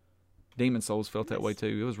 Demon Souls felt that way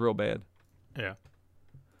too. It was real bad. Yeah.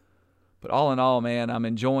 But all in all, man, I'm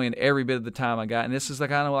enjoying every bit of the time I got. And this is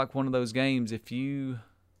kind of like one of those games. If you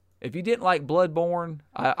didn't like Bloodborne,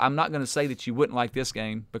 I'm not going to say that you wouldn't like this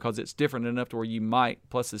game because it's different enough to where you might.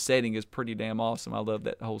 Plus, the setting is pretty damn awesome. I love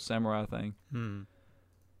that whole samurai thing.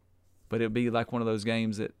 But it would be like one of those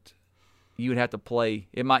games that you would have to play.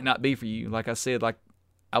 It might not be for you. Like I said, like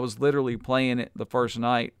I was literally playing it the first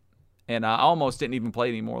night, and I almost didn't even play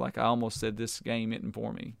it anymore. Like I almost said this game isn't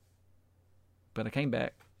for me. But I came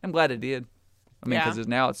back. I'm glad I did. I mean, because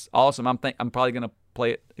now it's awesome. I'm probably gonna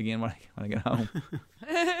play it again when I get home.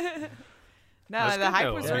 The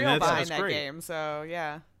hype was real behind that great. game. So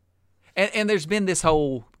yeah. And there's been this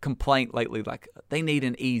whole complaint lately, like they need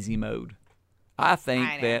an easy mode. I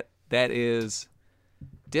think that is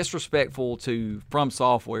disrespectful to From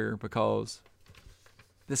Software because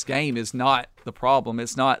this game is not the problem.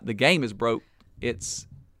 It's not the game is broke. It's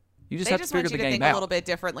you just have to figure the game out. They just want you to think a little bit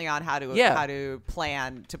differently on how to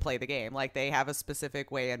plan to play the game. Like they have a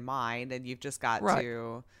specific way in mind, and you've just got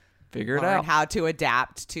to figure it out. How to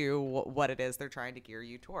adapt to what it is they're trying to gear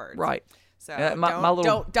you towards. Right. So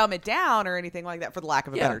don't dumb it down or anything like that, for the lack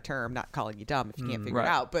of a better term. Not calling you dumb if you can't figure it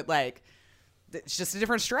out, but like it's just a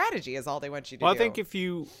different strategy is all they want you to do. Well, I think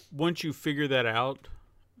once you figure that out,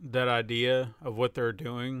 that idea of what they're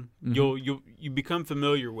doing, you become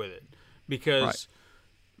familiar with it because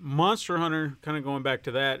Monster Hunter, kind of going back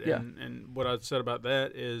to that, and what I said about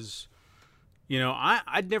that is,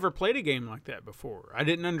 I'd never played a game like that before. I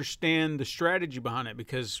didn't understand the strategy behind it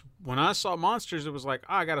because when I saw monsters, it was like,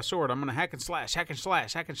 I got a sword. I'm going to hack and slash, hack and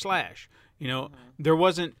slash, hack and slash. There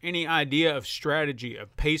wasn't any idea of strategy,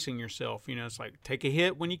 of pacing yourself. It's like take a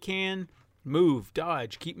hit when you can, move,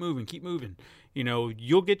 dodge, keep moving, keep moving.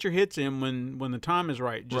 You'll get your hits in when the time is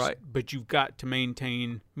right. But you've got to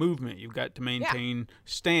maintain movement. You've got to maintain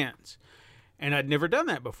stance. And I'd never done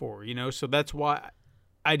that before, so that's why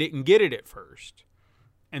I didn't get it at first.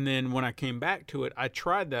 And then when I came back to it, I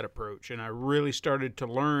tried that approach, and I really started to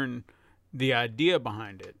learn the idea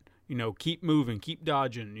behind it. Keep moving, keep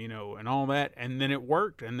dodging, and all that. And then it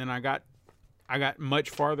worked, and then I got much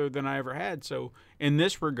farther than I ever had. So in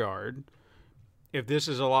this regard, if this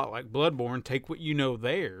is a lot like Bloodborne, take what you know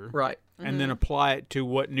there, right, and then apply it to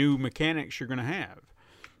what new mechanics you're going to have.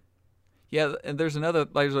 Yeah, and there's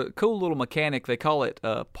a cool little mechanic. They call it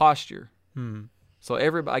posture. So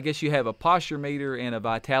I guess you have a posture meter and a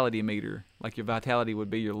vitality meter. Like your vitality would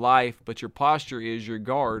be your life, but your posture is your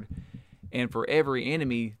guard. And for every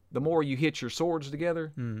enemy, the more you hit your swords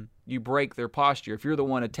together, you break their posture. If you're the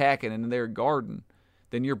one attacking and they're guarding,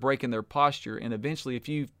 then you're breaking their posture. And eventually, if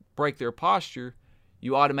you break their posture,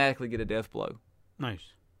 you automatically get a death blow.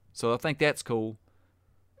 Nice. So I think that's cool.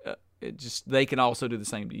 They can also do the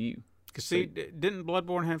same to you. Because see, didn't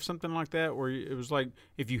Bloodborne have something like that where it was like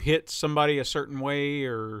if you hit somebody a certain way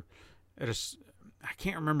or I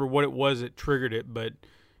can't remember what it was that triggered it, but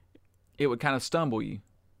it would kind of stumble you.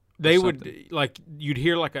 They would you'd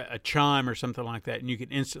hear like a chime or something like that, and you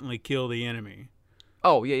could instantly kill the enemy.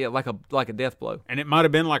 Oh yeah, like a death blow. And it might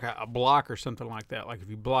have been like a block or something like that. Like if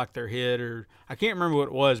you blocked their head, or I can't remember what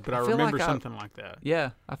it was, but I remember something like that. Yeah,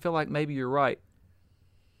 I feel like maybe you're right.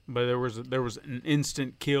 But there was an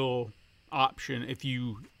instant kill option if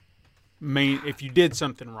you did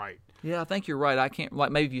something right. Yeah, I think you're right. I can't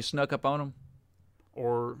maybe if you snuck up on them.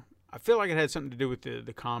 Or I feel like it had something to do with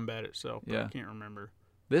the combat itself. But I can't remember.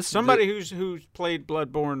 Somebody who's played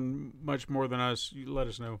Bloodborne much more than us, you let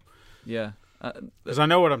us know. Yeah. Because I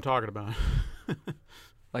know what I'm talking about.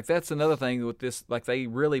 Like that's another thing with this. Like they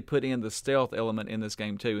really put in the stealth element in this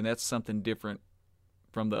game too, and that's something different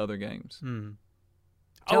from the other games.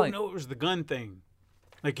 Oh no, it was the gun thing.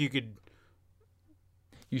 Like you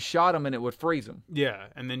shot them and it would freeze them. Yeah,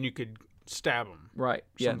 and then you could stab them. Right.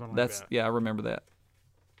 Yeah, I remember that.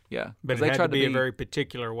 Yeah, but it had to be a very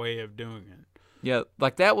particular way of doing it. Yeah,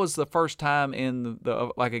 like that was the first time in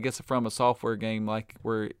the like I guess from a software game like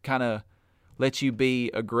where it kind of lets you be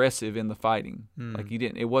aggressive in the fighting. Like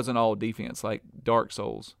it wasn't all defense like Dark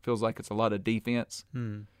Souls. Feels like it's a lot of defense.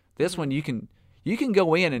 This one you can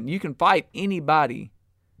go in and you can fight anybody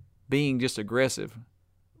being just aggressive.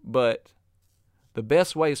 But the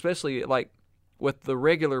best way, especially like with the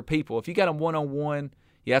regular people, if you got them one-on-one,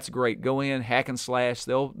 yeah, that's great. Go in, hack and slash.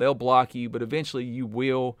 They'll block you, but eventually you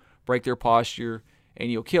will break their posture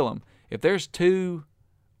and you'll kill them. If there's 2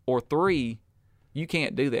 or 3, you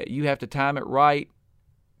can't do that. You have to time it right,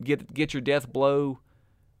 get your death blow,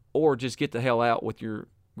 or just get the hell out with your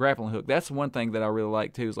grappling hook. That's one thing that I really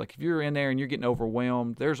like too. Is like if you're in there and you're getting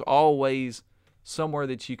overwhelmed, there's always somewhere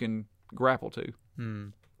that you can grapple to.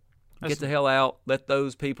 Get the hell out. Let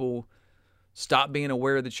those people stop being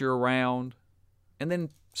aware that you're around, and then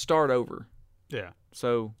start over. Yeah.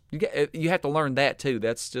 So you have to learn that too.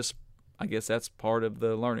 That's just, I guess that's part of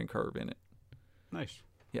the learning curve in it. Nice.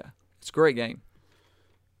 Yeah, it's a great game.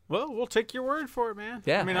 Well, we'll take your word for it, man.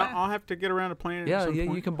 Yeah. I mean, I'll have to get around to playing it Yeah, at some yeah,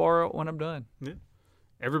 point. you can borrow it when I'm done. Yeah.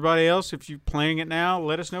 Everybody else, if you're playing it now,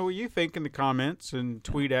 let us know what you think in the comments and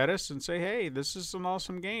tweet at us and say, hey, this is an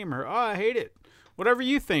awesome game, or, oh, I hate it. Whatever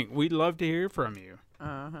you think, we'd love to hear from you.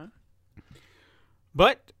 Uh-huh.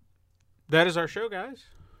 But that is our show, guys.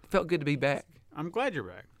 Felt good to be back. I'm glad you're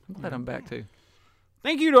back. I'm glad I'm back too.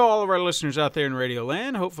 Thank you to all of our listeners out there in Radio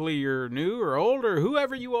Land. Hopefully you're new or old or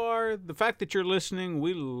whoever you are. The fact that you're listening,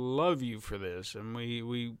 we love you for this. And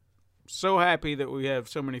we so happy that we have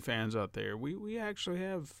so many fans out there. We actually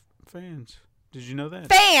have fans. Did you know that?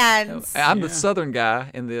 Fans! I'm the Southern guy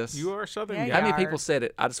in this. You are a Southern Yeah, guy. How many are. people said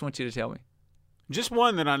it? I just want you to tell me. Just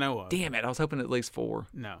one that I know of. Damn it! I was hoping at least 4.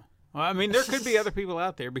 No. Well, I mean, there could be other people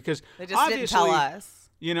out there because They just didn't obviously, tell us.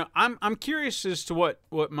 you know, I'm curious as to what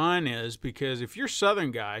mine is because if you're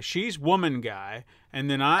Southern guy, she's woman guy, and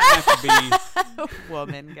then I have to be,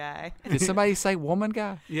 Woman guy. Did somebody say woman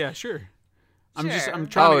guy? yeah, sure. I'm Sure.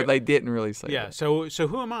 trying Oh, to. they didn't really say Yeah. that. So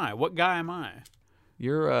who am I? What guy am I?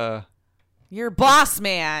 You're You're boss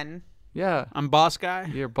man. yeah, I'm boss guy.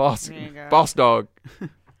 you're boss, There you go. boss dog,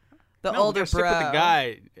 The No, older gotta stick bro. with the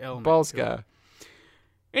guy element. boss to it. guy.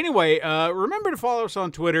 Anyway, remember to follow us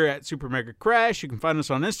on Twitter at Super Mega Crash. You can find us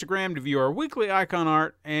on Instagram to view our weekly icon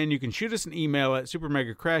art, and you can shoot us an email at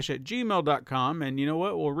supermegacrash@gmail.com. And you know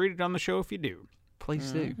what? We'll read it on the show if you do.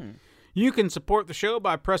 Please do. You can support the show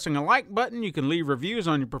by pressing a like button. You can leave reviews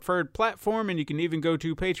on your preferred platform, and you can even go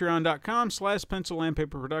to patreon.com/Pencil and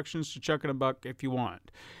Paper Productions to chuck in a buck if you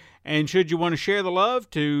want. And should you want to share the love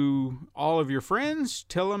to all of your friends,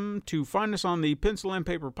 tell them to find us on the Pencil and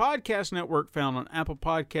Paper Podcast Network found on Apple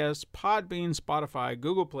Podcasts, Podbean, Spotify,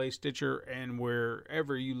 Google Play, Stitcher, and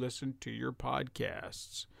wherever you listen to your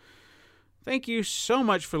podcasts. Thank you so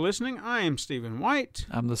much for listening. I am Stephen White.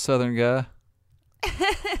 I'm the Southern guy.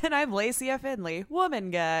 And I'm Lacey F. Finley.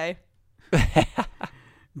 Woman guy.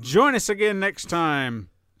 Join us again next time,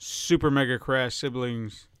 Super Mega Crash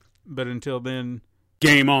siblings. But until then,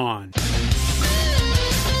 game on.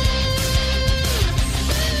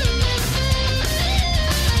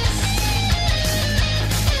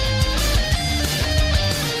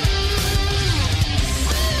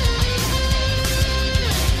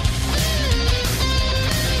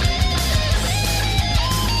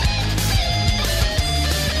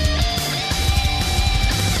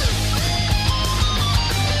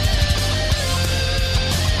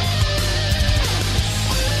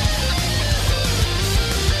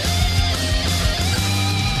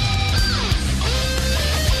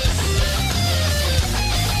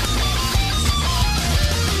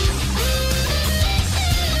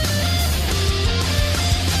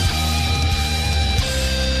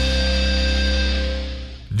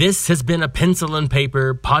 This has been a Pencil and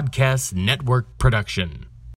Paper Podcast Network production.